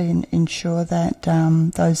and actually ensure that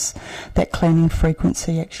that cleaning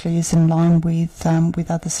frequency actually is in line with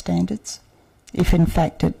other standards, if in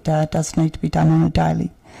fact it does need to be done on a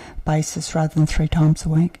daily basis rather than 3 times a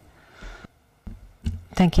week?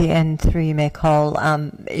 Thank you, and through you, Mayor Cole,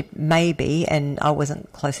 it may be, and I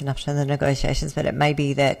wasn't close enough to the negotiations, but it may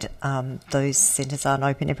be that those centres aren't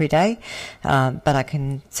open every day, but I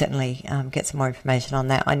can certainly get some more information on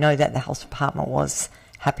that. I know that the Health Department was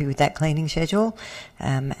happy with that cleaning schedule,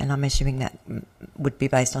 and I'm assuming that would be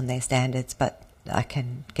based on their standards, but I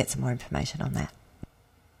can get some more information on that.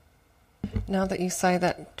 Now that you say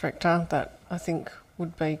that, Director, that I think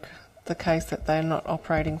would be the case that they're not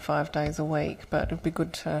operating 5 days a week, but it would be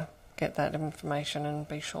good to get that information and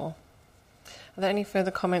be sure. Are there any further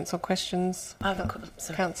comments or questions?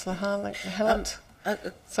 Councillor Hallett?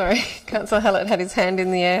 Sorry, Councillor Hallett had his hand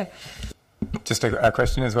in the air. Just a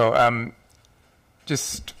question as well.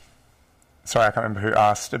 Sorry, I can't remember who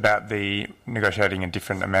asked about the negotiating a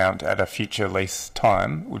different amount at a future lease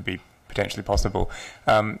time would be potentially possible.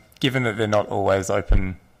 Given that they're not always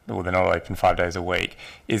open, or they're not open 5 days a week,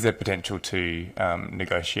 is there potential to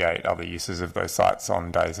negotiate other uses of those sites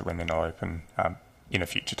on days when they're not open in a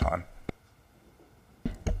future time?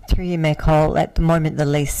 Through you, Mayor Cole, at the moment the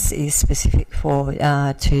lease is specific for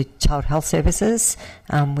to child health services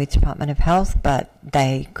with Department of Health, but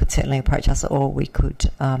they could certainly approach us, or we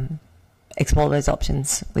could explore those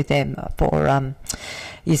options with them for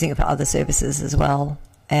using it for other services as well.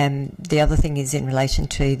 The other thing is in relation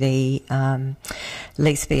to the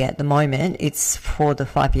lease fee at the moment, it's for the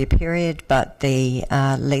 5-year period, but the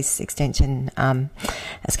lease extension,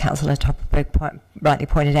 as Councillor Topberg rightly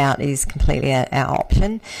pointed out, is completely at our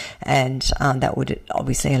option, and that would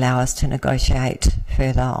obviously allow us to negotiate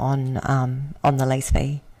further on the lease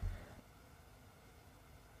fee.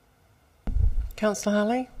 Councillor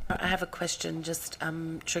Harley? I have a question just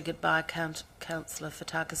triggered by Councillor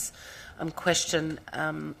Fotakis' question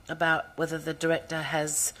about whether the director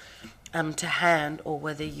has to hand, or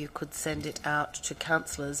whether you could send it out to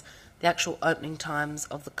councillors, the actual opening times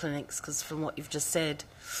of the clinics, because from what you've just said,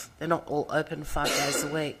 they're not all open 5 days a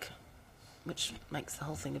week, which makes the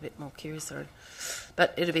whole thing a bit more curious.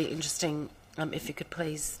 But it'd be interesting if you could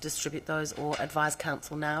please distribute those, or advise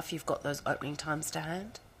council now if you've got those opening times to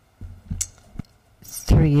hand.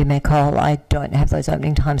 Through you, Mayor Cole, I don't have those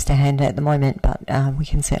opening times to hand at the moment, but we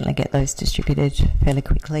can certainly get those distributed fairly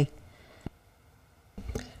quickly.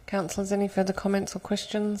 Councillors, any further comments or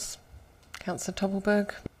questions? Councillor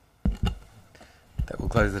Topberg? That will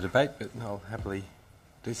close the debate, but I'll happily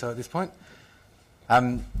do so at this point.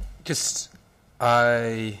 I just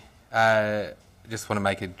want to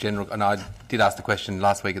make a general, and I did ask the question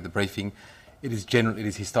last week at the briefing. It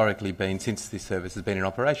is historically been, since this service has been in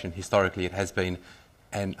operation, historically it has been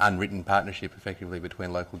an unwritten partnership effectively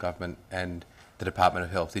between local government and the Department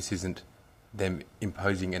of Health. This isn't them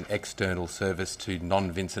imposing an external service to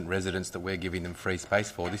non-Vincent residents that we're giving them free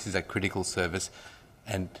space for. This is a critical service,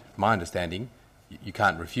 and my understanding, you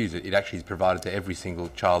can't refuse it. It actually is provided to every single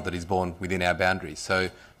child that is born within our boundaries. So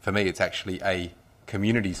for me, it's actually a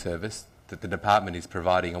community service that the department is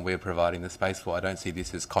providing and we're providing the space for. I don't see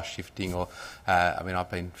this as cost shifting or,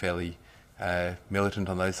 I've been fairly militant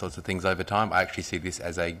on those sorts of things over time. I actually see this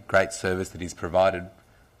as a great service that is provided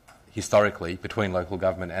historically between local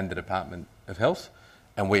government and the Department of Health,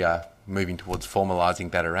 and we are moving towards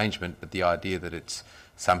formalising that arrangement, but the idea that it's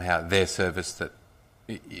somehow their service, that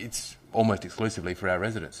it's almost exclusively for our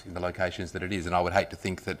residents in the locations that it is. And I would hate to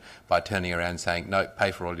think that by turning around and saying, no,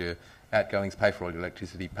 pay for all your outgoings, pay for all your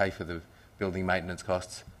electricity, pay for the building maintenance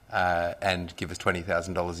costs, and give us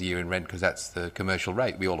 $20,000 a year in rent because that's the commercial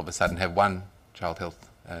rate. We all of a sudden have one child health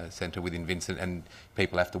centre within Vincent and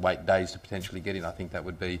people have to wait days to potentially get in. I think that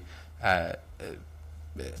would be a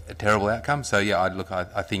terrible outcome. So, yeah,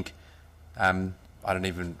 I think I'd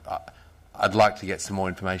like to get some more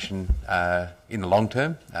information in the long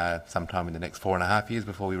term, sometime in the next 4.5 years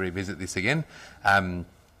before we revisit this again.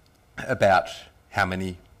 about how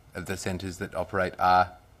many of the centres that operate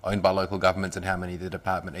are owned by local governments and how many the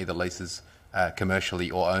department either leases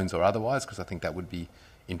commercially or owns or otherwise, because I think that would be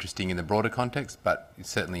interesting in the broader context. But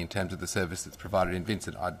certainly in terms of the service that's provided in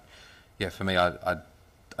Vincent, I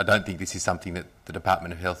don't think this is something that the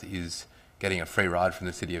Department of Health is getting a free ride from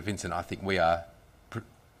the City of Vincent. I think we are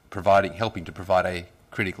helping to provide a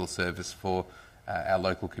critical service for our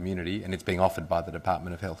local community, and it's being offered by the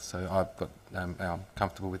Department of Health. So I'm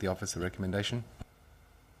comfortable with the officer recommendation.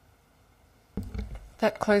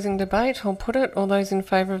 That closing debate, I'll put it. All those in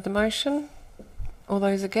favour of the motion? All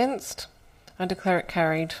those against? I declare it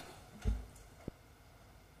carried.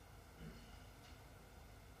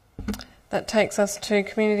 That takes us to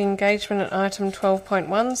community engagement at item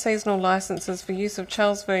 12.1, seasonal licences for use of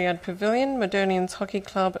Charles Verriard Pavilion, Modernians Hockey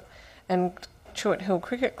Club and Chewett Hill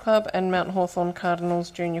Cricket Club and Mount Hawthorn Cardinals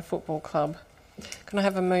Junior Football Club. Can I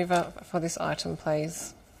have a mover for this item,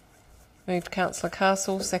 please? Moved Councillor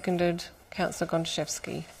Castle, seconded Councillor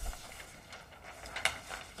Gontaszewski.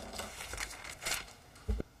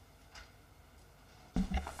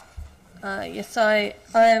 Yes, I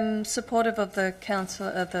am supportive of the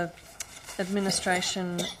the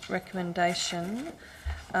administration recommendation,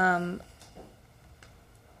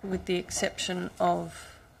 with the exception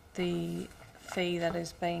of the fee that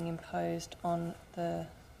is being imposed on the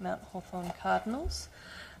Mount Hawthorn Cardinals.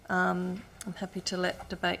 I'm happy to let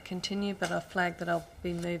debate continue, but I flag that I'll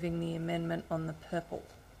be moving the amendment on the purple.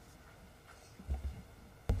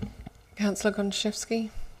 Councillor Gontaszewski.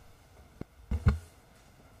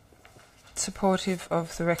 Supportive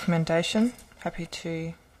of the recommendation. Happy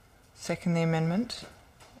to second the amendment.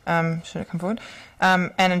 Should it come forward?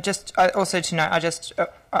 And just also to note,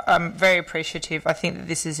 I'm very appreciative. I think that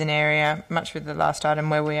this is an area, much with the last item,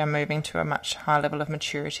 where we are moving to a much higher level of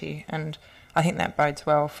maturity, and I think that bodes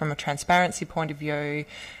well from a transparency point of view,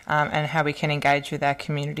 and how we can engage with our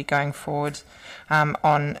community going forward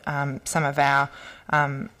on some of our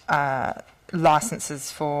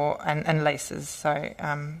licences for and leases. So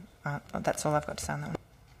that's all I've got to say on that one.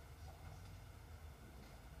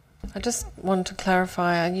 I just want to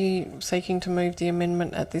clarify, are you seeking to move the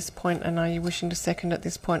amendment at this point, and are you wishing to second at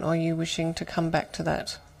this point, or are you wishing to come back to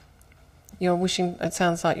that? It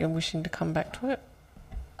sounds like you're wishing to come back to it.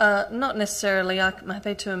 Not necessarily. I'm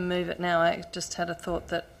happy to move it now. I just had a thought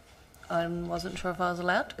that I wasn't sure if I was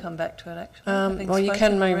allowed to come back to it, actually. Well, you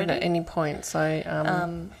can move it at any point, so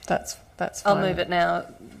that's fine. I'll move it now.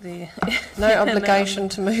 No obligation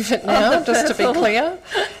to move it now, just to be clear.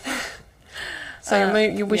 So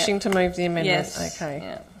you're wishing to move the amendment? Yes. Okay.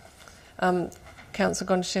 Yeah.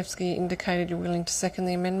 Councillor Gontaszewski indicated you're willing to second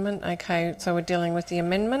the amendment. Okay, so we're dealing with the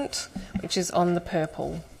amendment, which is on the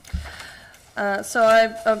purple. So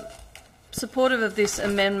I'm supportive of this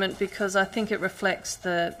amendment because I think it reflects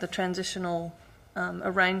the transitional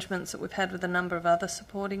arrangements that we've had with a number of other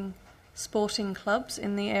sporting clubs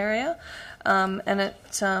in the area, and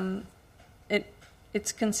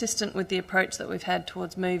it's consistent with the approach that we've had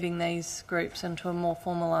towards moving these groups into a more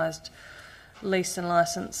formalised lease and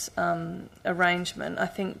licence arrangement. I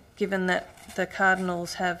think given that the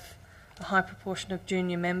Cardinals have a high proportion of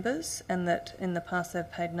junior members and that in the past they've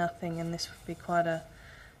paid nothing, and this would be quite a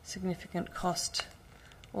significant cost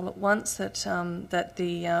all at once, that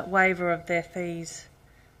the waiver of their fees,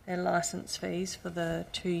 their licence fees for the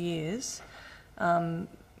 2 years,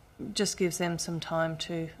 just gives them some time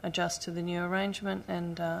to adjust to the new arrangement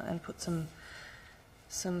and put some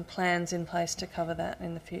plans in place to cover that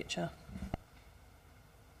in the future.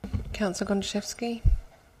 Councillor Gontaszewski.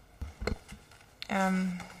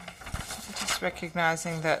 Just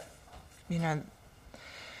recognising that,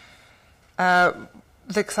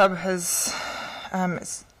 the club has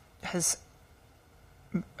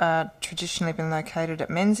traditionally been located at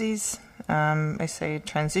Menzies. I see a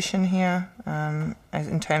transition here as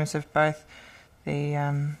in terms of both the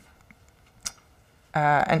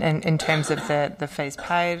and in terms of the fees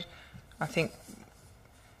paid. I think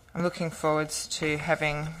I'm looking forwards to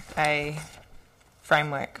having a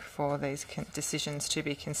framework for these decisions to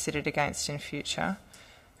be considered against in future.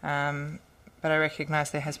 But I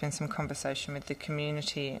recognise there has been some conversation with the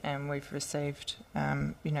community, and we've received,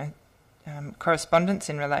 correspondence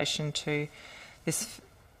in relation to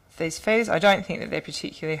these fees. I don't think that they're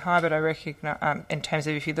particularly high, but I recognise in terms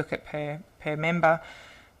of if you look at per member.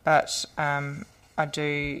 But I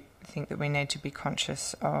do think that we need to be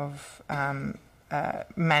conscious of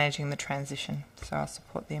managing the transition. So I'll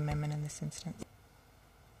support the amendment in this instance.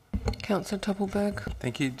 Councillor Toppelberg.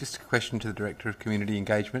 Thank you. Just a question to the Director of Community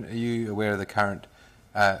Engagement. Are you aware of the current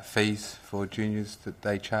fees for juniors that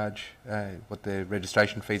they charge, what their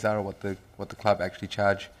registration fees are, or what the club actually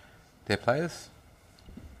charge their players?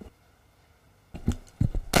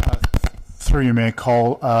 Through you, Mayor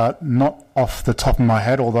Cole, not off the top of my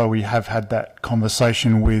head, although we have had that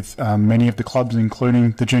conversation with many of the clubs,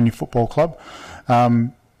 including the Junior Football Club.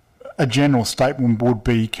 A general statement would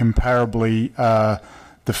be comparably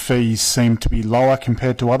the fees seem to be lower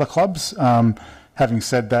compared to other clubs. Having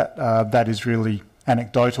said that, that is really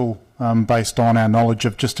anecdotal based on our knowledge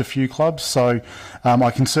of just a few clubs. So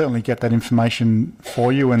I can certainly get that information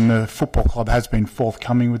for you, and the football club has been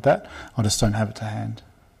forthcoming with that. I just don't have it to hand.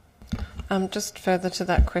 Just further to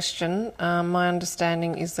that question, my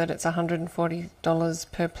understanding is that it's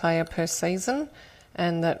 $140 per player per season,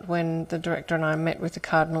 and that when the director and I met with the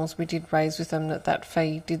Cardinals, we did raise with them that that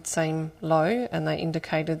fee did seem low, and they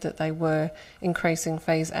indicated that they were increasing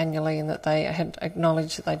fees annually and that they had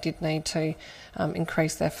acknowledged that they did need to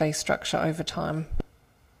increase their fee structure over time.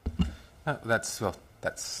 That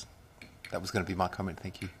was going to be my comment.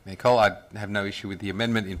 Thank you, Mayor Cole. I have no issue with the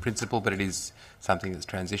amendment in principle, but it is something that's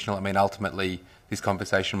transitional. I mean, ultimately, this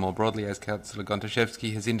conversation more broadly, as Councillor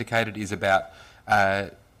Gontaszewski has indicated, is about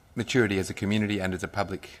maturity as a community and as a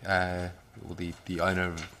public, or the owner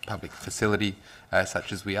of a public facility,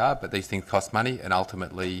 such as we are. But these things cost money, and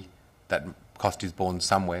ultimately, that cost is borne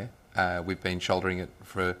somewhere. We've been shouldering it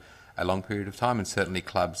for a long period of time, and certainly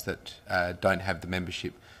clubs that don't have the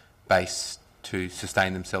membership base to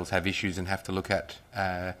sustain themselves have issues and have to look at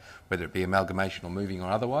whether it be amalgamation or moving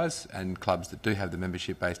or otherwise, and clubs that do have the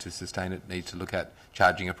membership base to sustain it need to look at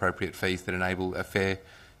charging appropriate fees that enable a fair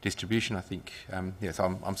distribution. I think, yes,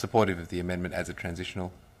 I'm supportive of the amendment as a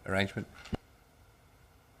transitional arrangement.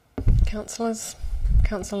 Councillors?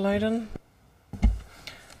 Councillor Loden?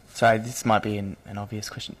 Sorry, this might be an obvious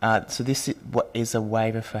question. So this is a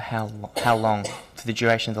waiver for how long? For the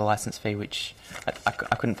duration of the licence fee, which I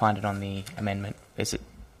couldn't find it on the amendment. Is it?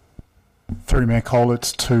 Through Mayor Cole,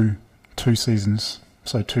 it's two seasons,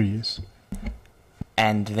 so 2 years.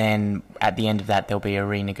 And then at the end of that, there'll be a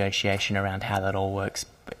renegotiation around how that all works,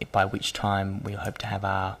 by which time we hope to have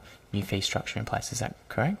our new fee structure in place. Is that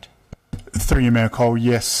correct? Through you, Mayor Cole,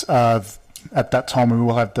 yes. At that time, we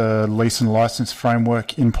will have the lease and licence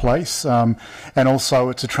framework in place. And also,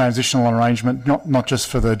 it's a transitional arrangement, not just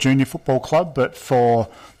for the junior football club, but for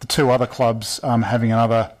the two other clubs having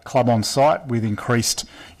another club on site with increased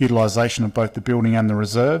utilisation of both the building and the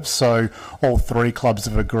reserves. So all three clubs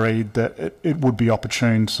have agreed that it would be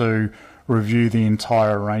opportune to review the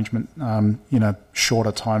entire arrangement in a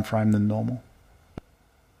shorter time frame than normal.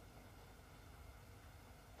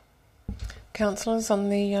 Councillors on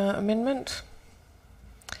the amendment?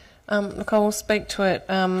 Look, I will speak to it,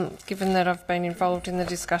 given that I've been involved in the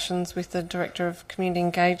discussions with the Director of Community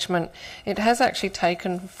Engagement. It has actually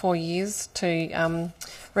taken 4 years to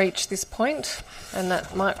reach this point, and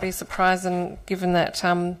that might be surprising given that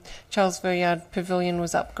Charles Villiard Pavilion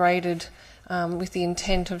was upgraded with the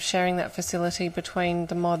intent of sharing that facility between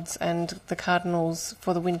the Mods and the Cardinals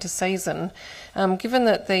for the winter season. Given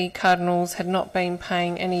that the Cardinals had not been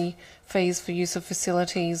paying any fees for use of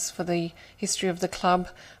facilities for the history of the club,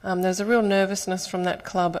 there was a real nervousness from that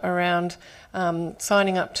club around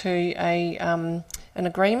signing up to an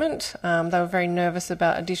agreement. They were very nervous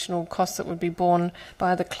about additional costs that would be borne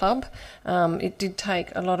by the club. It did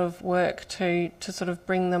take a lot of work to sort of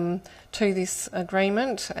bring them to this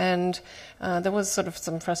agreement, and there was sort of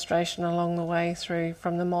some frustration along the way through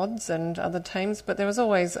from the Mods and other teams, but there was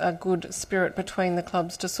always a good spirit between the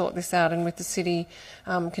clubs to sort this out, and with the city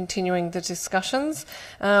continuing the discussions.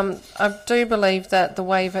 I do believe that the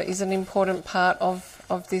waiver is an important part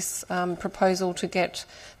of this proposal to get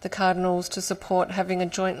the Cardinals to support having a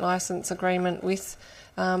joint licence agreement with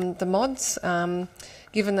the Mods.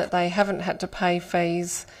 Given that they haven't had to pay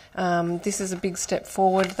fees, this is a big step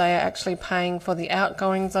forward. They are actually paying for the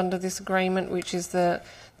outgoings under this agreement, which is the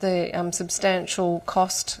substantial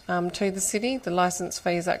cost to the city. The licence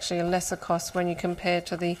fee is actually a lesser cost when you compare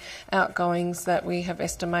to the outgoings that we have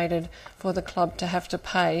estimated for the club to have to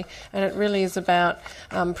pay. And it really is about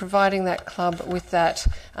providing that club with that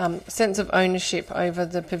sense of ownership over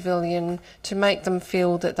the pavilion to make them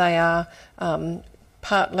feel that they are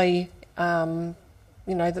partly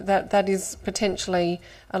that is potentially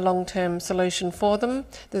a long-term solution for them.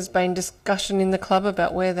 There's been discussion in the club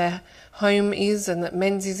about where their home is, and that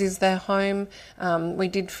Menzies is their home. We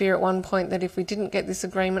did fear at one point that if we didn't get this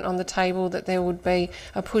agreement on the table, that there would be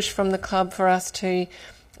a push from the club for us to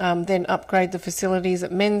then upgrade the facilities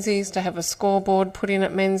at Menzies, to have a scoreboard put in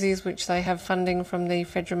at Menzies, which they have funding from the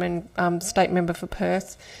federal state member for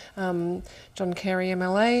Perth, John Kerry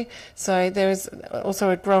MLA. So there's also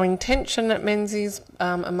a growing tension at Menzies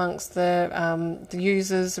amongst the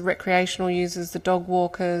users, the recreational users, the dog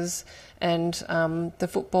walkers, and the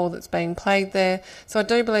football that's being played there. So I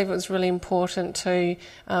do believe it was really important to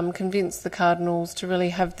convince the Cardinals to really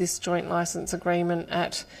have this joint licence agreement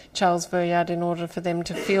at Charles Verriard in order for them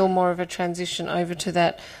to feel more of a transition over to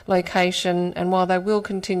that location. And while they will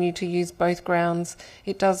continue to use both grounds,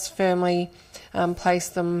 it does firmly place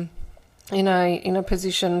them in a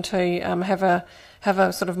position to have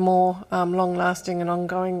a sort of more long-lasting and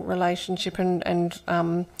ongoing relationship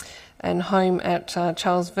and home at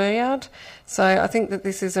Charles Verriard. So I think that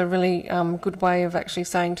this is a really good way of actually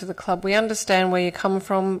saying to the club, we understand where you come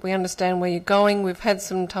from, we understand where you're going. We've had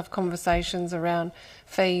some tough conversations around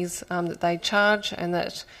fees that they charge, and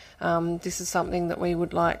that this is something that we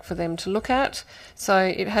would like for them to look at. So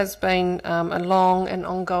it has been a long and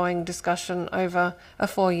ongoing discussion over a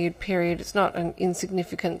 4-year period. It's not an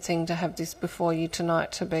insignificant thing to have this before you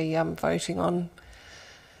tonight to be voting on.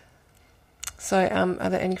 So are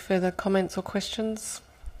there any further comments or questions?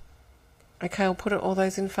 Okay, I'll put it. All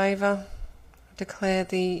those in favour? Declare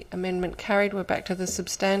the amendment carried. We're back to the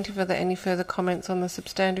substantive. Are there any further comments on the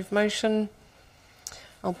substantive motion?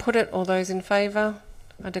 I'll put it. All those in favour?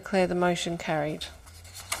 I declare the motion carried.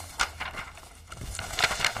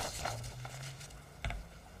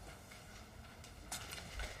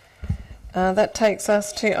 That takes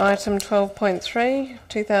us to item 12.3,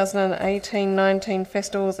 2018-19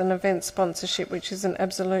 Festivals and Events Sponsorship, which is an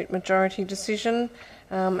absolute majority decision.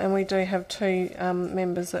 And we do have 2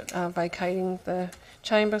 members that are vacating the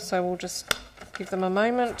chamber, so we'll just give them a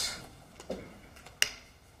moment.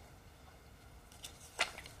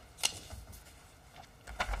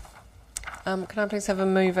 Can I please have a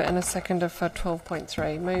mover and a seconder for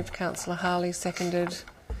 12.3? Moved Councillor Harley, seconded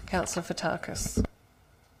Councillor Fotakis.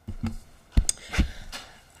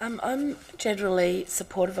 I'm generally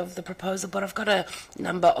supportive of the proposal, but I've got a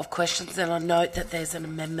number of questions, and I note that there's an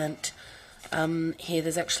amendment here.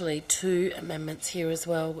 There's actually 2 amendments here as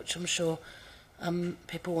well, which I'm sure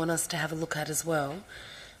people want us to have a look at as well.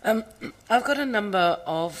 I've got a number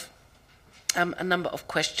of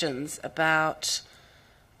questions about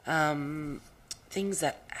things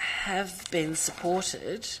that have been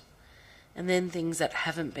supported and then things that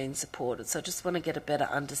haven't been supported. So I just want to get a better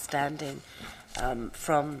understanding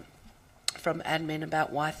from admin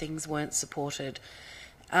about why things weren't supported.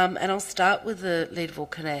 And I'll start with the Leederville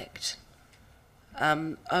Connect.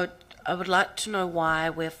 I would like to know why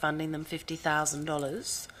we're funding them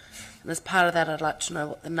 $50,000. And as part of that, I'd like to know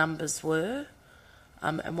what the numbers were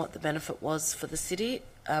and what the benefit was for the city.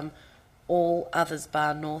 All others,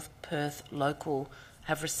 bar North Perth Local,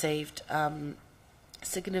 have received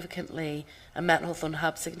significantly, a Mount Hawthorn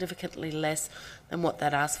Hub, significantly less than what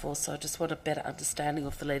they'd asked for. So I just want a better understanding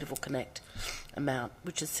of the Leederville Connect amount,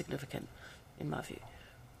 which is significant in my view.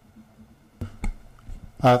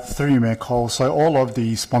 Through you, Mayor Cole. So all of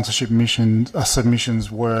the sponsorship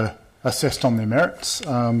submissions were assessed on their merits.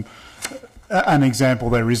 An example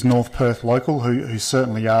there is North Perth Local, who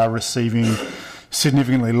certainly are receiving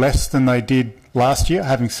significantly less than they did last year.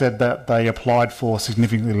 Having said that, they applied for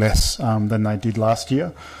significantly less than they did last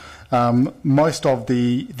year. Most of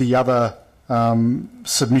the other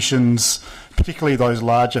submissions, particularly those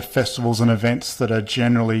larger festivals and events that are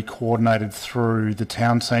generally coordinated through the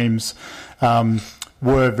town teams,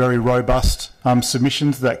 were very robust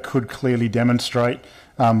submissions that could clearly demonstrate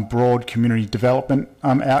broad community development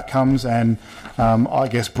outcomes and, I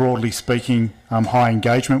guess, broadly speaking, high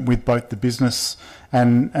engagement with both the business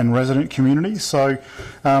and resident communities. So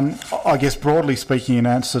I guess, broadly speaking, in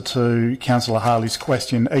answer to Councillor Harley's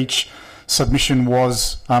question, each submission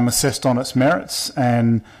was assessed on its merits,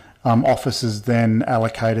 and officers then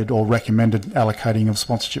allocated or recommended allocating of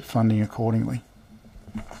sponsorship funding accordingly.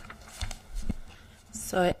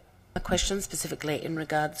 So a question specifically in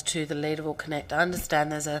regards to the Leederville Connect. I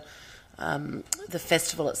understand there's the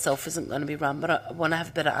festival itself isn't going to be run, but I want to have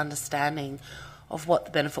a better understanding of what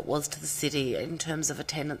the benefit was to the city in terms of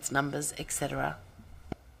attendance numbers, etc.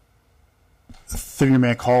 Through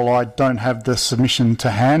Mayor Cole, I don't have the submission to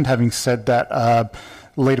hand. Having said that,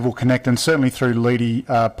 Leederville Connect and certainly through Leedy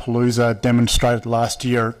Palooza demonstrated last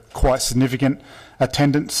year quite significant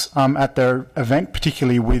attendance at their event,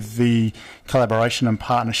 particularly with the collaboration and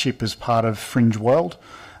partnership as part of Fringe World.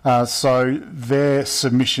 So their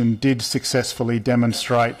submission did successfully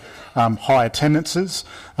demonstrate high attendances,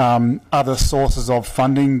 other sources of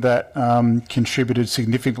funding that contributed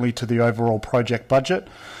significantly to the overall project budget,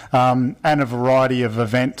 and a variety of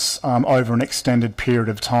events over an extended period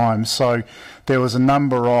of time. So there was a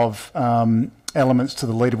number of elements to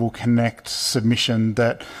the Leederville Connect submission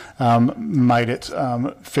that made it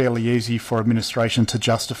fairly easy for administration to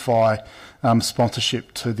justify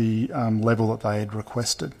sponsorship to the level that they had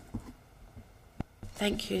requested.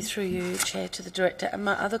 Thank you. Through you, Chair, to the Director. And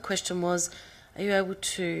my other question was, are you able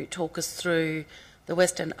to talk us through the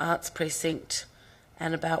West End Arts Precinct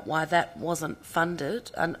and about why that wasn't funded?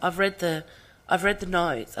 And I've read the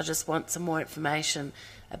notes. I just want some more information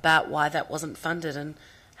about why that wasn't funded and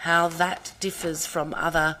how that differs from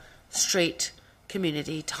other street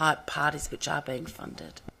community type parties which are being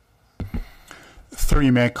funded. Through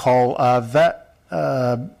you, Mayor Cole, that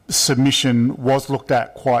submission was looked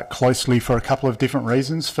at quite closely for a couple of different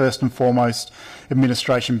reasons. First and foremost,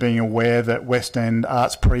 administration being aware that West End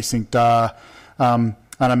Arts Precinct are an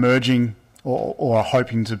emerging or are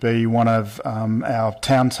hoping to be one of our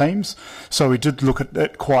town teams. So we did look at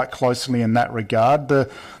it quite closely in that regard. The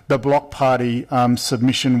Block Party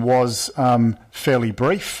submission was fairly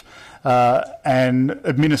brief. And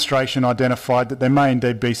administration identified that there may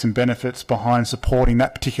indeed be some benefits behind supporting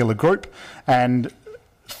that particular group and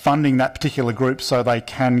funding that particular group so they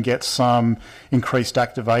can get some increased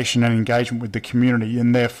activation and engagement with the community.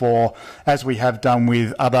 And therefore, as we have done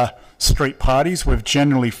with other street parties, we've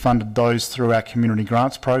generally funded those through our community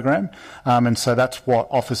grants program. And so that's what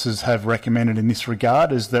officers have recommended in this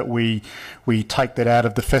regard, is that we take that out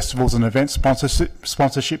of the festivals and event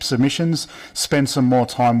sponsorship submissions, spend some more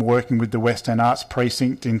time working with the West End Arts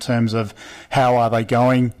Precinct in terms of how are they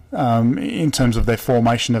going in terms of their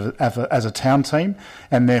formation as a town team,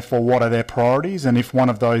 and therefore what are their priorities. And if one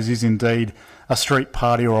of those is indeed a street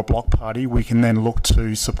party or a block party, we can then look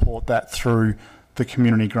to support that through the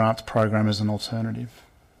community grants program as an alternative.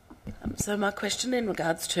 So my question in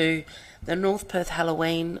regards to the North Perth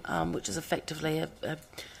Halloween, which is effectively a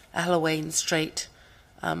Halloween street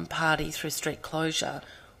party through street closure,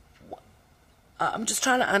 I'm just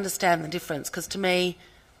trying to understand the difference, because to me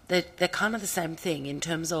they're kind of the same thing in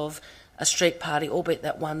terms of a street party, albeit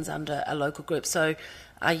that one's under a local group. So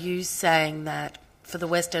are you saying that for the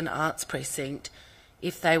West End Arts Precinct,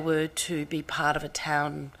 if they were to be part of a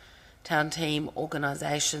town team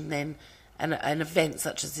organisation, then an event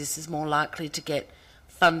such as this is more likely to get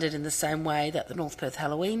funded in the same way that the North Perth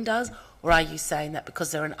Halloween does? Or are you saying that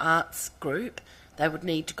because they're an arts group, they would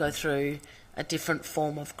need to go through a different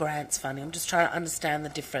form of grants funding? I'm just trying to understand the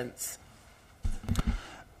difference.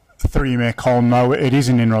 Through you, Mayor Cole, no, it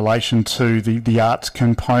isn't in relation to the arts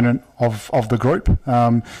component of the group.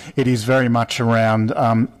 It is very much around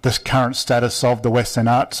the current status of the West End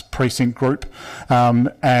Arts Precinct group,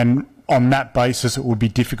 and on that basis, it would be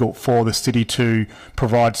difficult for the city to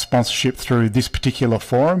provide sponsorship through this particular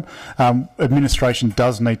forum. Administration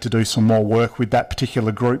does need to do some more work with that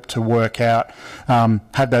particular group to work out,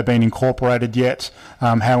 have they been incorporated yet?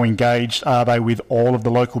 How engaged are they with all of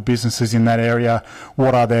the local businesses in that area?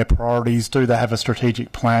 What are their priorities? Do they have a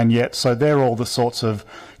strategic plan yet? So they're all the sorts of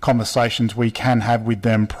conversations we can have with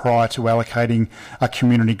them prior to allocating a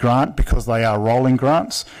community grant, because they are rolling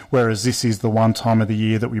grants, whereas this is the one time of the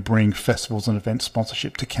year that we bring festivals and event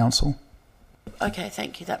sponsorship to council. Okay,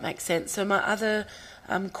 thank you. That makes sense. So my other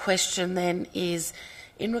question then is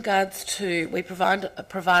in regards to, we provide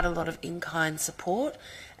a lot of in-kind support,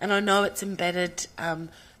 and I know it's embedded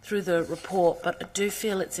through the report, but I do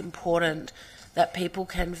feel it's important that people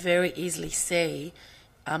can very easily see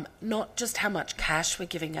not just how much cash we're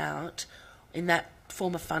giving out in that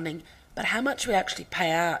form of funding, but how much we actually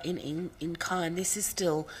pay out in kind. This is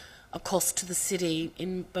still a cost to the city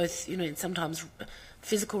in both, in sometimes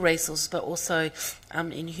physical resources, but also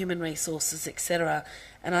in human resources, etc.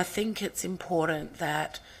 And I think it's important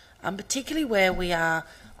that, particularly where we are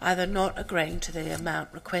either not agreeing to the amount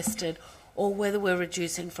requested or whether we're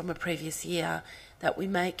reducing from a previous year, that we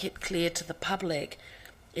make it clear to the public,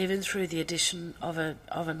 even through the addition of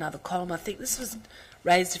another column. I think this was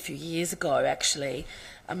raised a few years ago, actually,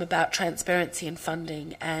 about transparency in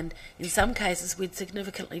funding, and in some cases we'd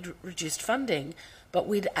significantly reduced funding, but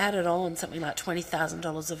we'd added on something like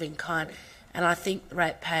 $20,000 of in-kind, and I think the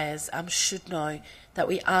ratepayers should know that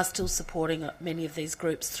we are still supporting many of these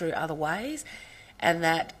groups through other ways, and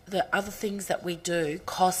that the other things that we do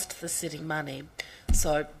cost the city money.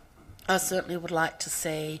 So I certainly would like to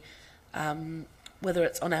see, whether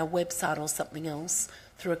it's on our website or something else,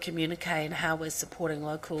 through a communique, and how we're supporting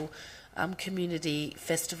local community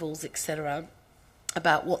festivals, etc.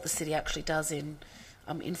 about what the city actually does in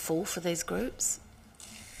full for these groups?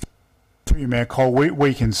 Through you, Mayor Cole,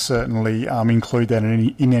 we can certainly include that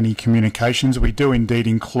in any communications. We do indeed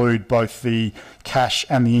include both the cash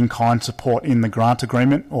and the in-kind support in the grant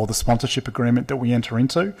agreement or the sponsorship agreement that we enter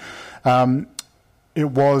into. It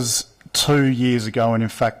was 2 years ago, and in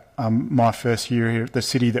fact, my first year here at the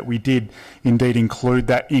city, that we did indeed include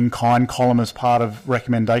that in-kind column as part of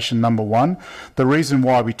recommendation number 1. The reason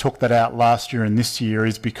why we took that out last year and this year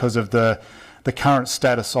is because of the current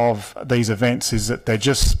status of these events is that they're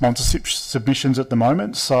just sponsorship submissions at the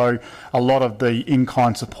moment. So a lot of the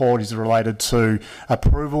in-kind support is related to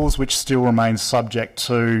approvals, which still remain subject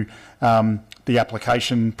to the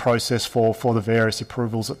application process for the various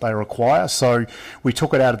approvals that they require. So we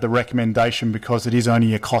took it out of the recommendation because it is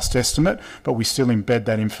only a cost estimate, but we still embed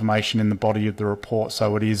that information in the body of the report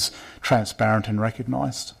so it is transparent and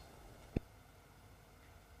recognised.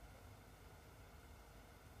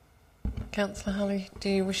 Councillor Harley, do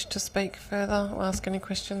you wish to speak further or ask any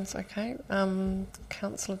questions? Okay.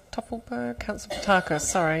 Councillor Toppelberg, Councillor Patakis,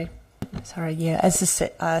 sorry. Sorry, yeah. As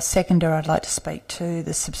a seconder, I'd like to speak to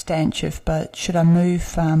the substantive, but should I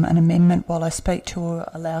move an amendment while I speak to, or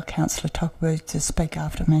allow Councillor Toppelberg to speak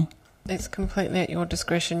after me? It's completely at your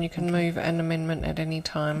discretion. You can move an amendment at any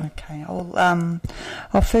time. Okay.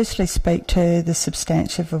 I'll firstly speak to the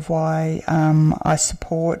substantive of why I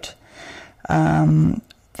support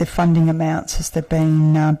the funding amounts as they've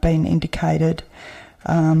been indicated.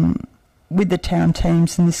 With the town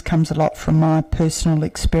teams, and this comes a lot from my personal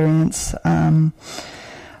experience, a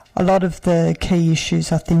lot of the key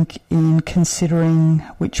issues, I think, in considering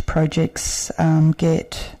which projects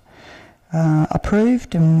get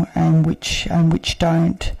approved and which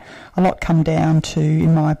don't, a lot come down to,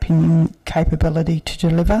 in my opinion, capability to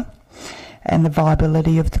deliver and the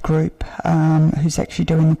viability of the group who's actually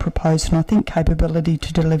doing the proposal. And I think capability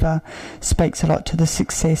to deliver speaks a lot to the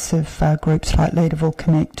success of groups like Leederville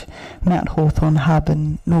Connect, Mount Hawthorn Hub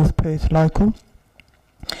and North Perth Local.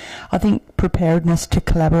 I think preparedness to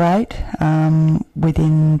collaborate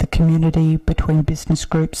within the community between business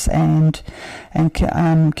groups and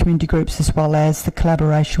community groups, as well as the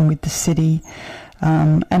collaboration with the city.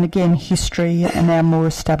 And again, history and our more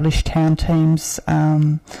established town teams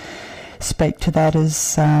speak to that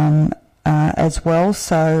as well.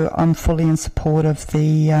 So I'm fully in support of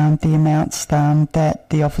the amounts that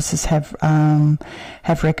the officers have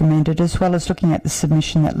recommended, as well as looking at the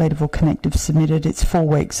submission that Leederville Connect have submitted. It's 4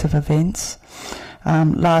 weeks of events.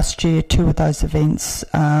 Last year, 2 of those events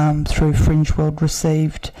through Fringe World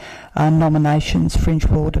received nominations, Fringe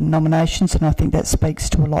World and nominations, and I think that speaks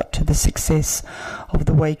to a lot to the success of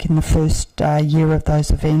the week in the first year of those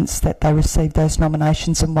events, that they received those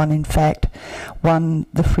nominations, and one, in fact, won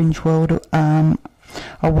the Fringe World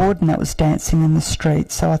award, and that was Dancing in the Street.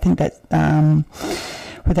 So I think that,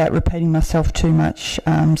 without repeating myself too much,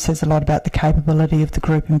 says a lot about the capability of the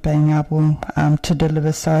group in being able to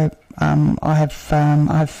deliver. So I have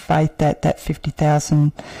faith that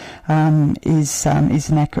 50,000 is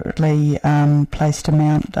an accurately placed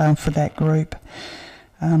amount for that group.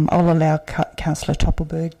 I'll allow Councillor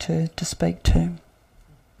Toppelberg to speak to.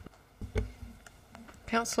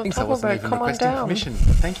 Councillor I wasn't Toppelberg, even come on requesting down. permission.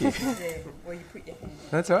 Thank you. Well, you put your hand.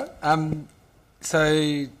 That's all right.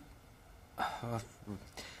 So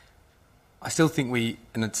I still think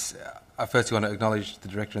I firstly want to acknowledge the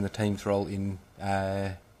director and the team's role in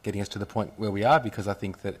getting us to the point where we are, because I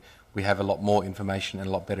think that we have a lot more information and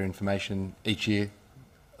a lot better information each year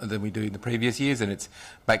than we do in the previous years, and it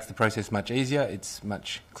makes the process much easier. It's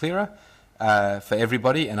much clearer for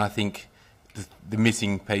everybody, and I think the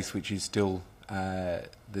missing piece, which is still the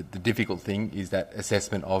difficult thing, is that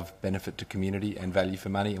assessment of benefit to community and value for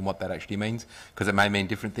money and what that actually means, because it may mean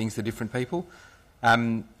different things to different people.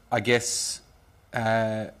 I guess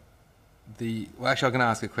actually I'm going to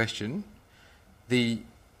ask a question. The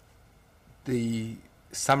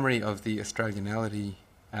summary of the Australianality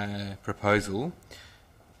proposal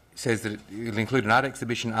says that it will include an art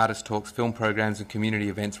exhibition, artist talks, film programs and community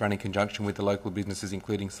events run in conjunction with the local businesses,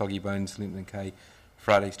 including Soggy Bones, Linton & Kay,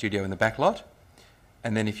 Friday Studio and the Backlot.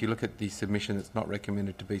 And then if you look at the submission that's not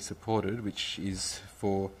recommended to be supported, which is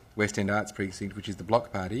for West End Arts Precinct, which is the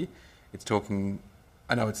Block Party, it's talking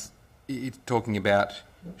about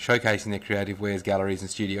showcasing their creative wares, galleries and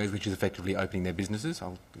studios, which is effectively opening their businesses.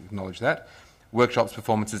 I'll acknowledge that. Workshops,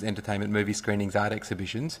 performances, entertainment, movie screenings, art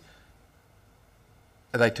exhibitions.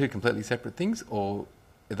 Are they two completely separate things, or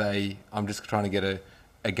are they... I'm just trying to get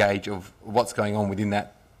a gauge of what's going on within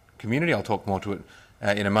that community. I'll talk more to it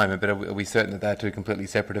in a moment, but are we certain that they're two completely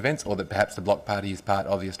separate events, or that perhaps the Block Party is part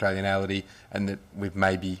of the Australianality and that we've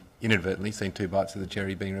maybe inadvertently seen two bites of the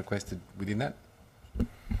cherry being requested within that.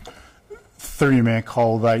 Through you, Mayor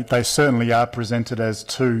Cole, they certainly are presented as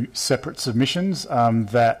two separate submissions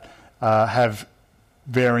that have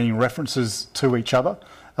varying references to each other.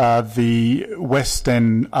 The West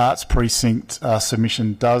End Arts Precinct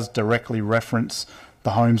submission does directly reference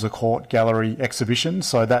the Holmes Court Gallery exhibition,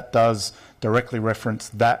 so that does directly reference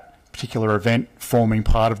that particular event forming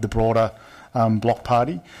part of the broader block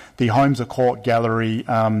party. The Holmes Court Gallery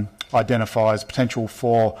identifies potential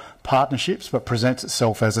for partnerships but presents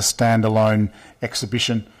itself as a standalone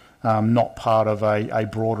exhibition, not part of a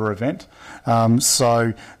broader event.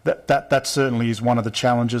 So that certainly is one of the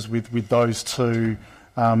challenges with those two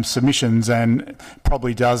submissions, and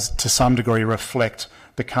probably does to some degree reflect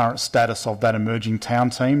the current status of that emerging town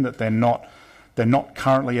team, that they're not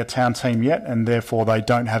currently a town team yet, and therefore they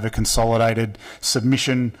don't have a consolidated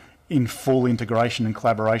submission in full integration and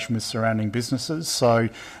collaboration with surrounding businesses. So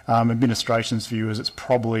administration's view is it's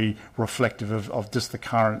probably reflective of just the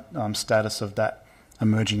current status of that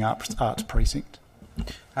emerging arts precinct.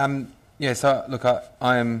 Yeah, so look,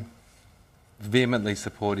 I am vehemently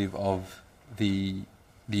supportive of the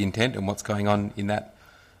intent and what's going on in that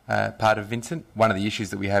part of Vincent. One of the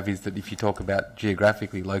issues that we have is that if you talk about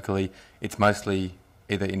geographically, locally, it's mostly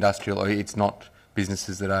either industrial or it's not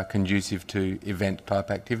businesses that are conducive to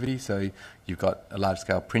event-type activity. So you've got a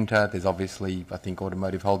large-scale printer. There's obviously, I think,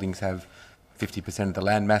 Automotive Holdings have 50% of the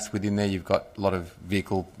land mass within there. You've got a lot of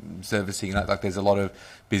vehicle servicing. Like there's a lot of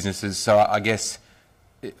businesses. So I guess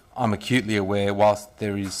I'm acutely aware, whilst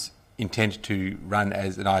there is intent to run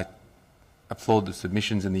as, and I applaud the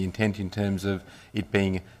submissions and the intent in terms of it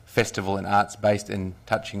being festival and arts-based and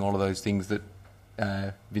touching all of those things that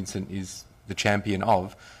Vincent is the champion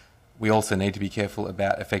of, we also need to be careful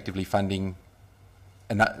about effectively funding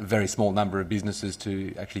a very small number of businesses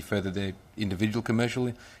to actually further their individual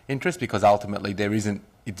commercial interest, because ultimately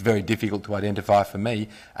it's very difficult to identify for me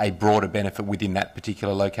a broader benefit within that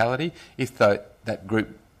particular locality. If that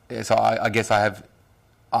group, so I guess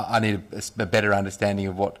I need a better understanding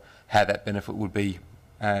of how that benefit would be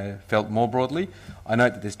felt more broadly. I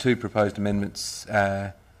note that there's two proposed amendments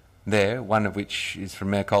there, one of which is from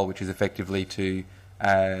Mayor Cole, which is effectively to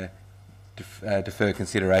defer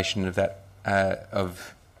consideration of that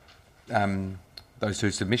of those two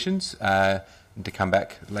submissions and to come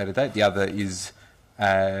back at a later date. The other is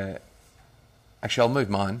actually I'll move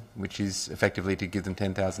mine, which is effectively to give them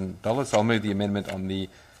 $10,000. So I'll move the amendment on the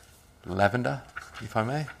lavender, if I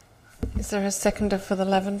may. Is there a seconder for the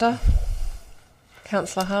lavender?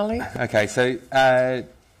 Councillor Harley. Okay, so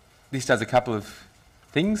this does a couple of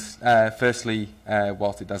things. Firstly,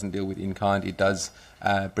 whilst it doesn't deal with in-kind, it does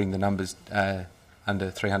bring the numbers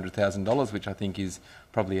under $300,000, which I think is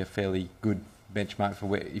probably a fairly good benchmark for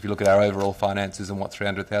where, if you look at our overall finances and what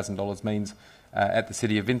 $300,000 means at the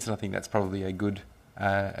City of Vincent, I think that's probably a good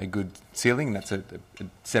ceiling. That's a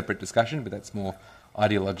separate discussion, but that's more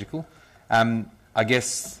ideological. I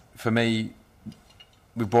guess for me,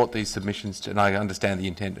 we brought these submissions and I understand the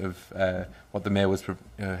intent of what the Mayor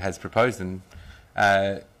has proposed and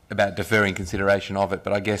about deferring consideration of it,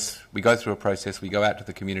 but I guess we go through a process, we go out to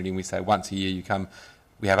the community and we say once a year you come,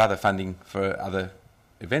 we have other funding for other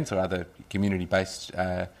events or other community-based,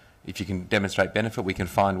 if you can demonstrate benefit, we can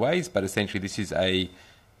find ways, but essentially this is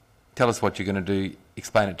tell us what you're going to do,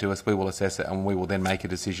 explain it to us, we will assess it and we will then make a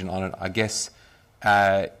decision on it. I guess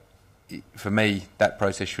for me that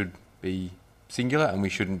process should be singular and we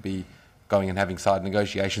shouldn't be going and having side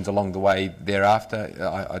negotiations along the way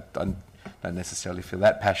thereafter. I don't necessarily feel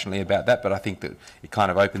that passionately about that, but I think that it kind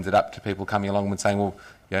of opens it up to people coming along and saying, well,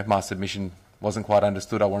 my submission wasn't quite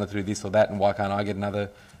understood, I wanted to do this or that, and why can't I get another,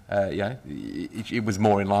 it was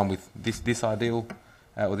more in line with this ideal,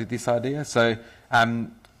 or this idea. So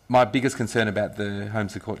my biggest concern about the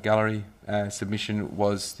Holmes Court Gallery submission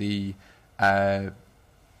was the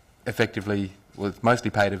effectively, with mostly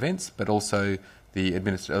paid events, but also the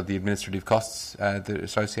administrative costs that are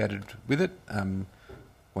associated with it.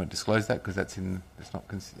 Won't disclose that because it's not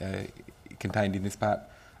contained in this part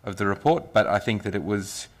of the report, but I think that it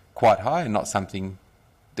was quite high and not something,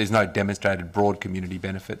 there's no demonstrated broad community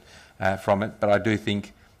benefit from it, but I do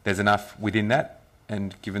think there's enough within that,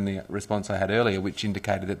 and given the response I had earlier, which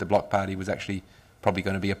indicated that the block party was actually probably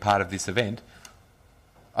going to be a part of this event,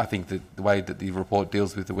 I think that the way that the report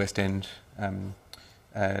deals with the West End,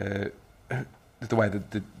 the way that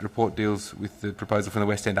the report deals with the proposal from the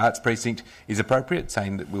West End Arts Precinct is appropriate,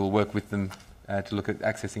 saying that we'll work with them to look at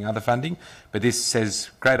accessing other funding. But this says,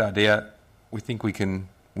 great idea, we think we can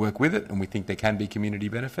work with it and we think there can be community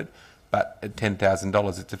benefit, but at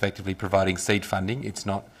 $10,000 it's effectively providing seed funding. It's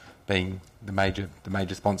not being the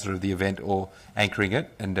major sponsor of the event or anchoring it,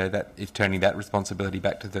 and that is turning that responsibility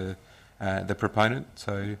back to the proponent.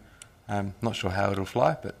 So not sure how it'll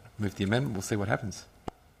fly, but move the amendment. We'll see what happens.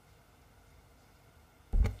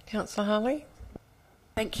 Councillor Harley.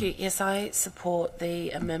 Thank you. Yes, I support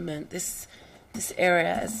the amendment. This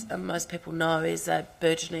area, as most people know, is a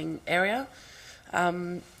burgeoning area.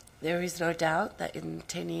 There is no doubt that in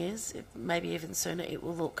 10 years, maybe even sooner, it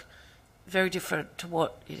will look very different to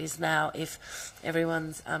what it is now if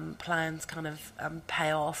everyone's plans kind of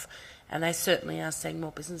pay off. And they certainly are seeing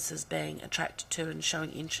more businesses being attracted to and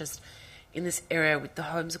showing interest in this area, with the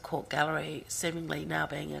Holmes Court Gallery seemingly now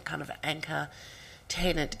being a kind of anchor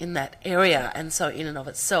tenant in that area, and so in and of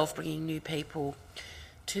itself bringing new people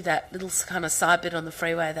to that little kind of side bit on the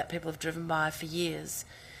freeway that people have driven by for years.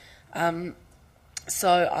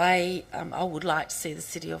 So I would like to see the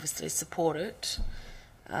city obviously support it,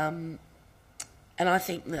 and I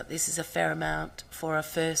think that this is a fair amount for a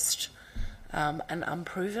first an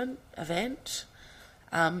unproven event,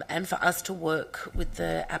 and for us to work with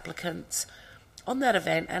the applicants on that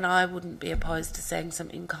event, and I wouldn't be opposed to seeing some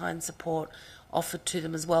in-kind support offered to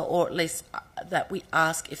them as well, or at least that we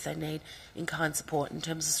ask if they need in-kind support in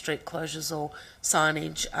terms of street closures or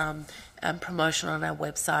signage, and promotion on our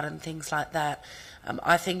website and things like that.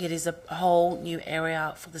 I think it is a whole new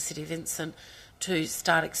area for the City of Vincent to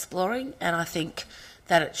start exploring, and I think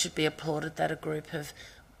that it should be applauded that a group of,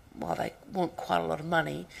 while they want quite a lot of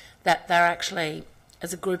money, that they're actually,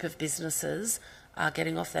 as a group of businesses, are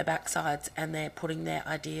getting off their backsides and they're putting their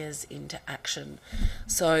ideas into action.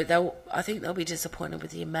 So I think they'll be disappointed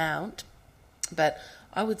with the amount, but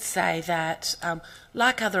I would say that,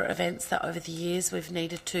 like other events that over the years we've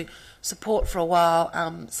needed to support for a while,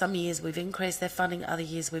 some years we've increased their funding, other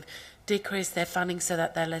years we've decreased their funding so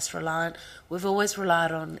that they're less reliant. We've always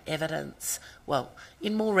relied on evidence. Well,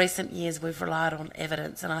 in more recent years we've relied on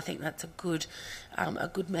evidence, and I think that's a good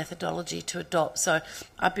methodology to adopt. So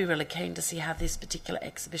I'd be really keen to see how this particular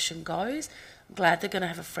exhibition goes. I'm glad they're going to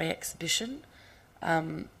have a free exhibition.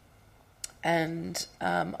 And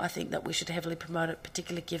I think that we should heavily promote it,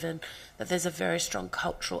 particularly given that there's a very strong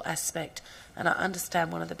cultural aspect. And I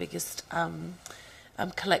understand one of the biggest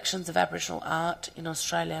collections of Aboriginal art in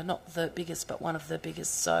Australia, not the biggest, but one of the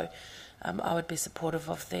biggest. So I would be supportive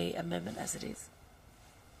of the amendment as it is.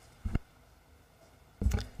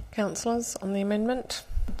 Councillors on the amendment.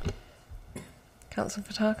 Councillor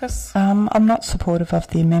Fotakis. I'm not supportive of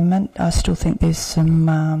the amendment. I still think there's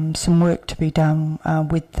some work to be done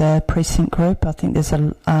with the precinct group. I think there's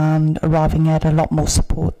arriving at a lot more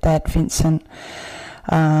support that Vincent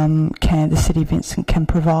the City of Vincent can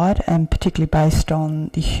provide, and particularly based on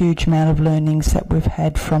the huge amount of learnings that we've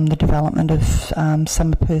had from the development of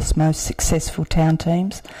some of Perth's most successful town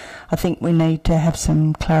teams. I think we need to have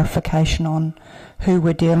some clarification on who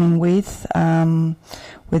we're dealing with,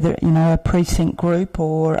 whether a precinct group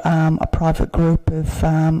or a private group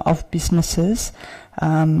of businesses,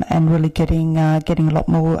 and really getting a lot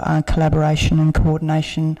more collaboration and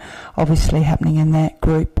coordination obviously happening in that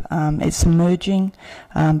group. It's emerging,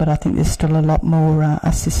 but I think there's still a lot more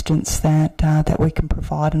assistance that we can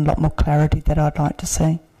provide, and a lot more clarity that I'd like to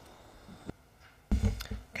see.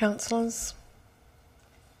 Councillors.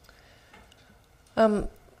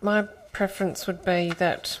 My preference would be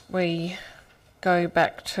that we go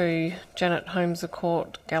back to Janet Holmes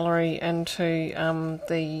Court Gallery and to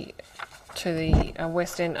the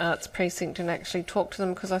West End Arts Precinct and actually talk to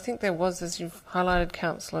them, because I think there was, as you've highlighted,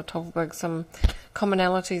 Councillor Tolberg, some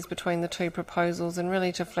commonalities between the two proposals, and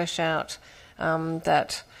really to flesh out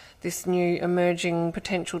that this new emerging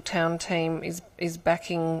potential town team is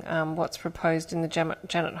backing what's proposed in the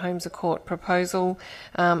Janet Holmes Court proposal,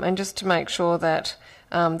 and just to make sure that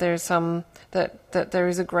there is that there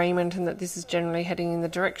is agreement and that this is generally heading in the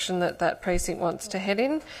direction that precinct wants to head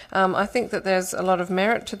in. I think that there's a lot of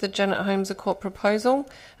merit to the Janet Holmes Court proposal.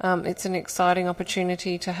 It's an exciting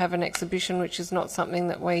opportunity to have an exhibition, which is not something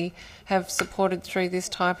that we have supported through this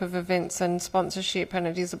type of events and sponsorship, and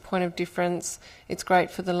it is a point of difference. It's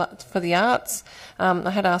great for the arts. I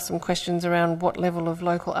had asked some questions around what level of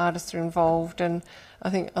local artists are involved, and I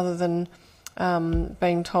think other than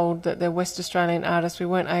being told that they're West Australian artists, we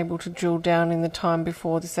weren't able to drill down in the time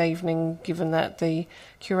before this evening, given that the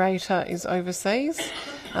curator is overseas.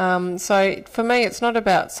 So for me, it's not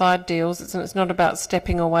about side deals. It's not about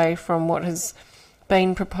stepping away from what has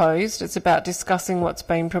been proposed. It's about discussing what's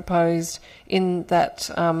been proposed in that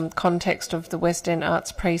context of the West End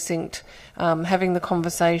Arts Precinct, having the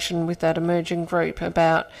conversation with that emerging group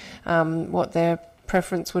about what their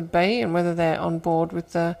preference would be and whether they're on board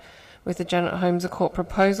with the with the Janet Holmes Court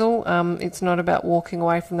proposal. It's not about walking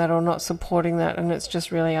away from that or not supporting that, and it's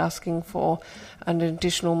just really asking for an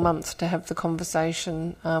additional month to have the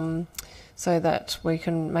conversation so that we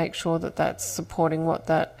can make sure that that's supporting what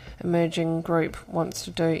that emerging group wants to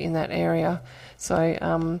do in that area.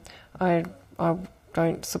 So I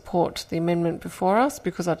don't support the amendment before us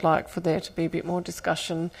because I'd like for there to be a bit more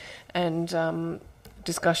discussion and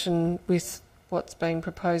discussion with what's being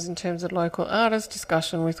proposed in terms of local artists,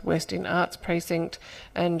 discussion with West End Arts Precinct,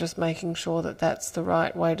 and just making sure that that's the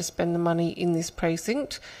right way to spend the money in this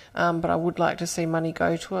precinct. But I would like to see money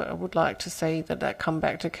go to it. I would like to see that come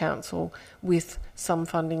back to council with some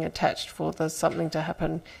funding attached for something to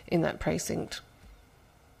happen in that precinct.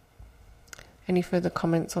 Any further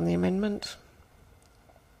comments on the amendment?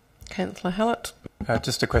 Councillor Hallett.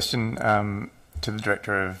 Just a question to the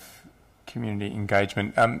Director of Community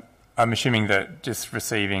Engagement. I'm assuming that just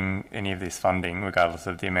receiving any of this funding, regardless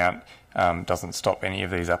of the amount, doesn't stop any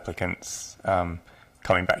of these applicants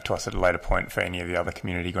coming back to us at a later point for any of the other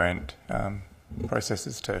community grant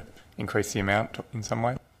processes to increase the amount in some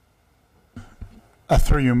way?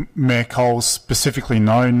 Through you, Mayor Cole, specifically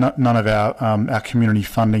no, none of our community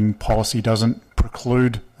funding policy doesn't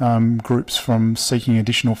preclude groups from seeking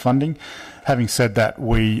additional funding. Having said that,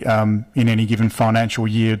 we, in any given financial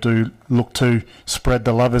year, do look to spread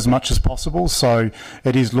the love as much as possible. So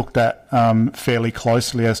it is looked at fairly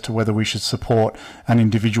closely as to whether we should support an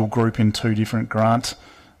individual group in two different grant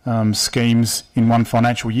schemes in one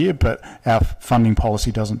financial year, but our funding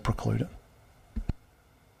policy doesn't preclude it.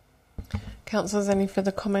 Councillors, any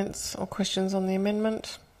further comments or questions on the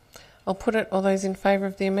amendment? I'll put it. All those in favour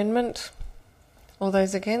of the amendment? All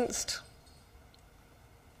those against?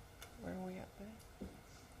 Where are we up there?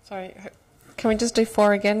 Sorry, can we just do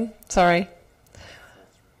 4 again? Sorry.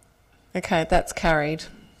 Okay, that's carried.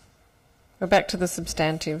 We're back to the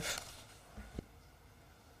substantive.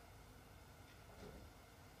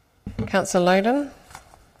 Councillor Loden.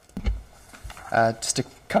 Just a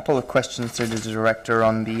couple of questions to the Director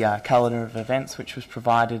on the calendar of events which was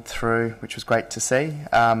provided through, which was great to see.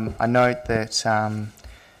 I note that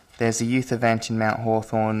there's a youth event in Mount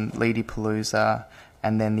Hawthorn, Leedy-Palooza,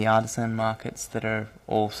 and then the artisan markets that are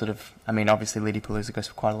all sort of, I mean, obviously Leedy-Palooza goes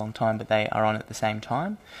for quite a long time, but they are on at the same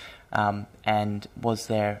time. And was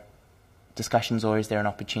there discussions or is there an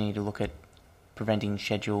opportunity to look at preventing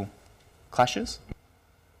schedule clashes?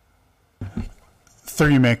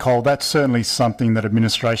 Through you, Mayor Cole, that's certainly something that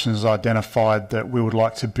administration has identified that we would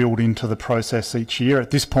like to build into the process each year.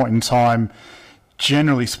 At this point in time,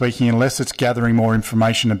 generally speaking, unless it's gathering more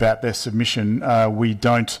information about their submission, we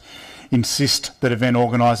don't insist that event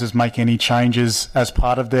organisers make any changes as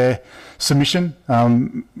part of their submission.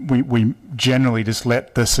 We generally just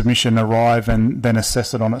let the submission arrive and then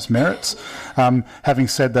assess it on its merits. Having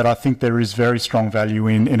said that, I think there is very strong value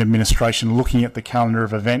in administration looking at the calendar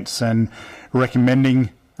of events and recommending,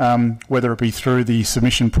 whether it be through the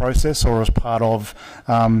submission process or as part of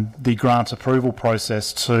the grant approval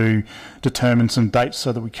process, to determine some dates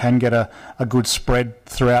so that we can get a good spread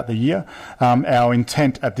throughout the year. Our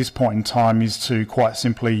intent at this point in time is to quite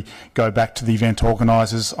simply go back to the event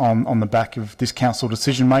organisers on the back of this council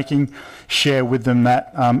decision making, share with them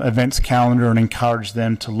that events calendar and encourage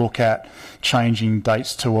them to look at changing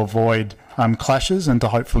dates to avoid clashes and to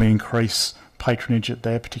hopefully increase patronage at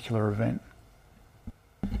their particular event.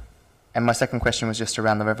 And my second question was just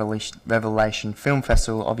around the Revelation Film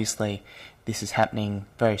Festival. Obviously, this is happening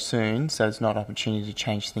very soon, so it's not an opportunity to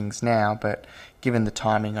change things now, but given the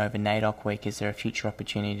timing over NAIDOC week, is there a future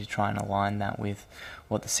opportunity to try and align that with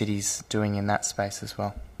what the city's doing in that space as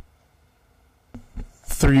well?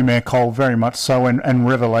 Through you, Mayor Cole, very much so, and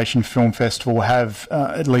Revelation Film Festival have,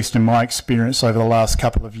 at least in my experience over the last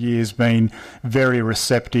couple of years, been very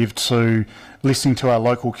receptive to listening to our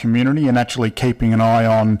local community and actually keeping an eye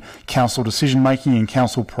on council decision making and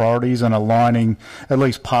council priorities and aligning at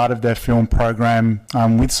least part of their film program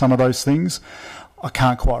with some of those things. I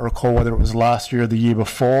can't quite recall whether it was last year or the year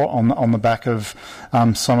before, on the back of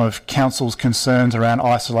some of council's concerns around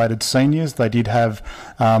isolated seniors. They did have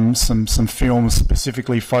some films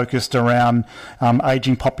specifically focused around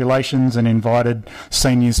ageing populations and invited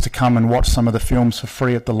seniors to come and watch some of the films for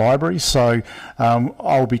free at the library. So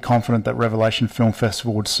I'll be confident that Revelation Film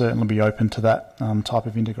Festival would certainly be open to that type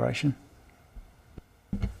of integration.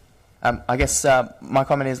 I guess my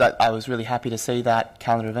comment is that I was really happy to see that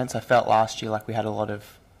calendar of events. I felt last year like we had a lot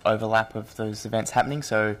of overlap of those events happening,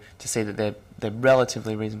 so to see that they're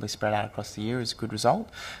relatively reasonably spread out across the year is a good result.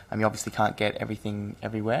 You obviously can't get everything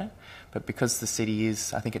everywhere, but because the city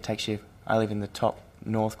is, I think it takes you, I live in the top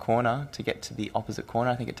north corner, to get to the opposite corner,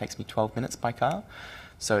 I think it takes me 12 minutes by car.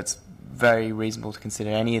 So it's very reasonable to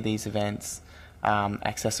consider any of these events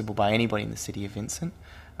accessible by anybody in the City of Vincent.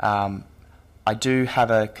 I do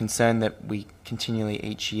have a concern that we continually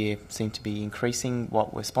each year seem to be increasing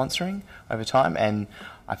what we're sponsoring over time, and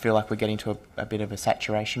I feel like we're getting to a bit of a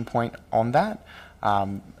saturation point on that.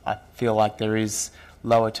 I feel like there is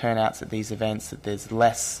lower turnouts at these events, that there's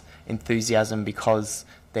less enthusiasm because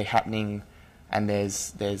they're happening, and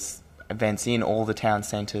there's events in all the town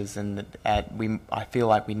centres, and I feel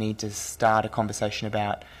like we need to start a conversation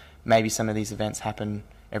about maybe some of these events happen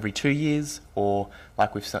every 2 years, or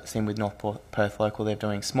like we've seen with North Perth Local, they're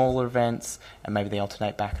doing smaller events and maybe they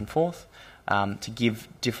alternate back and forth to give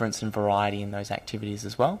difference and variety in those activities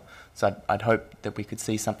as well. So I'd hope that we could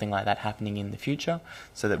see something like that happening in the future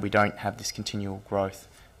so that we don't have this continual growth.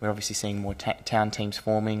 We're obviously seeing more town teams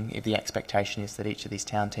forming. If the expectation is that each of these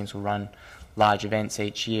town teams will run large events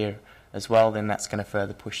each year as well, then that's going to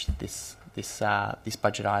further push this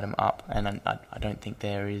budget item up, and I don't think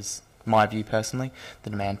there is, my view personally, the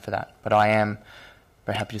demand for that. But I am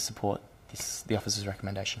very happy to support the officer's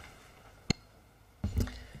recommendation.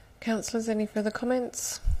 Councillors, any further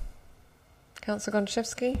comments? Councillor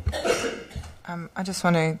Gontaszewski. I just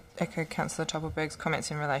want to echo Councillor Toppelberg's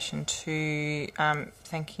comments in relation to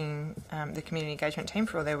thanking the community engagement team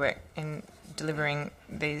for all their work in delivering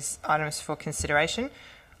these items for consideration.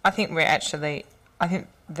 I think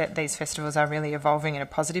that these festivals are really evolving in a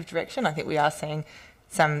positive direction. I think we are seeing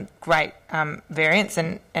some great variants,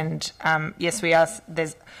 and yes,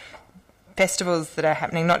 there's festivals that are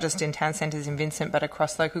happening not just in town centres in Vincent but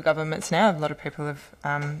across local governments now. A lot of people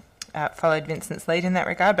have followed Vincent's lead in that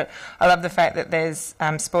regard, but I love the fact that there's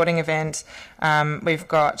sporting events. We're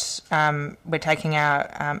taking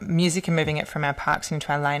our music and moving it from our parks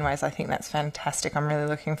into our laneways. I think that's fantastic. I'm really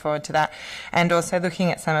looking forward to that, and also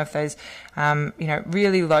looking at some of those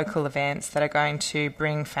really local events that are going to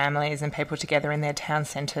bring families and people together in their town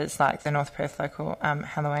centres, like the North Perth Local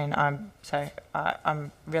Halloween.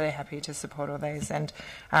 I'm really happy to support all these, and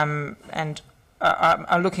I'm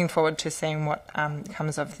looking forward to seeing what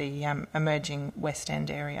comes of the emerging West End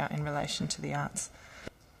area in relation to the arts.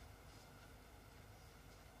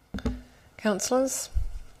 Councillors,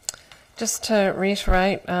 just to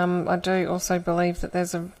reiterate, I do also believe that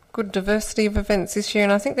there's a good diversity of events this year,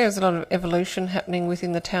 and I think there's a lot of evolution happening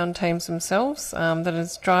within the town teams themselves that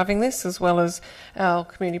is driving this, as well as our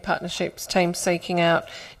community partnerships team seeking out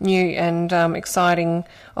new and exciting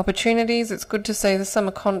opportunities. It's good to see the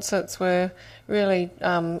summer concerts were really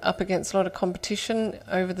up against a lot of competition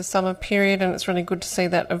over the summer period, and it's really good to see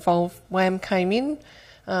that evolve. WAM came in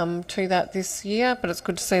to that this year, but it's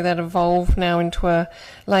good to see that evolve now into a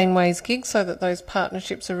laneways gig, so that those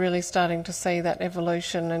partnerships are really starting to see that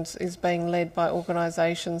evolution and is being led by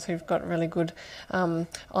organisations who've got really good eye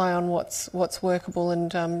on what's workable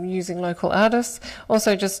and using local artists.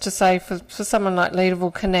 Also, just to say for someone like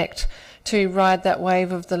Leederville Connect to ride that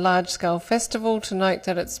wave of the large-scale festival, to note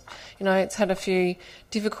that it's had a few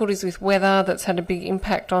difficulties with weather that's had a big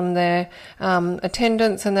impact on their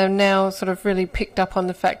attendance, and they've now sort of really picked up on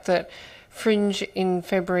the fact that Fringe in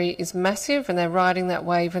February is massive, and they're riding that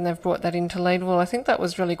wave, and they've brought that into Leederville. I think that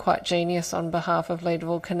was really quite genius on behalf of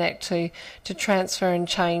Leederville Connect to transfer and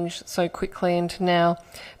change so quickly, and to now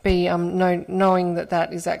be knowing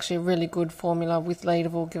that is actually a really good formula with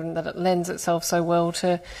Leederville, given that it lends itself so well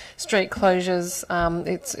to street closures.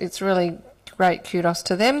 It's really great kudos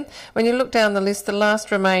to them. When you look down the list, the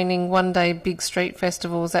last remaining one-day big street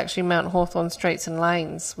festival is actually Mount Hawthorn Streets and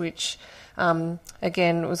Lanes, which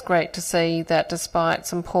again, it was great to see that despite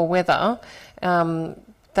some poor weather,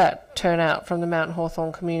 that turnout from the Mount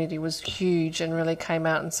Hawthorn community was huge and really came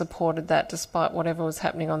out and supported that despite whatever was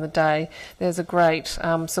happening on the day. There's a great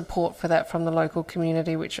support for that from the local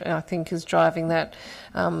community, which I think is driving that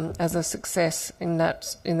as a success in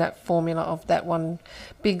that formula of that one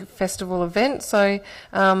big festival event. So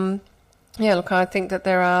yeah, look, I think that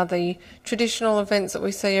there are the traditional events that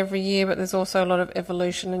we see every year, but there's also a lot of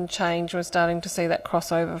evolution and change. We're starting to see that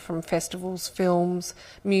crossover from festivals, films,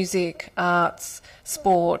 music, arts,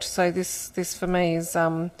 sport. So this for me is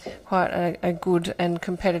quite a good and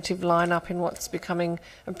competitive lineup in what's becoming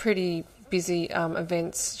a pretty busy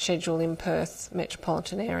events schedule in Perth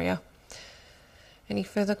metropolitan area. Any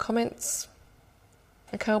further comments?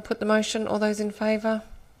 Okay, I'll put the motion. All those in favour?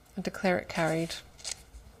 I declare it carried.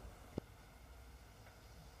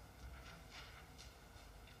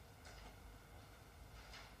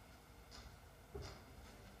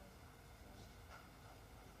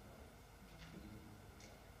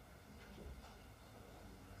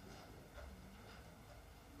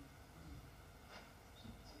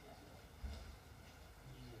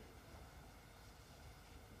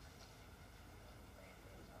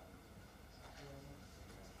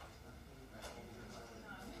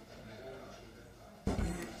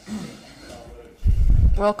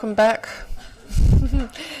 Welcome back.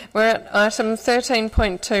 We're at item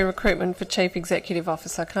 13.2, recruitment for Chief Executive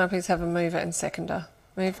Officer. Can I please have a mover and seconder?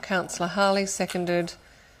 Moved Councillor Harley, seconded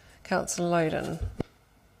Councillor Loden.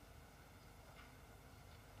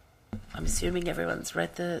 I'm assuming everyone's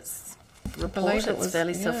read the report. Believe it It's was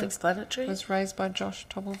fairly self-explanatory. It was raised by Josh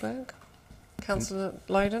Toppelberg. Councillor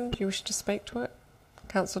Loden, do you wish to speak to it?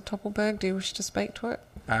 Councillor Toppelberg, do you wish to speak to it?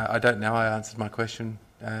 I don't know. I answered my question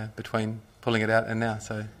between pulling it out and now,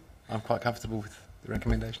 so I'm quite comfortable with the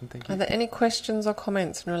recommendation. Thank you. Are there any questions or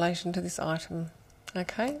comments in relation to this item?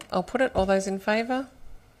 Okay, I'll put it. All those in favour?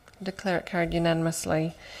 Declare it carried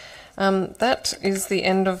unanimously. That is the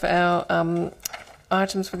end of our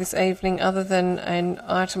items for this evening, other than an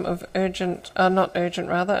item of a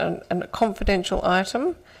confidential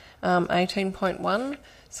item, 18.1.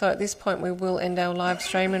 So at this point we will end our live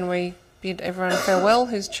stream and we bid everyone farewell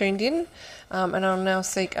who's tuned in. And I'll now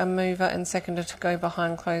seek a mover and seconder to go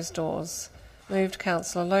behind closed doors. Moved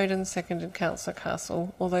Councillor Loden, seconded Councillor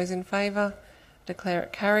Castle. All those in favour? Declare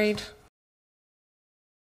it carried.